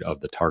altitude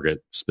of the target,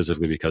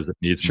 specifically because it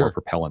needs more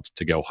propellant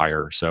to go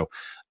higher. So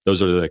those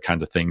are the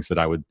kinds of things that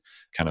I would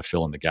kind of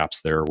fill in the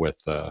gaps there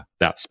with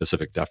that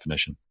specific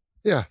definition.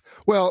 Yeah.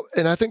 Well,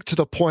 and I think to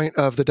the point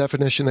of the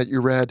definition that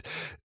you read,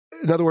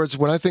 in other words,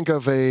 when I think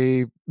of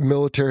a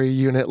military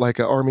unit like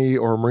an Army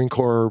or Marine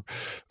Corps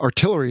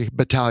artillery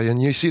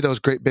battalion, you see those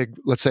great big,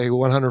 let's say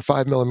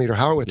 105 millimeter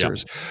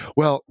howitzers. Yeah.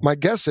 Well, my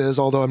guess is,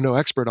 although I'm no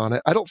expert on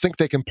it, I don't think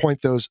they can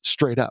point those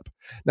straight up.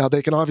 Now,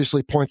 they can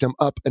obviously point them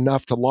up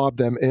enough to lob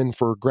them in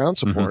for ground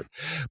support.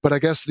 But I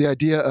guess the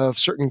idea of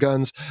certain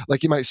guns,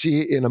 like you might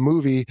see in a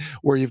movie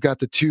where you've got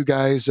the two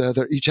guys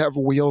that each have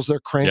wheels they're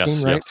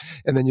cranking, right? Yep.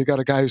 And then you've got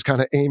a guy who's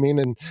kind of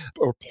aiming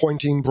or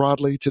pointing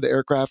broadly to the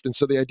aircraft. And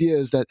so the idea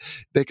is that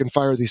they can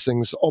fire these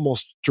things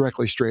almost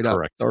directly straight up,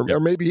 or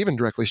maybe even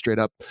directly straight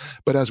up.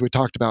 But as we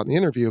talked about in the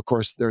interview, of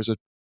course, there's a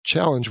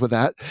challenge with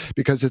that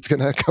because it's going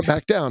to come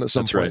back down at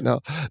some point. Right. Now,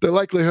 the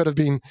likelihood of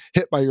being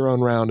hit by your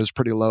own round is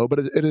pretty low, but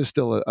it is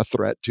still a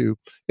threat to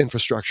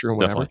infrastructure and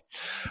whatever.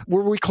 Definitely.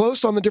 Were we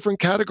close on the different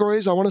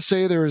categories? I want to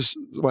say there's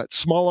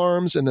small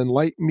arms and then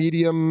light,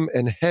 medium,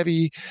 and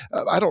heavy.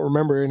 I don't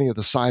remember any of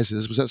the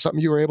sizes. Was that something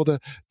you were able to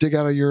dig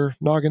out of your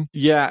noggin?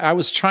 Yeah, I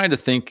was trying to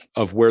think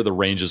of where the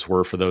ranges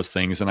were for those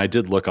things, and I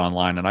did look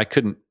online, and I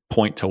couldn't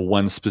point to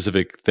one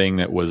specific thing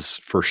that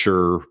was for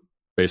sure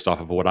based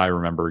off of what I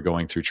remember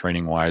going through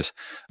training wise,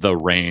 the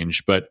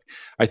range. But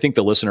I think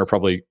the listener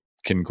probably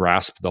can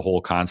grasp the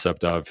whole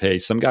concept of, hey,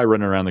 some guy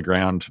running around the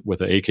ground with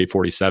an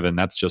AK-47,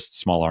 that's just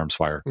small arms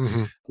fire.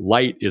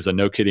 Light is a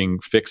no kidding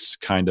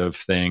fixed kind of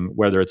thing,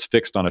 whether it's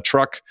fixed on a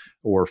truck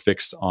or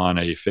fixed on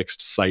a fixed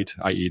site,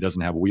 i.e.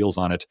 doesn't have wheels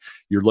on it.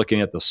 You're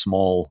looking at the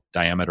small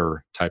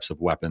diameter types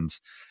of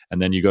weapons.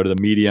 And then you go to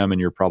the medium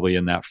and you're probably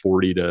in that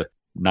 40 to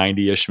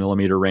 90-ish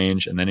millimeter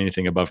range. And then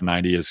anything above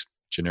 90 is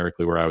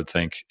generically where I would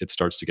think it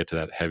starts to get to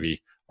that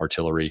heavy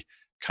artillery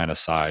kind of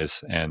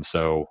size. And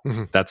so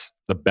that's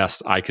the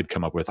best I could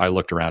come up with. I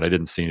looked around. I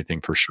didn't see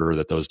anything for sure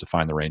that those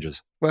define the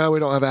ranges. Well, we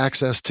don't have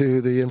access to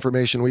the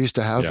information we used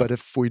to have, but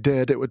if we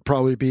did, it would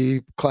probably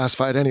be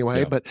classified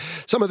anyway. But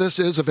some of this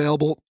is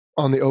available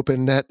on the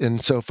open net,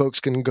 and so folks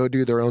can go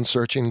do their own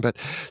searching. But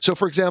so,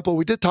 for example,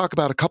 we did talk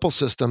about a couple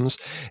systems,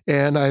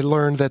 and I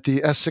learned that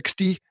the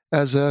S60,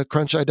 as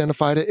Crunch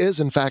identified it, is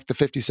in fact the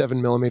 57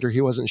 millimeter.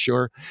 He wasn't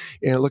sure.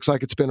 And it looks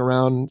like it's been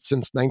around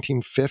since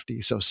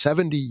 1950, so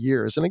 70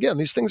 years. And again,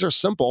 these things are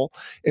simple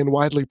and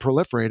widely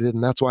proliferated,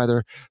 and that's why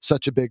they're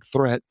such a big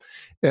threat.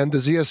 And the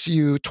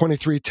ZSU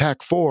 23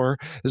 TAC-4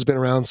 has been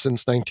around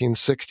since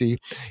 1960.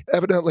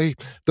 Evidently,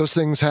 those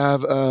things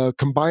have a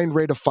combined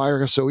rate of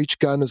fire, so each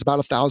gun is about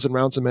 1,000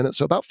 rounds a minute,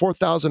 so about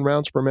 4,000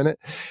 rounds per minute,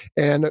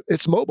 and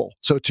it's mobile.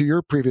 So to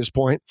your previous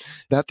point,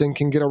 that thing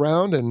can get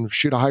around and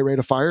shoot a high rate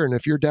of fire, and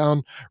if you're down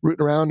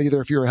rooting around,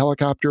 either if you're a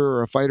helicopter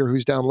or a fighter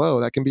who's down low,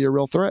 that can be a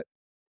real threat.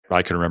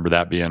 I can remember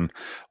that being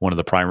one of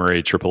the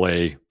primary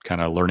AAA kind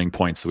of learning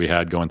points that we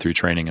had going through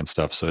training and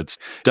stuff. So it's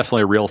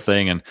definitely a real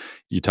thing. And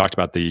you talked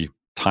about the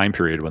time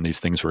period when these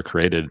things were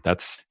created.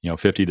 That's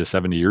 50 to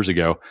 70 years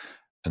ago.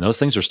 And those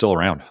things are still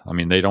around. I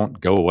mean, they don't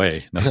go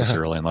away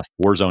necessarily unless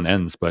the war zone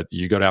ends. But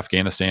you go to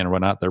Afghanistan or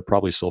whatnot, they're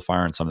probably still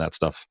firing some of that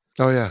stuff.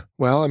 Oh, yeah.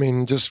 Well, I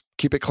mean, just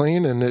keep it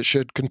clean and it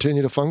should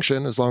continue to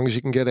function as long as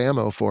you can get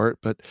ammo for it.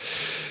 But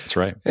that's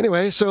right.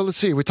 Anyway, so let's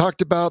see. We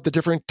talked about the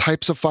different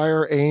types of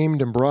fire,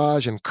 aimed and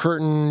barrage and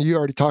curtain. You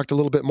already talked a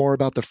little bit more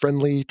about the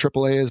friendly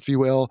AAA, if you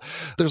will.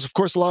 There's, of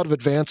course, a lot of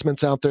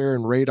advancements out there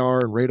in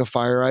radar and rate of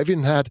fire. I've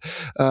even had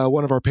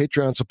one of our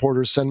Patreon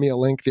supporters send me a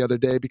link the other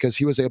day because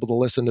he was able to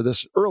listen to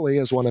this early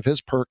as one of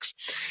his perks.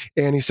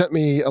 And he sent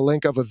me a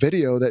link of a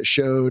video that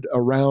showed a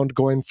round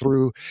going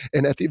through,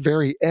 and at the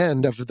very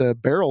end of the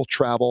barrel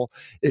travel,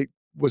 it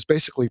was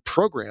basically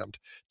programmed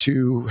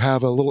to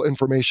have a little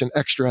information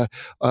extra,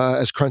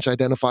 as Crunch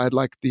identified,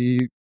 like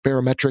the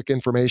barometric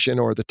information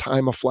or the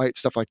time of flight,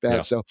 stuff like that. Yeah.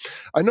 So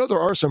I know there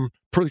are some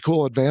pretty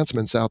cool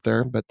advancements out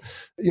there, but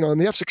in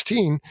the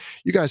F-16,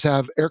 you guys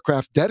have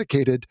aircraft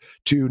dedicated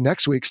to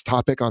next week's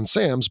topic on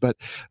SAMs, but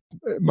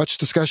much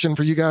discussion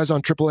for you guys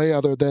on AAA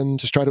other than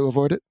just try to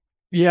avoid it?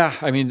 Yeah,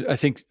 I mean, I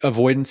think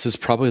avoidance is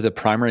probably the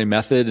primary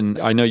method. And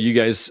I know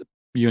you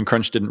and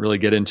Crunch didn't really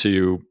get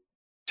into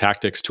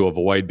tactics to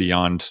avoid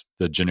beyond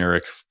the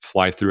generic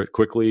fly through it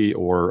quickly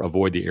or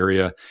avoid the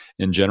area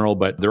in general.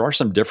 But there are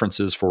some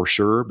differences for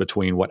sure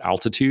between what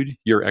altitude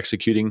you're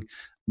executing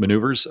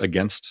maneuvers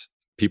against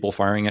people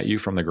firing at you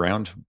from the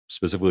ground,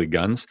 specifically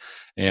guns.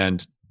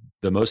 And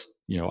The most,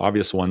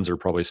 obvious ones are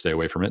probably stay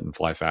away from it and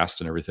fly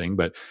fast and everything,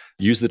 but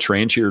use the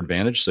terrain to your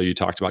advantage. So you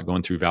talked about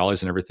going through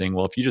valleys and everything.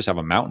 Well, if you just have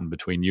a mountain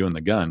between you and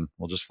the gun,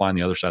 well, just fly on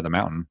the other side of the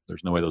mountain.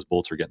 There's no way those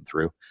bullets are getting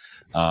through.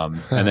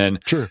 And then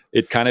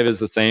it kind of is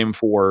the same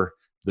for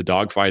the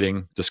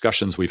dogfighting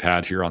discussions we've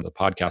had here on the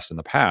podcast in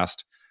the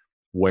past,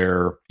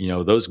 where,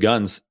 those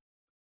guns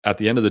at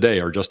the end of the day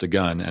are just a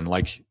gun. And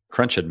like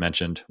Crunch had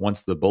mentioned,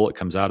 once the bullet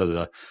comes out of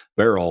the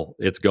barrel,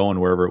 it's going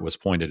wherever it was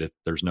pointed.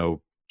 There's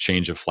no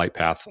change of flight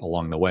path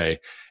along the way.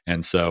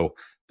 And so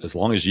as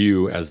long as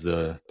you, as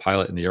the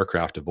pilot in the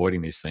aircraft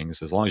avoiding these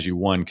things, as long as you,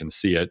 one, can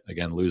see it,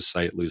 again, lose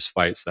sight, lose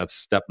fights, that's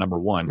step number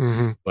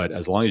one. But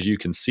as long as you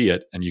can see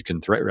it and you can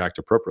threat react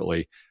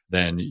appropriately,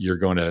 then you're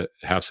going to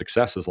have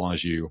success as long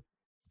as you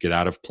get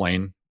out of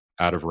plane,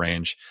 out of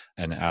range,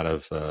 and out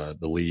of the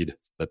lead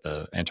that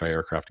the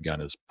anti-aircraft gun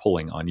is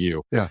pulling on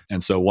you. Yeah.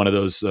 And so one of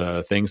those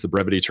things, the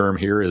brevity term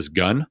here is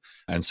gun.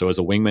 And so as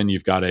a wingman,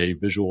 you've got a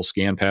visual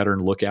scan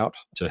pattern lookout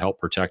to help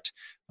protect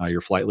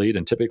your flight lead.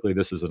 And typically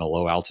this is in a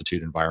low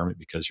altitude environment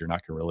because you're not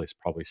going to really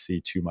probably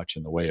see too much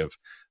in the way of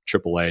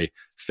AAA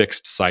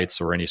fixed sights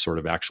or any sort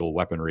of actual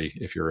weaponry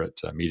if you're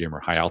at medium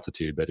or high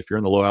altitude. But if you're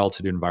in the low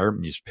altitude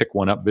environment, you just pick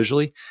one up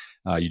visually,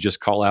 you just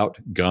call out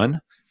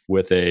gun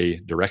with a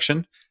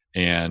direction.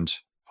 And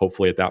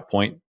hopefully at that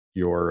point,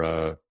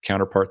 your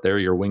counterpart there,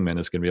 your wingman,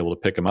 is going to be able to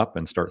pick them up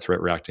and start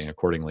threat reacting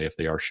accordingly if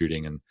they are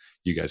shooting and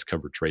you guys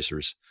cover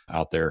tracers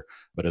out there.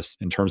 But as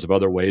in terms of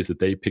other ways that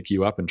they pick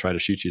you up and try to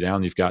shoot you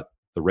down, you've got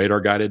the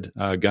radar guided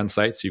gun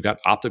sights, you've got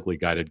optically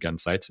guided gun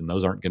sights, and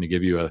those aren't going to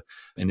give you an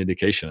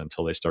indication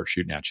until they start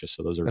shooting at you.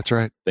 So those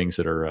are things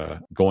that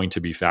are going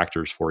to be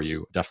factors for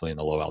you, definitely in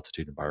the low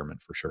altitude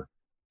environment for sure.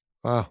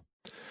 Wow.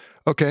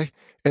 Okay.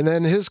 And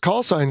then his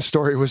call sign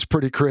story was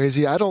pretty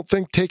crazy. I don't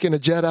think taking a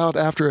jet out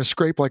after a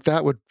scrape like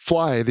that would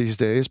fly these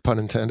days, pun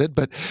intended,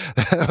 but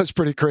that was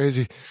pretty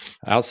crazy.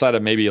 Outside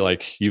of maybe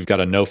like you've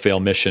got a no-fail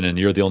mission and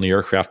you're the only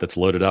aircraft that's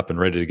loaded up and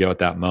ready to go at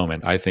that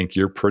moment, I think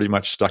you're pretty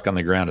much stuck on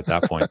the ground at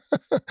that point.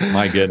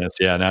 My goodness.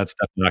 Yeah, that's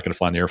definitely not going to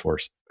fly in the Air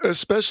Force.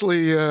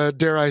 Especially,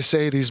 dare I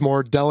say, these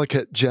more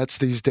delicate jets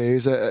these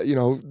days. They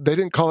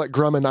didn't call it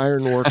Grumman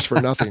Iron Works for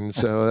nothing.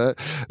 So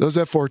those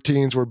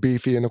F-14s were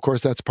beefy. And of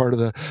course, that's part of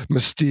the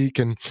mystique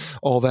and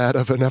all that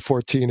of an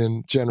F-14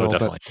 in general.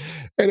 But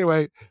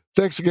anyway,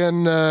 thanks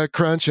again,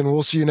 Crunch, and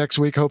we'll see you next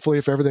week, hopefully,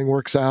 if everything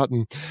works out.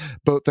 And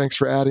Boat, thanks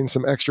for adding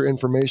some extra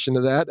information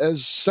to that.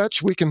 As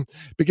such, we can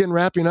begin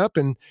wrapping up.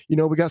 And,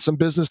 we got some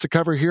business to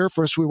cover here.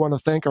 First, we want to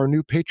thank our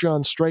new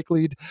Patreon strike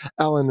lead,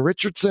 Alan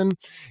Richardson,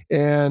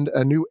 and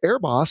a new air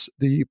boss,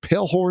 the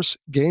Pale Horse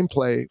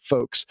Gameplay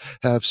folks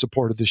have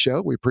supported the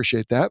show. We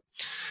appreciate that.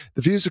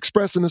 The views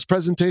expressed in this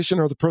presentation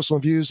are the personal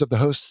views of the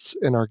hosts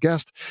and our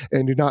guest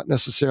and do not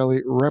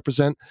necessarily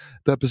represent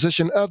the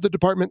position of the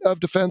Department of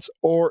Defense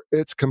or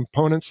its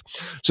components.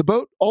 So,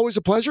 Boat, always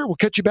a pleasure. We'll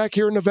catch you back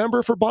here in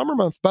November for Bomber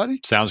Month, buddy.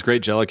 Sounds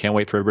great, Jello. Can't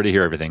wait for everybody to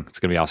hear everything. It's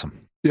going to be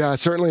awesome. Yeah,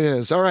 it certainly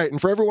is. All right. And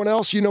for everyone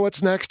else, you know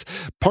what's next.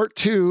 Part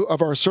 2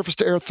 of our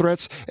surface-to-air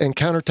threats and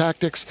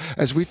countertactics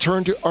as we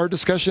turn to our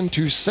discussion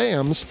to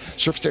SAM's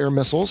surface-to-air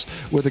missiles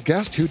with a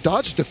guest who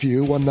dodged a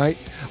few one night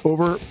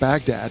over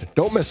Baghdad.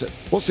 Don't miss it.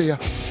 We'll see you.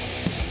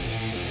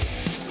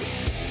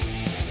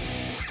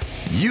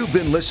 You've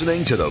been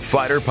listening to the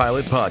Fighter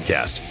Pilot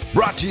Podcast,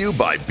 brought to you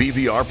by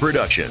BVR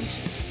Productions.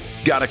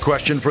 Got a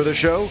question for the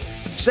show?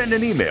 Send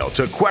an email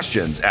to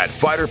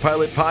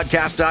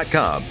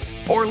questions@fighterpilotpodcast.com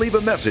or leave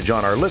a message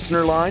on our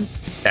listener line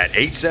at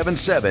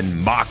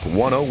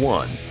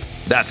 877-MACH-101.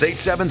 That's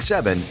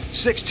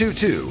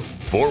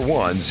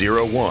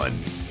 877-622-4101.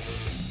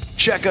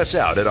 Check us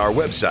out at our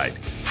website,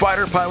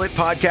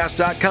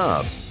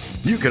 fighterpilotpodcast.com.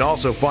 You can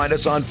also find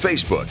us on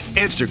Facebook,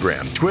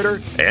 Instagram, Twitter,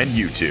 and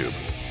YouTube.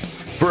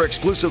 For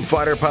exclusive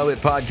Fighter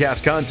Pilot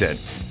Podcast content,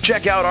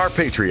 check out our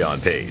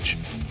Patreon page.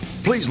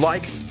 Please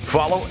like,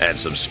 follow, and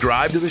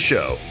subscribe to the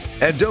show.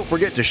 And don't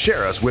forget to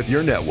share us with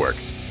your network.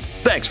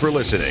 Thanks for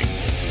listening.